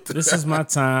love it. This is my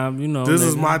time, you know. This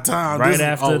is my time. Right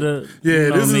after this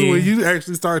is when you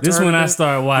actually start. This is when I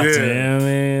start watching. Yeah. You know what I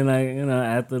mean, like, you know,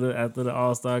 after the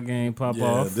All-Star game pop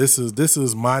off. This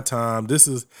is my time. This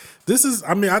is.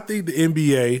 I mean, I think the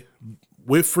NBA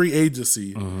with free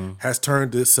agency has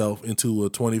turned itself into a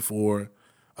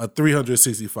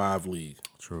 365 league.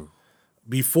 True.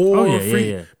 Before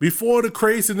before the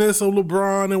craziness of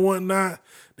LeBron and whatnot,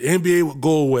 the NBA would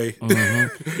go away.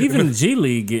 Even the G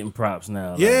League getting props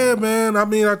now. Yeah, man. I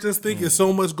mean, I just think there's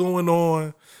so much going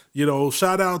on. You know,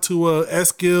 shout out to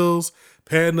S-Skills,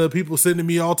 Panda, people sending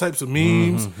me all types of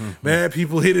memes. Mad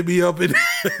people hitting me up in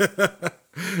the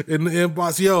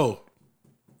inbox. Yo,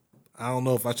 I don't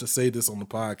know if I should say this on the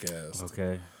podcast.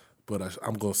 Okay. But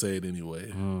I'm going to say it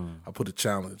anyway. I put a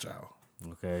challenge out.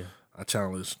 Okay. I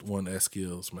challenged one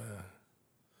S-Skills, man.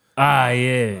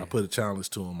 Yeah. I put a challenge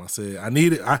to him. I said, I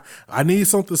need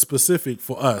something specific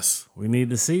for us. We need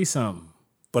to see something.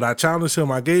 But I challenged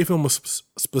him. I gave him a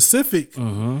specific,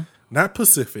 not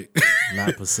Pacific.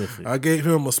 Not Pacific. I gave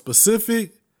him a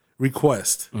specific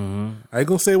request. I ain't going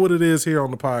to say what it is here on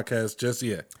the podcast just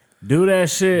yet. Do that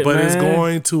shit, but man. It's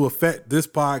going to affect this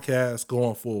podcast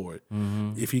going forward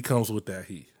if he comes with that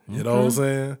heat. You know what I'm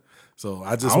saying? So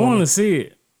I want to see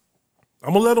it.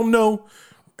 I'm gonna let him know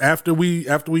after we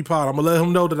pod. I'm gonna let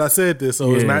him know that I said this,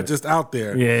 so it's not just out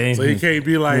there. Yeah, so he can't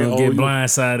be like, get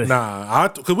blindsided. Nah,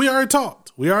 because we already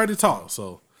talked.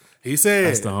 So he said,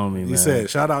 that's the homie, man. He said,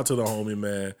 shout out to the homie,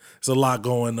 man. There's a lot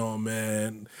going on,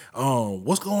 man.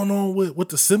 What's going on with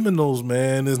the Seminoles,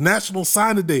 man? It's National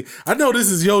Signing Day. I know this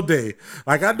is your day.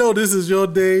 Like, I know this is your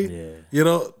day. Yeah. You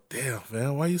know, damn,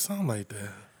 man, why you sound like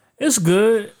that? It's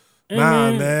good.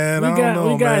 Nah, man, I don't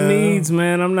know, we got man. needs,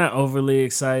 man. I'm not overly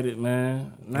excited,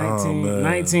 man.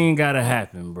 19 gotta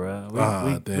happen, bro.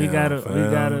 We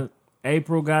gotta.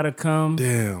 April gotta come.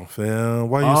 Damn, fam.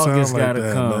 Why you August sound like gotta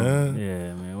that, come. man?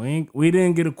 Yeah, man. We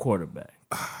didn't get a quarterback.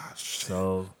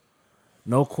 So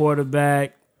no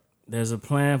quarterback. There's a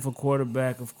plan for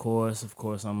quarterback, of course. Of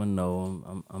course, I'm gonna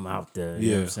know. I'm out there. You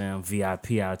know what I'm saying? I'm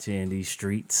VIP out here in these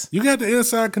streets. You got the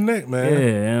inside connect, man.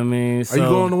 Yeah, I mean, are you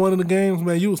going to one of the games,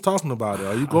 man? You was talking about it.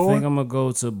 Are you going? I think I'm gonna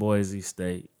go to Boise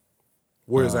State.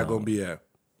 Where is that gonna be at?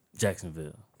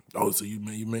 Jacksonville. Oh, so you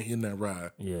hitting that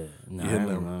ride? Yeah, no,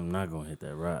 I'm not gonna hit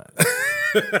that ride.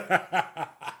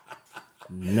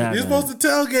 You're supposed to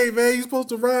tailgate, man. You're supposed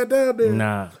to ride down there.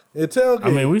 Nah, and tailgate.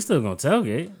 I mean, we still gonna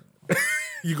tailgate.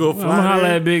 You go fly. I'm gonna holler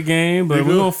at big game, but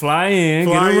we're gonna fly in,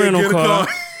 get a rental car.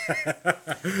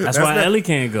 That's why Ellie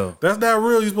can't go. That's not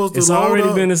real. You're supposed to. It's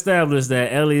already been established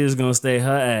that Ellie is gonna stay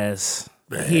her ass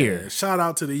here. Shout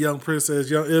out to the young princess,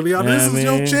 young Ellie. This is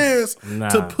your chance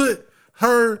to put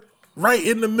her right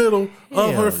in the middle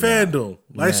of her fandom.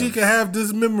 Like she can have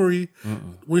this memory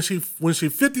when she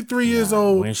 53 years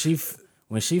old.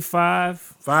 When she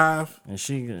five, and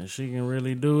she can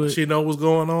really do it. She know what's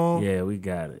going on. Yeah, we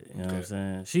got it. You know what I'm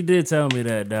saying? She did tell me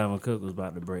that Dalvin Cook was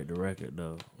about to break the record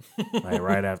though, like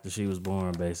right after she was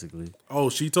born, basically. Oh,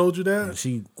 she told you that? And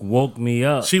she woke me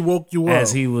up. She woke you up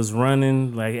as he was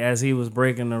running, like as he was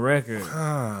breaking the record.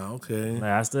 Ah, okay. Like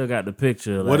I still got the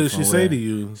picture. What did she say to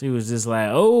you? She was just like,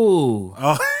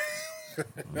 "Oh."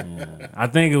 Yeah. I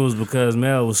think it was because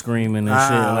Mel was screaming and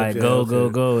shit like go,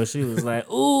 and she was like,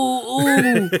 ooh.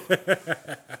 I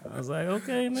was like,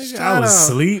 okay, nigga. I was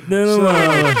asleep then.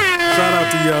 Shout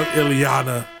out to young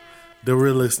Ileana, the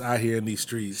realest out here in these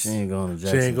streets. She ain't going to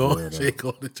Jacksonville. She ain't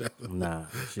going to Jacksonville. Nah,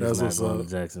 she's not going to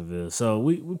Jacksonville. So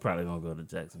we probably gonna go to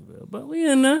Jacksonville. But we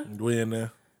in there. We in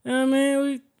there. You know what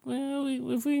I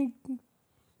mean? If we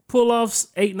pull off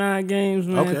 8-9 games,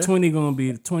 man. 20 will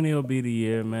be the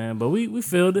year, man. But we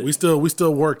filled it. We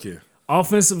still working.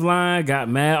 Offensive line got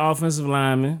mad offensive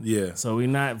linemen. Yeah. So we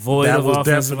not void of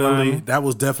offensive linemen. That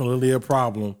was definitely a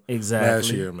problem. Exactly.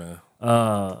 Last year, man.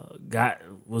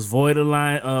 Was void of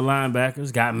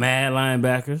linebackers. Got mad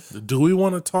linebackers. Do we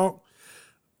want to talk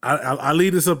I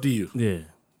leave this up to you. Yeah.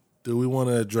 Do we want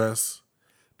to address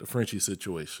the Frenchie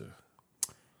situation?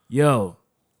 Yo,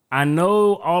 I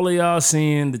know all of y'all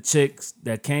seen the chicks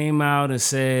that came out and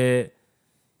said,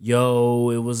 yo,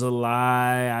 it was a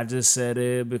lie. I just said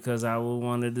it because I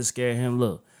wanted to scare him.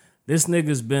 Look, this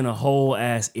nigga's been a whole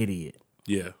ass idiot.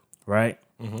 Yeah. Right?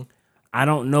 Mm-hmm. I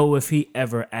don't know if he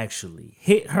ever actually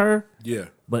hit her. Yeah.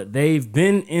 But they've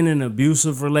been in an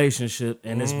abusive relationship,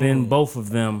 and it's been both of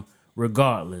them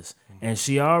regardless. And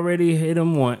she already hit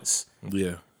him once.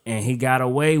 Yeah. And he got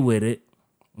away with it.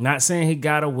 Not saying he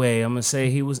got away. I'm going to say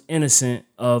he was innocent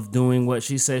of doing what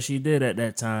she said she did at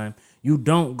that time. You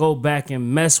don't go back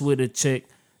and mess with a chick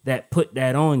that put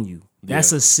that on you.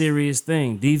 That's a serious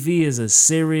thing. DV is a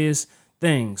serious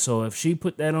thing. So if she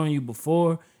put that on you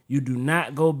before, you do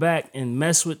not go back and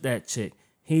mess with that chick.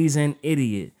 He's an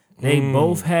idiot. They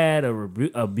both had a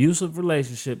abusive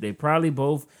relationship. They probably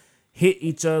both hit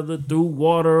each other through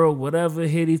water or whatever,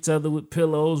 hit each other with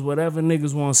pillows, whatever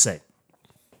niggas want to say.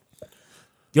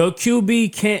 Your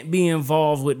QB can't be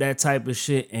involved with that type of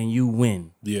shit and you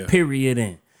win. Yeah. Period.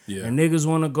 In. Yeah. And niggas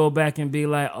want to go back and be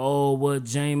like, oh, well,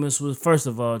 Jameis was... First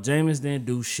of all, Jameis didn't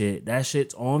do shit. That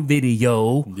shit's on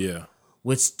video. Yeah.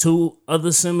 Which 2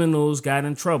 other Seminoles got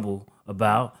in trouble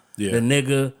about. Yeah. The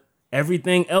nigga,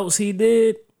 everything else he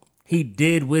did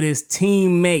with his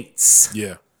teammates.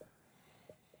 Yeah.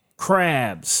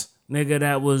 Crabs. Nigga,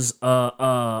 that was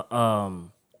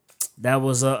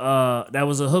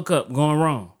a hookup going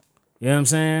wrong. You know what I'm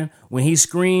saying? When he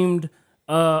screamed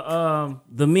the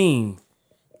meme,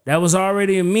 that was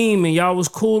already a meme, and y'all was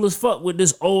cool as fuck with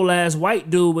this old ass white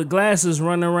dude with glasses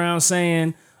running around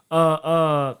saying,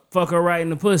 fuck her right in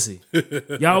the pussy.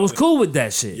 Y'all was cool with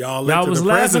that shit. Y'all was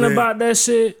laughing about that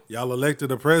shit. Y'all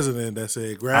elected a president that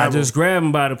said grab him. I just grabbed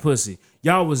him by the pussy.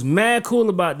 Y'all was mad cool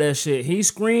about that shit. He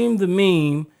screamed the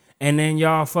meme, and then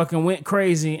y'all fucking went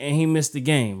crazy, and he missed the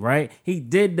game, right? He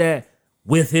did that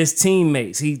with his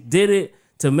teammates. He did it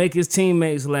to make his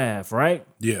teammates laugh, right?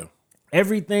 Yeah.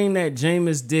 Everything that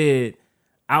Jameis did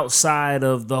outside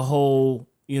of the whole,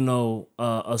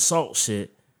 assault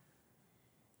shit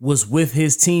was with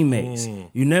his teammates.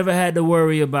 You never had to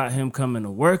worry about him coming to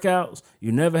workouts.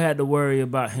 You never had to worry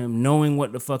about him knowing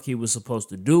what the fuck he was supposed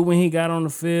to do when he got on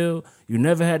the field. You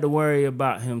never had to worry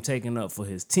about him taking up for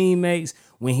his teammates.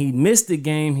 When he missed the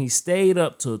game, he stayed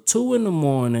up till 2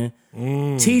 a.m.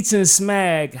 teaching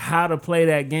Smag how to play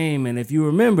that game. And if you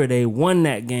remember, they won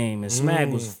that game, and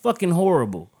Smag was fucking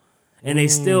horrible. And they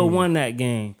still won that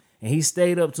game. And he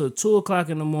stayed up till 2 o'clock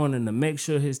in the morning to make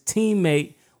sure his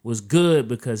teammate was good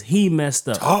because he messed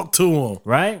up. Talk to him.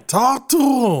 Right? Talk to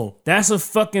him. That's a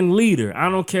fucking leader. I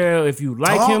don't care if you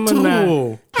like him or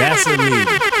not. That's a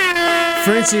leader.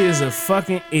 Frenchie is a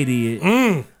fucking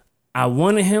idiot. I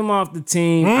wanted him off the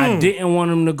team. I didn't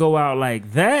want him to go out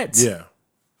like that. Yeah.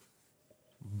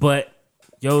 But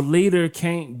your leader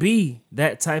can't be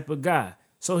that type of guy.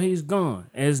 So he's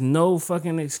gone. There's no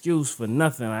fucking excuse for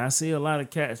nothing. I see a lot of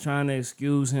cats trying to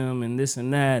excuse him and this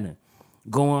and that and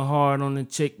going hard on the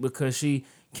chick because she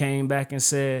came back and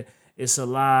said it's a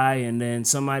lie, and then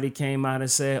somebody came out and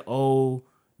said, oh,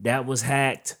 that was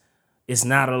hacked. It's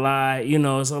not a lie.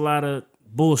 It's a lot of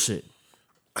bullshit.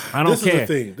 I don't care. This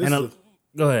is the thing.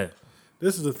 Go ahead.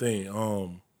 This is the thing.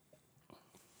 And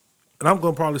I'm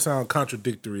going to probably sound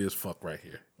contradictory as fuck right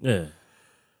here. Yeah.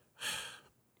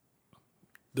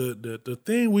 The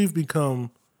thing, we've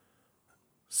become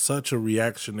such a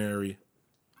reactionary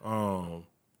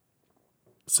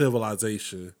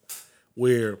civilization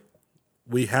where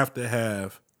we have to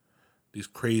have these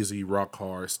crazy rock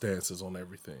hard stances on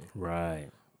everything. Right.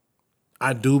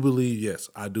 I do believe,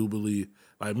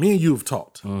 like me and you have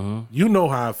talked. You know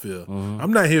how I feel.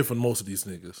 I'm not here for most of these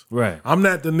niggas. Right. I'm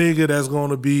not the nigga that's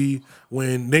gonna be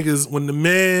when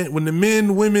the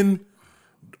men women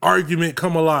argument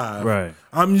come alive. Right.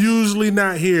 I'm usually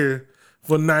not here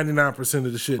for 99%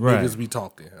 of the shit niggas be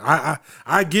talking.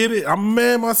 I get it. I'm a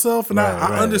man myself, and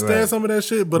I understand some of that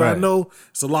shit, but I know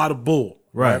it's a lot of bull.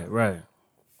 Right.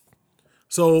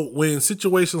 So when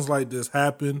situations like this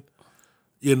happen,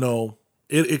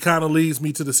 it kind of leads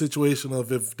me to the situation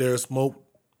of if there's smoke,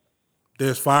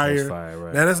 there's fire.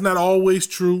 Right. Now, that's not always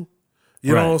true.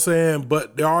 You know what I'm saying?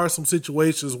 But there are some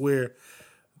situations where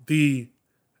the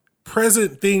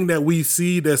present thing that we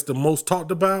see that's the most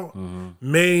talked about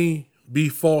may be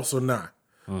false or not.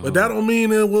 But that don't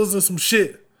mean it wasn't some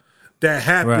shit that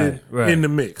happened in the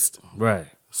mix. Right.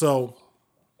 So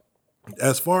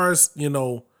as far as,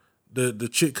 the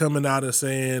chick coming out and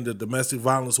saying that domestic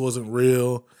violence wasn't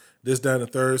real, this, that, and the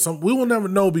third, we will never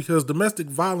know, because domestic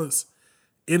violence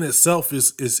in itself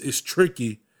is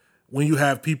tricky when you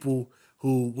have people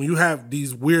who, when you have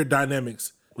these weird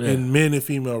dynamics in men and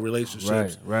female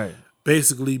relationships, right,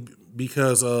 basically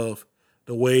because of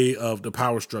the way of the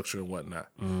power structure and whatnot.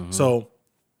 So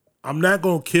I'm not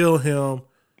gonna kill him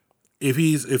if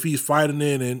he's fighting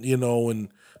in and and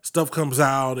stuff comes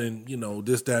out and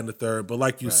this, that, and the third. But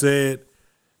like you said,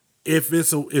 if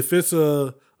it's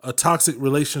a toxic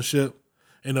relationship,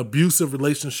 an abusive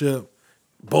relationship,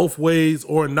 both ways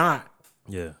or not,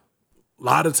 a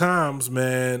lot of times,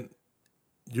 man,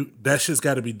 that shit's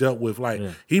got to be dealt with. Like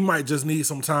he might just need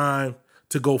some time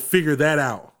to go figure that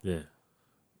out.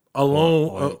 Alone,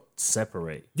 or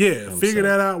separate. Figure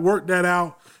that out, work that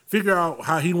out, figure out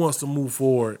how he wants to move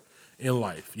forward in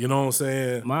life. You know what I'm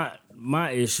saying?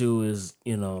 My issue is,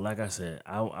 like I said,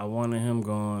 I wanted him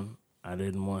gone. I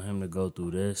didn't want him to go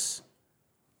through this.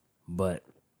 But,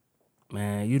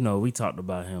 man, we talked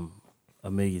about him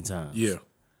a million times. Yeah.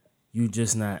 You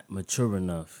just not mature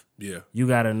enough. Yeah. You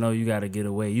got to know you got to get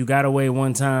away. You got away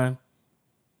one time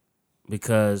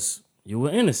because you were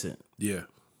innocent. Yeah.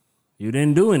 You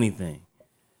didn't do anything.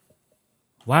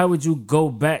 Why would you go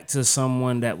back to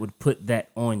someone that would put that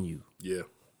on you? Yeah.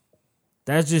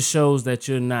 That just shows that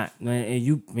you're not, man. And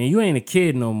you ain't a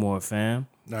kid no more, fam.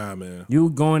 Nah, man.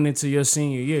 You going into your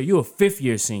senior year. You a 5th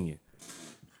year senior.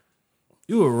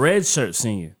 You a red shirt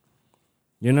senior.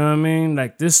 You know what I mean?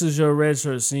 Like, this is your red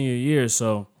shirt senior year.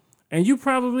 So, and you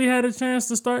probably had a chance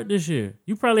to start this year.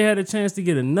 You probably had a chance to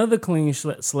get another clean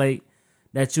slate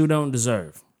that you don't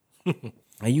deserve.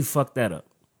 And you fucked that up.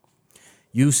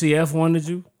 UCF wanted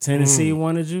you. Tennessee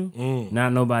wanted you. Now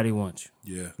nobody wants you.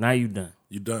 Yeah. Now you done.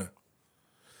 You done.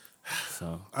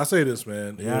 So I say this,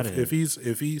 man. If he's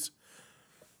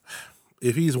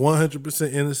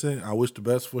 100% innocent, I wish the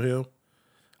best for him.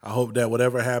 I hope that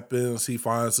whatever happens, he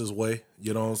finds his way.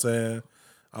 You know what I'm saying?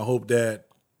 I hope that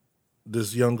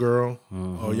this young girl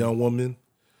or young woman,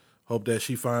 hope that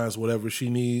she finds whatever she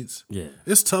needs. Yeah.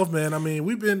 It's tough, man. I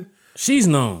mean, she's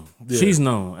known. Yeah. She's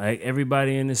known. Like,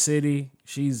 everybody in the city,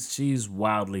 she's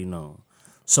wildly known.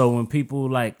 So when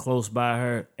people like close by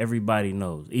her, everybody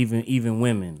knows. Even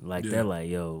women, like they're like,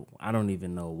 yo, I don't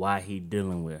even know why he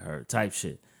dealing with her type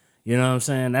shit. You know what I'm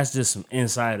saying? That's just some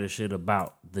insider shit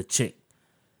about the chick.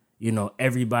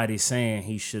 Everybody's saying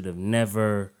he should have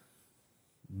never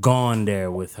gone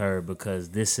there with her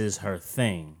because this is her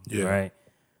thing, right?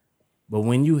 But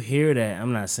when you hear that,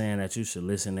 I'm not saying that you should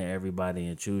listen to everybody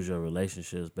and choose your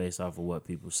relationships based off of what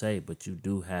people say, but you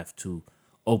do have to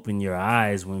open your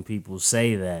eyes when people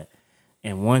say that.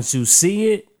 And once you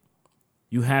see it,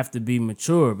 you have to be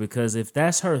mature, because if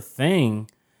that's her thing,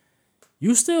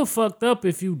 you still fucked up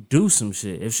if you do some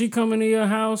shit. If she come into your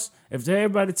house, if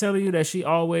everybody telling you that she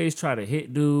always try to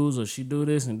hit dudes or she do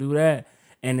this and do that,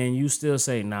 and then you still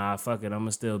say, nah, fuck it, I'ma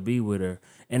still be with her.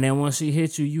 And then once she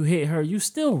hit you, you hit her, you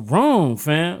still wrong,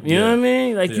 fam. You know what I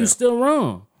mean? Like, you still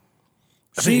wrong.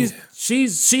 She's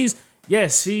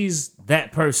that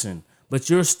person, but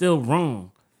you're still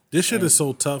wrong. This shit is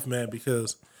so tough, man,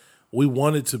 because we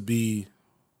want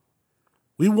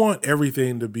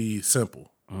everything to be simple.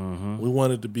 We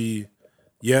want it to be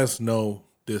yes, no,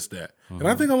 this, that. And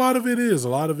I think a lot of it is,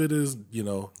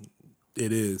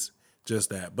 it is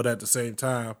just that. But at the same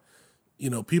time,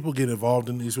 people get involved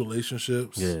in these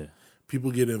relationships. Yeah.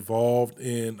 People get involved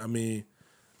in,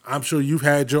 I'm sure you've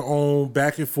had your own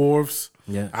back and forths.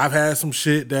 Yeah. I've had some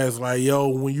shit that's like, yo,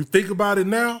 when you think about it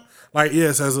now, like,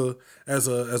 yes, as a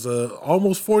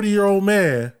almost 40-year-old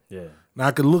man, now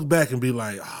I can look back and be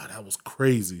like, that was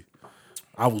crazy.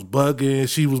 I was bugging,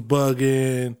 she was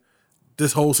bugging.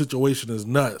 This whole situation is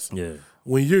nuts. Yeah.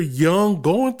 When you're young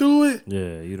going through it,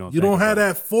 you don't have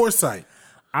that foresight.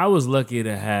 I was lucky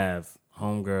to have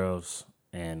homegirls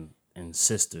and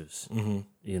sisters.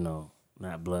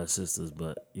 Not blood sisters,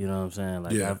 but you know what I'm saying?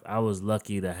 Like, I was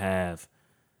lucky to have,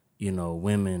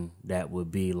 women that would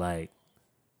be like,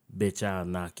 bitch, I'll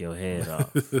knock your head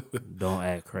off. Don't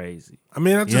act crazy. I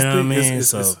just think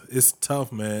it's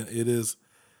tough, man. It is.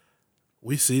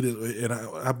 We see this, and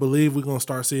I believe we're gonna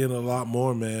start seeing a lot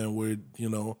more, man. Where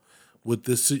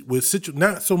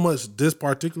not so much this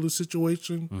particular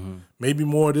situation, maybe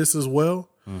more of this as well.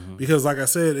 Because, like I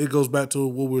said, it goes back to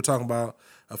what we were talking about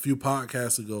a few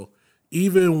podcasts ago.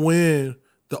 Even when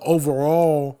the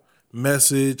overall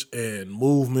message and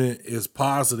movement is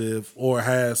positive or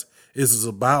is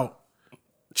about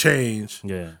change,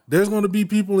 there's going to be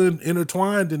people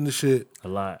intertwined in the shit a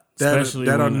lot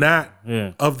that are not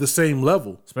of the same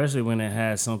level, especially when it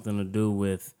has something to do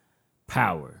with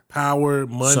power,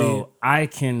 money. So I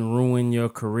can ruin your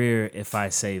career if I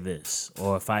say this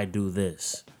or if I do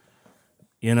this.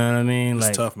 You know what I mean? It's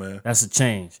like, tough, man. That's a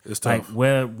change. It's tough.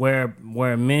 Like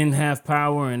where men have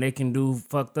power and they can do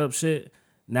fucked up shit,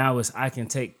 now it's I can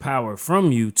take power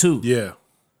from you too. Yeah.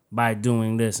 By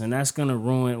doing this. And that's gonna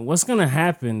ruin what's gonna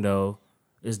happen though,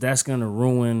 is that's gonna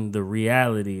ruin the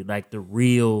reality, like the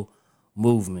real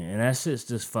movement. And that shit's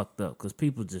just fucked up because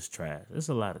people just trash. It's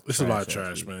a lot of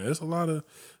trash, man. It's a lot of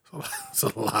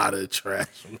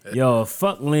trash, man. Yo,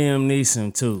 fuck Liam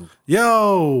Neeson too.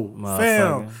 Yo,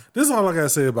 fam. This is all I gotta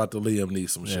say about the Liam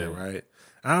Neeson shit, right?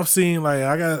 I've seen like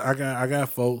I got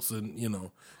folks and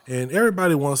and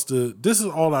everybody wants to. This is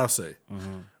all I'll say.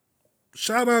 Mm-hmm.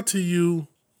 Shout out to you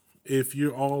if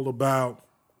you're all about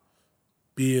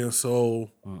being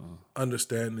so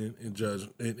understanding and judge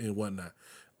and whatnot.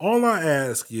 All I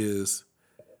ask is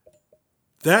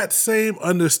that same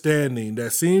understanding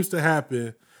that seems to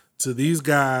happen to these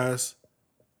guys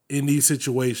in these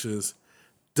situations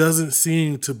doesn't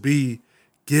seem to be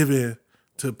given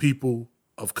to people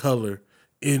of color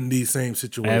in these same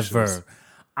situations. Ever.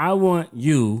 I want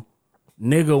you,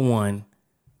 nigga one,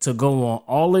 to go on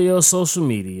all of your social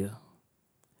media.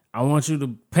 I want you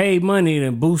to pay money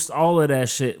and boost all of that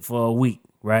shit for a week,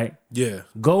 right? Yeah.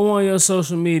 Go on your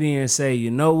social media and say, you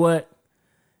know what?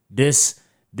 This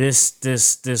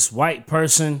white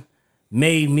person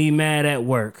made me mad at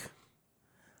work.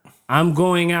 I'm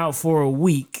going out for a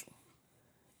week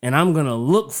and I'm going to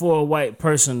look for a white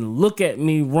person to look at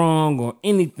me wrong or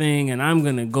anything, and I'm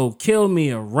going to go kill me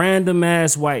a random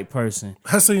ass white person.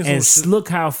 And look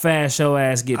how fast your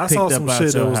ass get picked up out your house. I saw some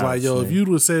shit that was like, yo, if you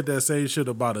would have said that same shit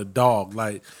about a dog,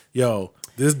 like, yo,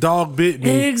 this dog bit me.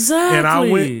 Exactly. And I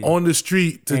went on the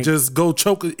street to just go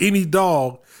choke any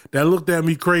dog that looked at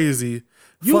me crazy.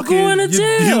 You going to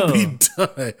jail. You be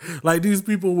done. Like, these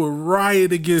people would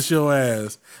riot against your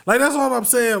ass. Like, that's all I'm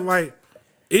saying. Like,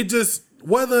 it just,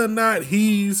 whether or not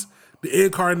he's the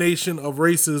incarnation of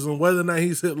racism, whether or not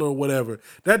he's Hitler or whatever,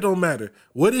 that don't matter.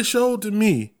 What it showed to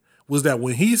me was that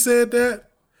when he said that,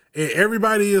 and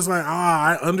everybody is like,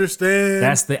 I understand.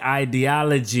 That's the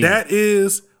ideology. That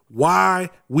is why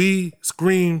we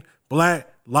scream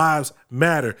Black Lives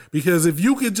Matter. Because if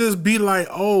you could just be like,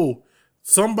 oh,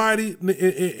 somebody,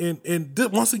 and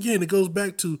once again, it goes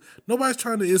back to nobody's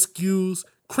trying to excuse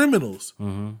criminals.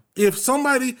 Mm-hmm. If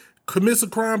somebody commits a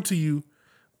crime to you,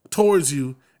 towards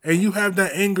you, and you have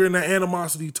that anger and that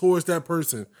animosity towards that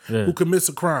person who commits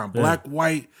a crime, black,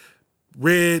 white,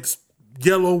 red,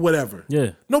 yellow, whatever.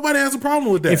 Yeah. Nobody has a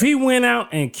problem with that. If he went out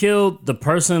and killed the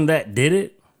person that did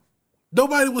it,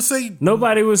 nobody would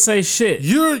say shit.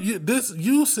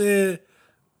 You said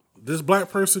this black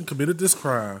person committed this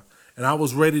crime, and I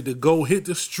was ready to go hit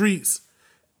the streets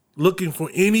looking for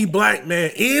any black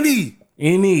man, any,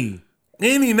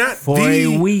 not for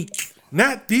a week,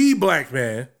 not the black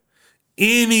man,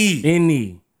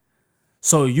 any.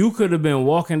 So you could have been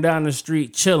walking down the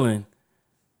street chilling,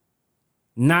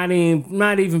 not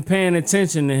even paying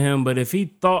attention to him, but if he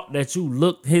thought that you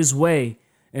looked his way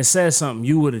and said something,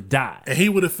 you would have died. And he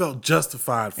would have felt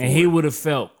justified for it. And he would have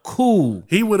felt cool.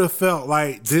 He would have felt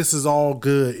like this is all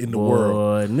good in the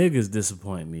world. Niggas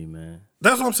disappoint me, man.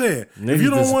 That's what I'm saying. If you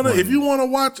don't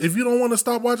want to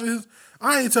stop watching his,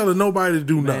 I ain't telling nobody to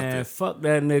do nothing. Man, fuck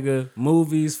that nigga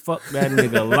movies, fuck that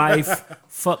nigga life,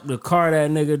 fuck the car that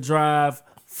nigga drive,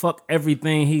 fuck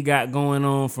everything he got going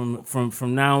on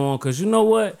from now on. Cause you know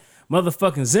what?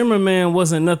 Motherfucking Zimmerman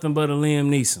wasn't nothing but a Liam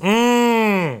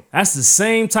Neeson. That's the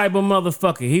same type of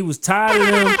motherfucker. He was tired of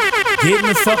them getting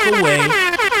the fuck away.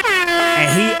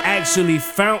 And he actually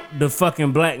found the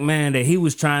fucking black man that he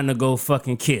was trying to go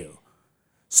fucking kill.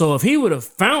 So if he would have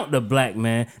found the black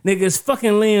man, nigga, it's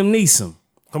fucking Liam Neeson.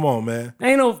 Come on, man.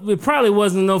 It probably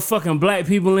wasn't no fucking black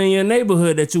people in your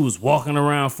neighborhood that you was walking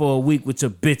around for a week with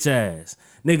your bitch ass.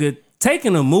 Nigga,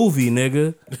 taking a movie,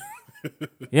 nigga. You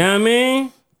know what I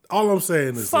mean? All I'm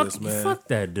saying is this, man. Fuck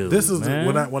that dude. This is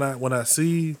man. when I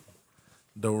see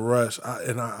the rush,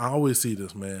 I always see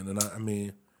this, man. And I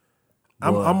mean,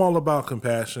 I'm all about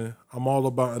compassion. I'm all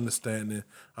about understanding.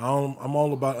 I'm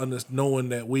all about knowing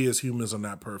that we as humans are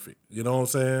not perfect. You know what I'm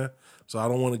saying? So I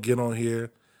don't want to get on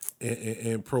here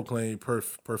and proclaim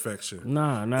perfection.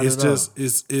 Nah, not it's at all.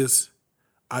 It's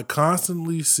I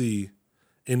constantly see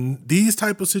in these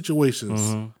type of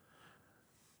situations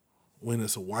when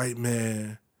it's a white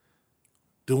man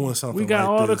doing something like this. We got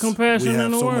all the compassion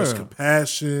in the world. We have so much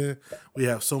compassion. We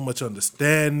have so much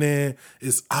understanding.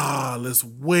 It's, let's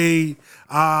wait.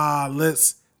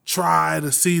 Let's try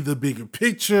to see the bigger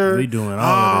picture. We doing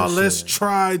all of this let's shit.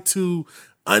 try to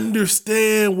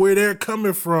understand where they're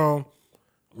coming from.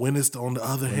 When it's on the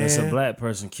other hand, it's a black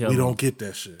person, kill him. We don't get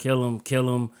that shit. Kill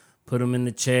him, put him in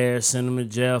the chair, send him to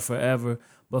jail forever.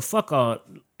 But fuck all.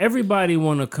 Everybody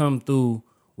want to come through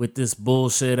with this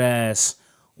bullshit ass,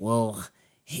 well,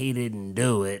 he didn't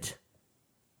do it.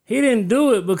 He didn't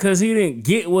do it because he didn't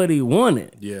get what he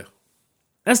wanted. Yeah.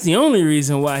 That's the only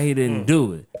reason why he didn't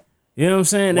do it. You know what I'm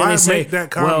saying? Why they say, make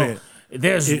that comment? Well,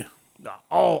 there's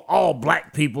all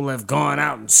black people have gone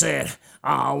out and said,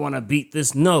 I want to beat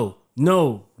this. No,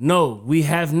 we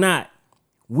have not.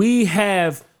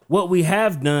 What we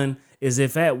have done is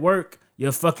if at work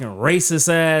your fucking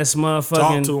racist ass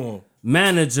motherfucking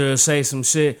manager say some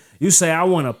shit, you say, I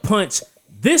want to punch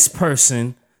this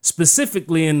person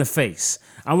specifically in the face.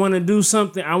 I want to do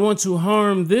something. I want to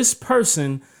harm this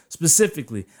person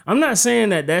specifically. I'm not saying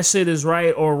that shit is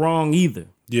right or wrong either.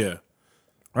 Yeah.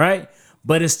 Right?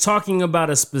 But it's talking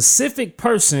about a specific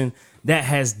person that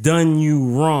has done you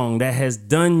wrong, that has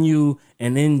done you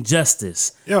an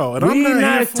injustice. Yo, and I'm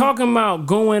not talking about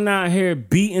going out here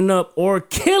beating up or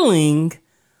killing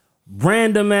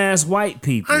random ass white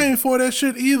people. I ain't for that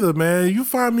shit either, man. You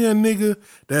find me a nigga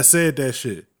that said that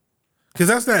shit. Cause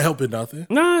that's not helping nothing.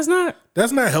 No, it's not.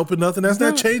 That's not helping nothing. That's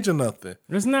not changing nothing.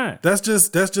 It's not. That's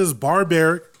just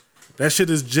barbaric. That shit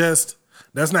is just,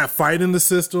 that's not fighting the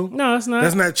system. No, it's not.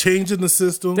 That's not changing the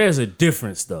system. There's a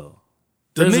difference though.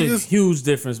 There's a huge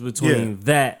difference between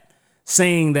that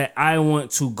saying that I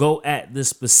want to go at this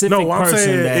specific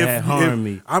person that had harmed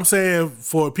me. I'm saying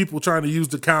for people trying to use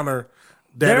the counter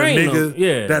that a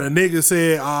nigga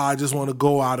said, I just want to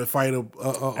go out and fight a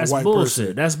white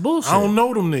person. That's bullshit. I don't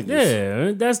know them niggas.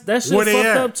 Yeah, that shit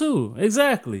fucked up too.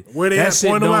 Exactly. Where they that at? shit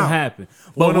Point don't them out. happen.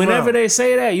 But whenever they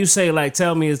say that, you say like,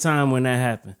 tell me a time when that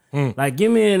happened. Like,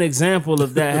 give me an example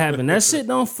of that happened. That shit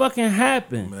don't fucking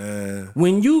happen. Man.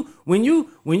 When you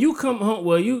come home,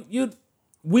 well,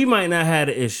 we might not have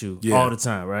an issue all the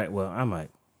time, right? Well, I might.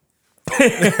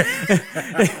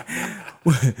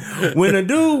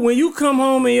 When you come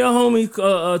home and your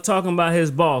homie talking about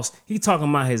his boss, he talking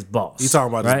about his boss. He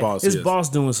talking about his boss. His boss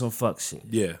doing some fuck shit.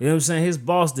 Yeah. You know what I'm saying? His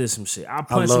boss did some shit. I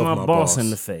punched my boss in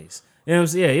the face. You know what I'm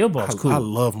saying? Yeah, your boss cool. I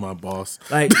love my boss.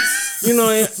 Like, you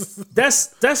know,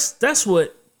 that's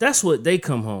what they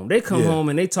come home. They come home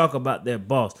and they talk about their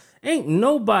boss. Ain't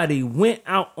nobody went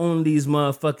out on these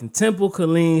motherfucking Temple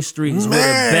Killeen streets with a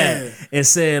bat and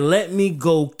said, let me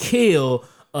go kill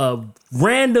a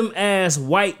random ass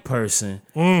white person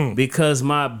because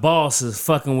my boss is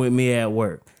fucking with me at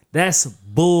work. That's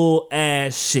bull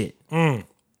ass shit.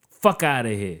 Fuck out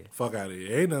of here. Fuck out of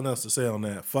here. Ain't nothing else to say on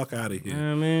that. Fuck out of here. You know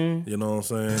what I mean? You know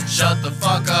what I'm saying? Shut the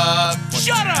fuck up.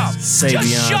 Shut up.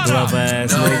 Savion Glove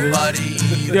ass niggas.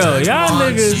 Nobody Yo, y'all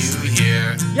wants niggas. you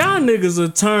here. Y'all niggas will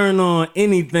turn on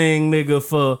anything, nigga,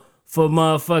 for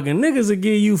motherfucking niggas will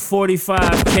give you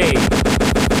 $45K.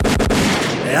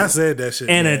 Hey, I said that shit.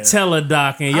 And man. a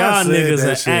teledoc, and y'all niggas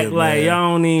will shit, act like man.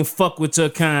 y'all don't even fuck with your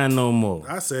kind no more.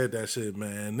 I said that shit,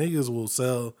 man. Niggas will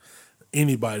sell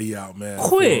anybody out, man.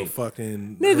 Quick.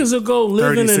 Fucking Niggas will go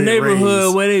live in a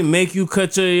neighborhood where they make you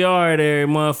cut your yard every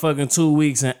motherfucking 2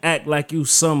 weeks and act like you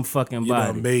some fucking you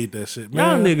body. done made that shit,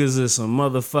 man. Y'all niggas is some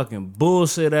motherfucking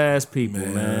bullshit ass people,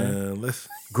 man. Let's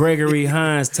Gregory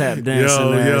Hines tap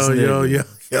dancing ass nigga.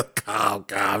 Yo, calm,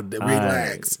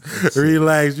 relax.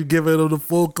 Relax. You give it on the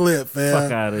full clip, fam.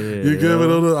 Fuck out of here. You give it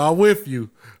on the, I'm with you.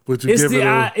 But you give it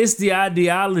on. It's the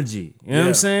ideology. You know what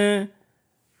I'm saying?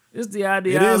 It's the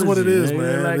ideology. It is what it is, nigga.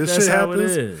 man. Like, this that's shit how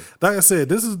happens. it is. Like I said,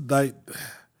 this is like,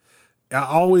 I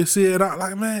always see it.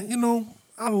 Like, man, you know,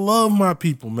 I love my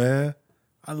people, man.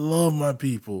 I love my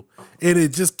people. And it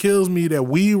just kills me that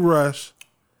we rush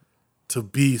to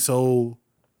be so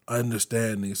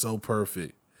understanding, so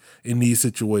perfect in these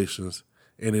situations,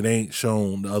 and it ain't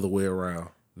shown the other way around.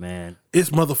 Man. It's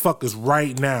motherfuckers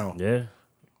right now. Yeah.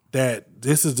 That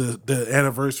this is the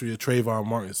anniversary of Trayvon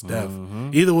Martin's death.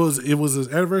 Either it was his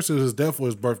anniversary of his death or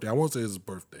his birthday. I won't say it's his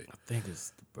birthday. I think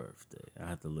it's the birthday. I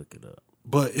have to look it up.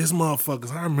 But it's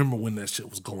motherfuckers. I remember when that shit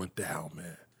was going down,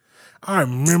 man. I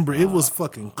remember it was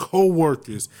fucking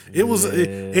coworkers. It was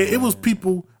it was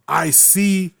people I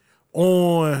see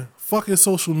on fucking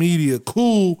social media,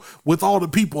 cool with all the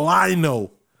people I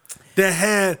know that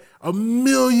had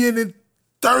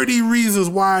 1,030,000 reasons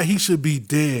why he should be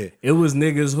dead. It was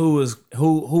niggas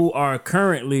who are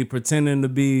currently pretending to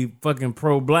be fucking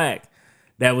pro-black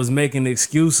that was making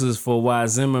excuses for why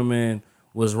Zimmerman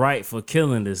was right for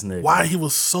killing this nigga. Why he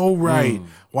was so right.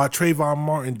 Why Trayvon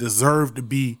Martin deserved to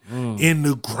be in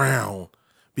the ground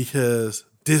because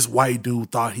this white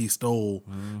dude thought he stole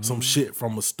some shit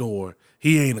from a store.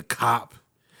 He ain't a cop.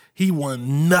 He wasn't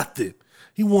nothing.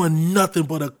 He wasn't nothing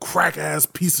but a crack ass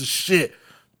piece of shit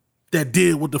that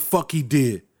did what the fuck he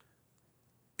did.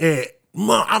 And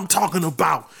I'm talking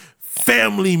about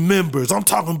family members. I'm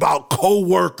talking about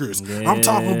co-workers. Yeah. I'm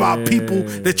talking about people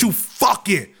that you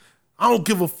fucking. I don't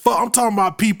give a fuck. I'm talking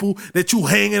about people that you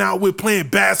hanging out with playing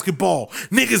basketball.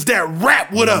 Niggas that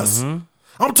rap with us.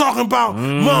 I'm talking about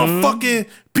motherfucking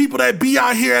people that be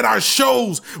out here at our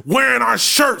shows wearing our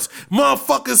shirts.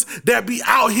 Motherfuckers that be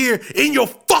out here in your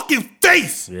fucking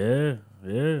face. Yeah.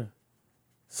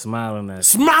 Smiling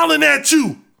at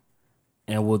you.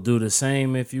 And will do the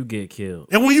same if you get killed.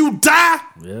 And when you die,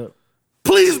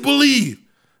 please believe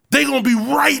they gonna be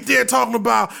right there talking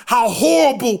about how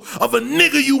horrible of a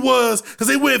nigga you was because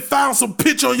they went and found some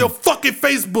picture on your fucking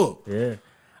Facebook. Yeah.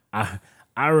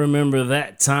 I remember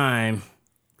that time.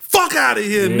 Fuck out of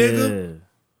here, nigga.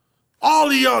 All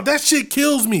of y'all, that shit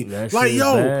kills me. That like,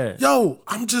 bad.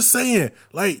 I'm just saying,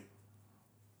 like,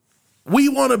 we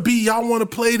want to be, y'all want to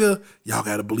play y'all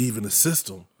got to believe in the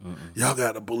system. Y'all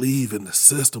got to believe in the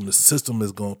system. The system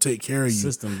is going to take care of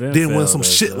you. Then when some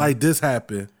shit like this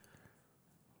happen,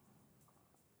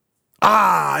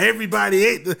 everybody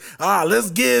ate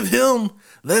let's give him,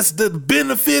 the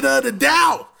benefit of the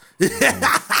doubt. We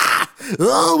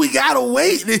gotta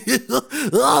wait.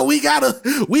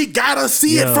 We gotta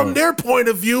see it from their point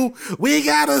of view. We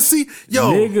gotta see.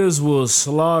 Niggas will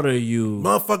slaughter you.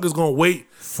 Motherfuckers gonna wait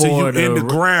till you in the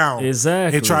ground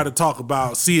and try to talk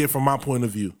about see it from my point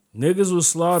of view. Niggas will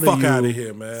slaughter you. Fuck out of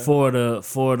here, man. For the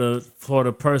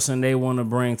person they want to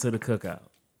bring to the cookout.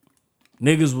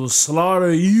 Niggas will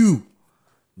slaughter you,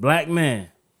 black man,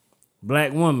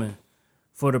 black woman,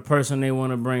 for the person they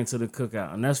want to bring to the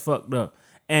cookout, and that's fucked up.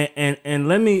 And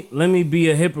let me be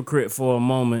a hypocrite for a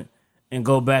moment and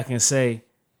go back and say,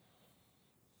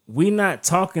 we not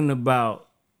talking about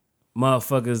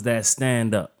motherfuckers that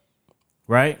stand up,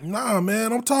 right? Nah,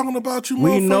 man, I'm talking about you.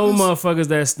 We know motherfuckers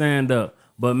that stand up,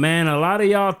 but man, a lot of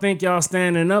y'all think y'all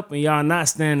standing up and y'all not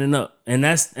standing up, and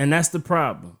that's the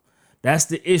problem. That's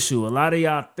the issue. A lot of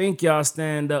y'all think y'all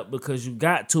stand up because you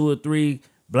got 2 or 3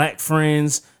 black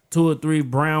friends, 2 or 3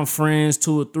 brown friends,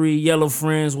 2 or 3 yellow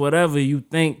friends, whatever. You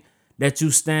think that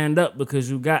you stand up because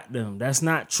you got them. That's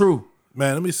not true.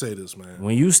 Man, let me say this, man.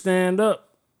 When you stand up,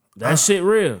 that shit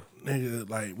real. Nigga,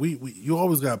 like you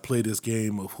always gotta play this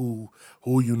game of who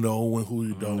you know and who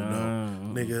you don't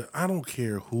know. Nigga, I don't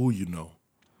care who you know.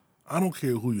 I don't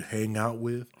care who you hang out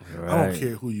with. Right. I don't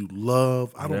care who you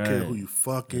love. I don't care who you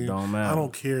fucking. I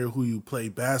don't care who you play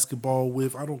basketball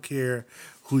with. I don't care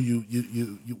who you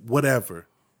whatever.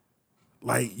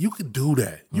 Like, you can do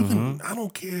that. You can. I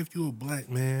don't care if you're a black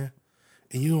man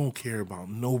and you don't care about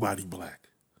nobody black.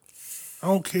 I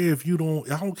don't care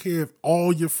if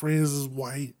all your friends is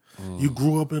white. You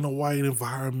grew up in a white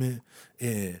environment,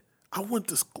 and I went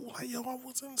to school. Like, I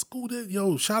was in school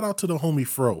that, shout out to the homie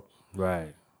Fro.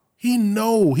 Right.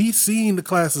 He seen the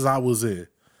classes I was in.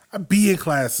 I be in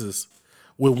classes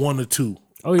with 1 or 2.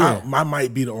 Oh, yeah. I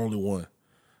might be the only one.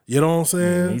 You know what I'm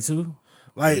saying? Yeah, me too.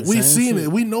 Like, we seen it.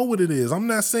 We know what it is. I'm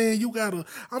not saying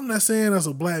as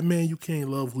a black man you can't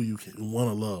love who you want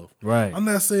to love. Right. I'm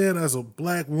not saying as a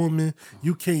black woman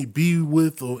you can't be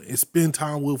with or spend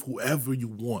time with whoever you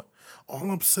want. All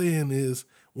I'm saying is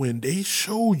when they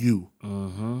show you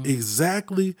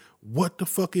exactly what the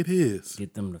fuck it is,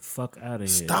 get them the fuck out of here.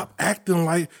 Stop acting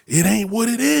like it ain't what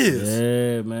it is.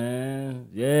 Yeah, man.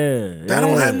 Yeah. That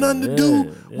don't have nothing to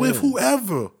do with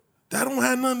whoever. That don't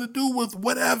have nothing to do with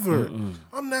whatever.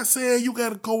 I'm not saying you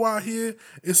got to go out here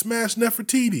and smash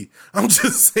Nefertiti. I'm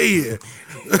just saying.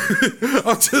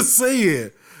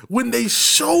 When they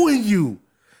showing you,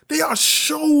 they are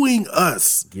showing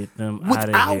us. Get them out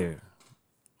of here.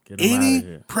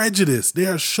 Any prejudice. They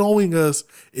are showing us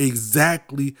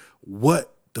exactly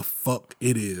what the fuck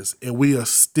it is. And we are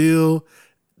still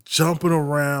jumping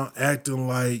around acting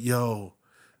like,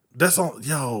 that's all,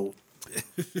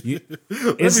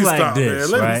 it's like stop, this,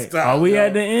 right? Stop, are we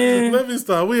at the end? Let me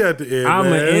stop. We at the end. I'm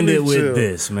gonna end it with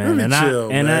this, man. Let me chill,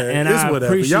 man. I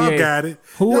appreciate y'all got it.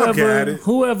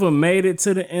 Whoever made it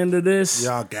to the end of this,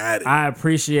 y'all got it. I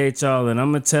appreciate y'all, and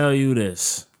I'm gonna tell you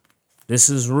this. This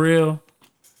is real.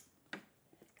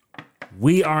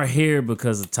 We are here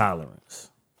because of tolerance.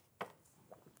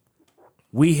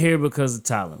 We here because of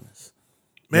tolerance.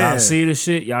 Man. Y'all see the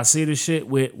shit. Y'all see the shit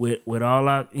with all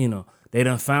our, They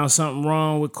done found something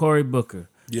wrong with Cory Booker.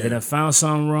 Yeah. They done found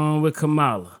something wrong with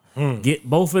Kamala. Get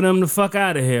both of them the fuck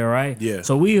out of here, right? Yeah.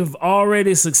 So we have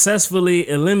already successfully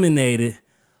eliminated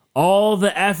all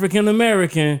the African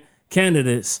American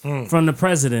candidates from the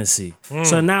presidency.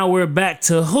 So now we're back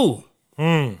to who?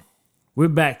 We're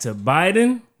back to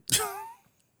Biden,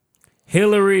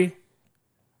 Hillary,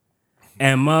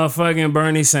 and motherfucking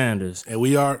Bernie Sanders. And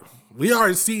we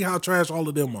already see how trash all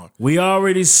of them are. We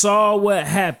already saw what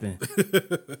happened.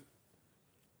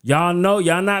 Y'all know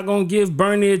y'all not gonna give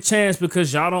Bernie a chance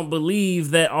because y'all don't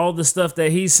believe that all the stuff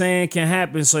that he's saying can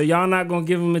happen. So y'all not gonna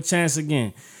give him a chance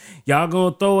again. Y'all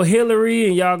gonna throw a Hillary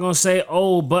and y'all gonna say,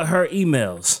 oh, but her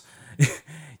emails.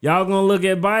 Y'all gonna look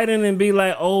at Biden and be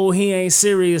like, oh, he ain't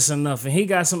serious enough and he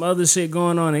got some other shit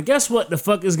going on. And guess what the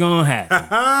fuck is gonna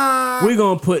happen? We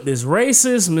gonna put this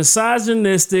racist,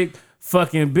 misogynistic,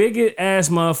 fucking bigot ass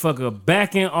motherfucker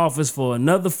back in office for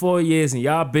another 4 years and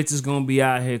y'all bitches gonna be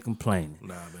out here complaining.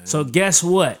 Nah, man. So guess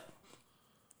what?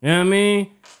 You know what I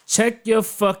mean? Check your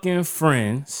fucking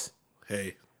friends.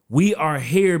 Hey. We are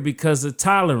here because of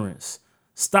tolerance.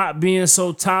 Stop being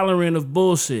so tolerant of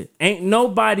bullshit. Ain't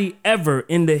nobody ever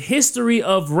in the history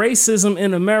of racism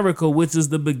in America, which is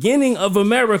the beginning of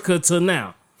America till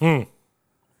now,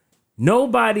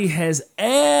 nobody has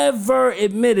ever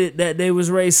admitted that they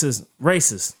was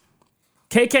racist.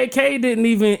 KKK didn't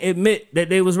even admit that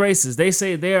they was racist. They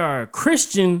say they are a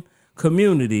Christian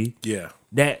community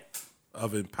that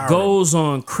of empowerment goes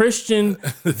on Christian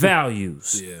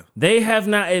values. Yeah. They have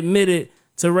not admitted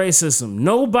to racism.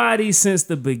 Nobody since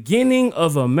the beginning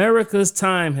of America's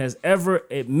time has ever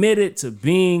admitted to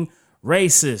being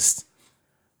racist.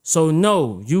 So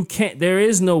no, you can't. There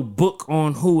is no book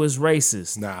on who is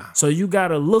racist. Nah. So you got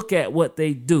to look at what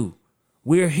they do.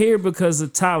 We're here because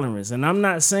of tolerance, and I'm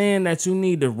not saying that you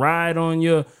need to ride on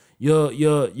your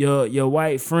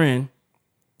white friend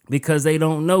because they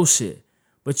don't know shit.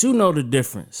 But you know the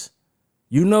difference.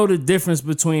 You know the difference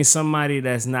between somebody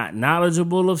that's not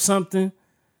knowledgeable of something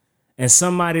and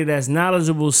somebody that's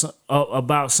knowledgeable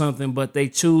about something, but they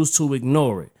choose to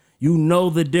ignore it. You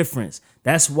know the difference.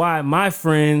 That's why my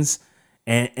friends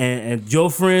and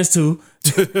your friends too,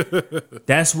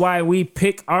 that's why we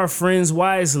pick our friends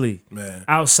wisely, man.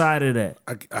 Outside of that.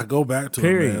 I go back to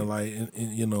it, man. Like,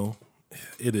 and, you know,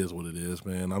 it is what it is,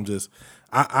 man. I'm just,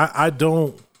 I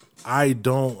don't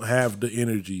have the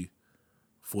energy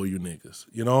for you niggas.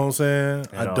 You know what I'm saying?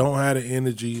 I don't have the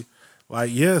energy.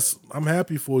 Like, yes, I'm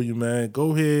happy for you, man.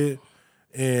 Go ahead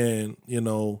and, you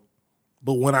know,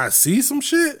 but when I see some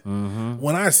shit,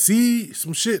 that's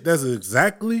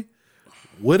exactly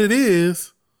what it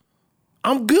is,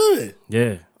 I'm good.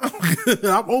 Yeah. I'm good.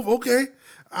 I'm okay.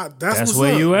 That's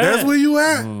where you at. That's where you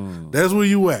at. That's where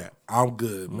you at. I'm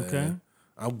good, man. Okay.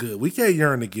 I'm good. We can't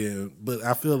yearn again, but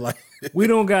I feel like we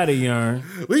don't gotta yearn.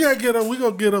 We gotta get up. We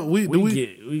gonna get up. We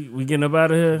getting up out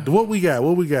of here. What we got?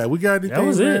 We got anything? That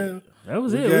was man? It. That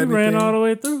was it. We ran all the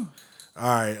way through. All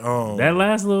right. That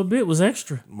last little bit was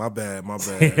extra. My bad. Let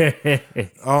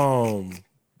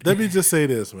me just say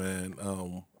this,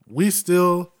 man. We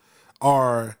still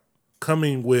are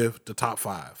coming with the top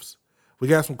fives. We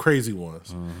got some crazy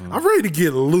ones. I'm ready to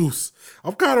get loose.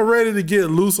 I'm kind of ready to get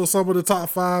loose on some of the top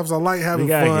fives. I like having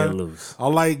fun. Get loose. I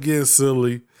like getting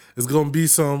silly. It's gonna be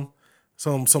some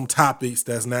topics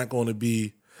that's not gonna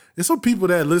be. There's some people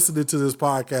that listening to this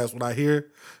podcast. When I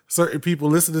hear certain people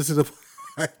listening to the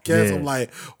podcast, I'm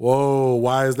like, whoa,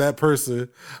 why is that person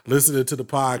listening to the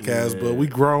podcast? But we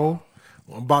grown.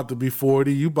 I'm about to be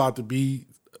 40. You about to be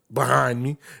behind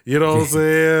me. You know what I'm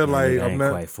saying? Like, I'm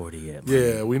not quite 40 yet. Man.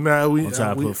 Yeah, we not. I'm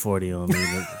trying to put 40 on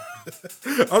me.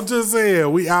 I'm just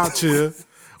saying, we out here.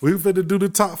 We finna do the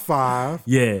top five.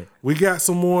 Yeah. We got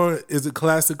some more, is it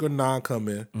classic or non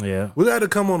coming? Yeah. We got to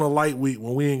come on a light week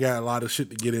when we ain't got a lot of shit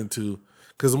to get into.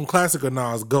 Because them classic or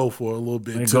nons go for a little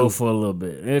bit they too. Go for a little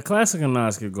bit. Yeah, classic or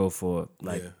nons could go for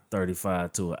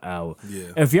 35 to an hour. Yeah.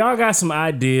 If y'all got some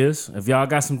ideas, if y'all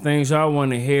got some things y'all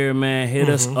want to hear, man, hit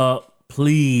us up.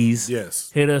 Please. Yes.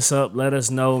 Hit us up. Let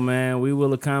us know, man. We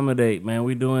will accommodate, man.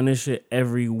 We doing this shit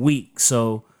every week.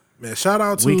 So man, shout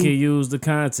out to we can use the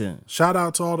content. Shout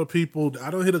out to all the people.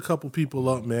 I done hit a couple people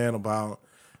up, man, about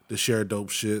the Share Dope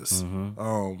Shits.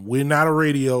 We're not a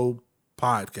radio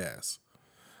podcast.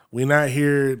 We're not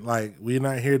here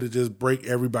to just break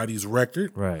everybody's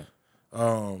record. Right.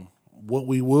 What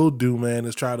we will do, man,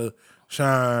 is try to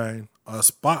shine a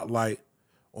spotlight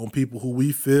on people who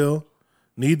we feel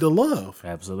need the love.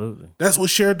 Absolutely. That's what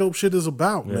Share Dope Shit is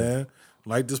about, man.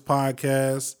 Like this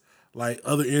podcast, like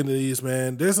other entities,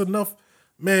 man. There's enough,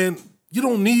 man. You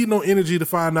don't need no energy to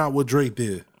find out what Drake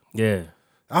did. Yeah.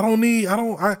 I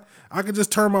can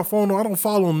just turn my phone on. I don't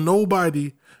follow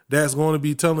nobody that's going to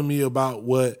be telling me about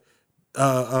what,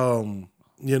 the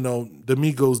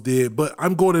Migos did, but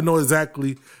I'm going to know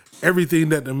exactly everything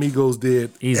that the Migos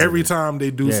did every time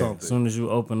they do something. As soon as you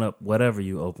open up, whatever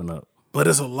you open up. But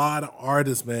it's a lot of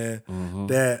artists, man,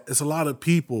 that it's a lot of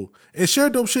people. And Share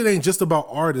Dope Shit ain't just about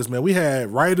artists, man. We had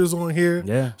writers on here.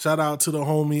 Yeah. Shout out to the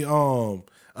homie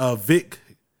Vic.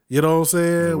 You know what I'm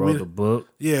saying? We wrote the book.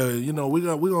 Yeah, you know, we're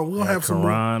gonna have some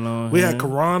Quran on we here. had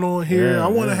Quran on here. Yeah, I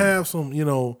want to have some, you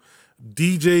know,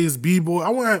 DJs, B-boy. I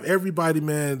want to have everybody,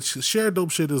 man. Share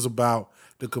Dope Shit is about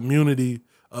the community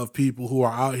of people who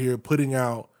are out here putting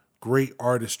out great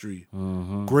artistry,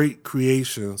 great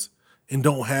creations, and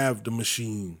don't have the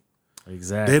machine.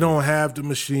 Exactly. They don't have the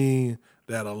machine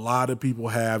that a lot of people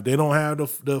have. They don't have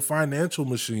the financial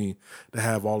machine to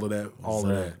have all of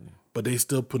that. But they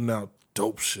still putting out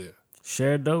dope shit.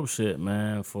 Share dope shit,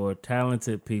 man, for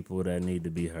talented people that need to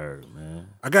be heard, man.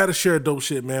 I gotta share dope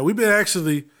shit, man. We've been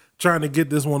actually trying to get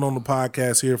this one on the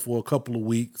podcast here for a couple of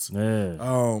weeks.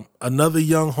 Yeah. Another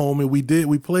young homie.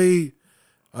 We played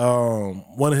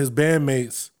one of his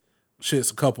bandmates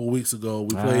shits a couple of weeks ago.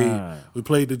 We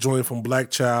played the joint from Black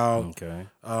Child,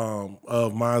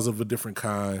 of Minds of a Different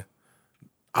Kind.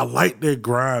 I like their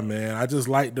grind, man. I just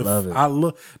like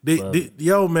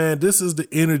yo, man, this is the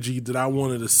energy that I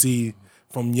wanted to see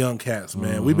from young cats,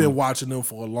 man. We've been watching them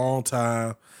for a long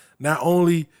time. Not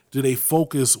only do they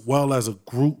focus well as a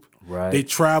group, they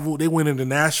traveled, they went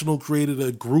international, created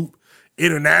a group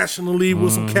internationally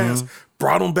with some cats,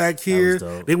 brought them back here.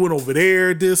 They went over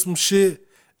there, did some shit,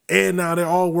 and now they're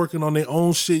all working on their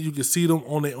own shit. You can see them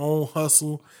on their own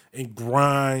hustle and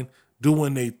grind,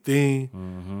 doing their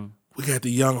thing. We got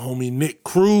the young homie Nick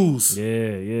Cruz.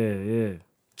 Yeah.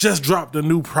 Just dropped a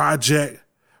new project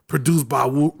produced by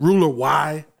Ruler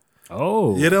Y.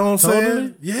 Oh. You know what I'm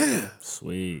saying? Yeah.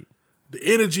 Sweet. The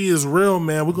energy is real,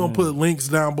 man. We're going to put links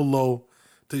down below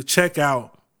to check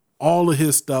out all of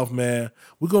his stuff, man.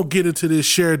 We're going to get into this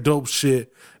Share Dope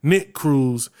Shit. Nick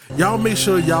Cruz. Y'all make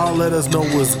sure y'all let us know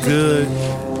what's good.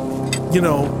 You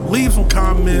know, leave some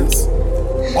comments.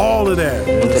 All of that.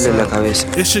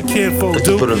 It's your kinfolk,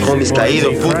 dude. We gonna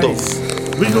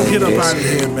get up out of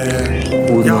here,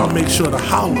 man. Y'all make sure to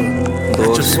holler at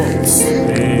your folks.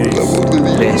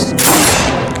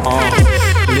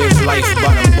 Live life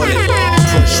by the bullet,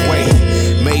 push weight.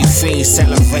 Made fiends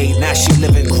salivate, now she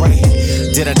living great.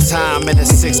 Did a time in a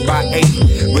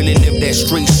 6x8. Really live that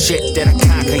street shit that'll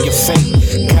conquer your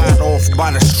fate. Got off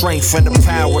by the strength and the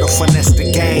power to finesse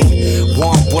the game.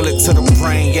 One bullet to the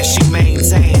brain, yeah, she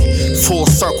maintained. Full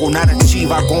circle, not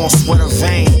achieve, I gon' sweat a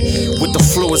vein. With the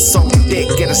fluid so thick,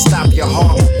 it'll stop your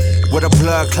heart. With a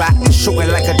blood clot, shooting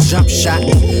like a jump shot.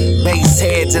 Base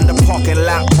heads in the parking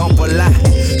lot, bump a lot.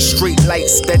 Street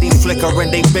lights steady flickering,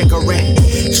 they bickering.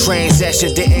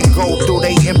 Transaction didn't go through,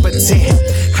 they impotent.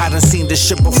 I done seen this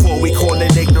shit before, we call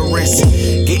it ignorance.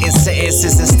 Getting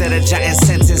sentences instead of jotting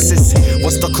sentences.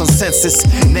 What's the consensus?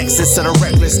 Nexus of the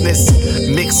recklessness.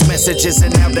 Mixed messages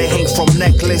and now they hang from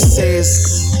necklaces.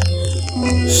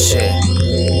 Shit.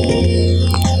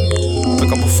 Pick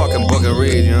up a fucking book and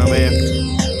read, you know what I mean?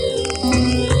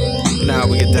 You know how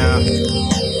we get down.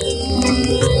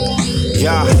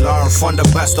 Yeah, learn from the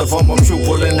best of them, a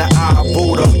pupil in the eye of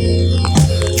Buddha.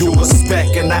 You a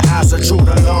speck in the eyes of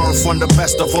Judah. Learn from the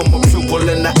best of them, a pupil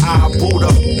in the eye of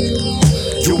Buddha.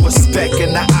 You a speck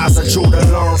in the eyes of Judah.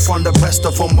 Learn from the best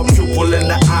of them, a pupil in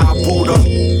the eye of Buddha.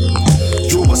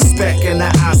 You a speck in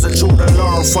the eyes of Judah.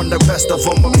 Learn from the best of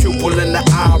them, a pupil in the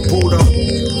eye of Buddha.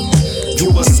 You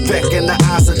a speck in the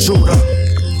eyes of Judah.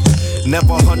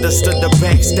 Never understood the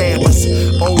backstabbers,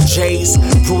 OJs,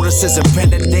 Brutuses and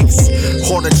Benedicts.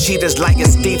 All the cheaters,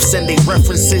 liars, thieves, and they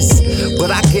references.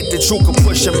 But I get that you can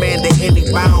push a man to any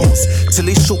bounds till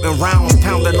he's shooting rounds,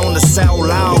 pounding on the cell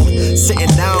loud.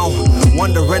 Sitting down,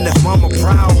 wondering if mama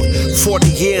proud. 40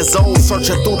 years old,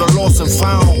 searching through the lost and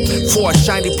found. For a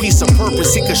shiny piece of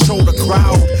purpose he could show the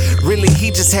crowd. Really, he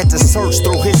just had to search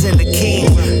through his inner king,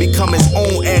 become his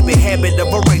own avid habit of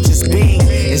a righteous being.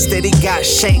 Instead he got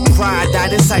shanked,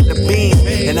 died inside the beam.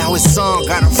 And now his son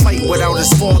gotta fight without his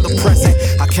father present.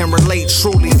 I can relate,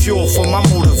 truly fuel for my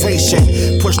motivation.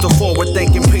 Push the forward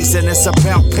thinking, pacing, it's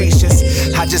about patience.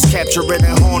 I just capture it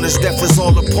and harness, death is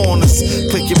all upon us.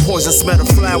 Pick your poison, smell the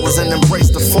flowers and embrace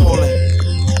the falling.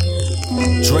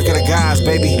 Drink of the guys,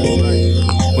 baby.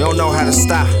 We don't know how to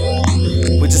stop.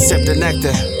 We just sip the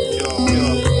nectar.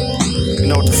 You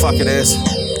know what the fuck it is.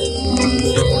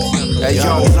 Hey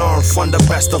yo, learn from the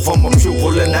best of them, a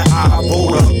pupil in the eye of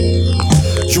Buddha.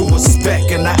 You a speck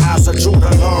in the eyes of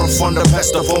Judah. Learn from the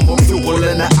best of them, a pupil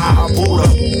in the eye of Buddha.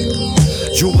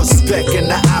 You a speck in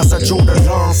the eyes of Judah.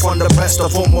 Learn from the best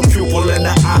of them, a pupil in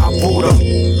the eye of Buddha.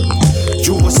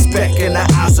 You a speck in the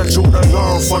eyes of Judah.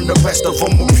 Learn from the best of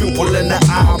them, a pupil in the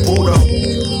eye of Buddha.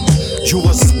 You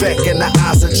a speck in the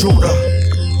eyes of Judah.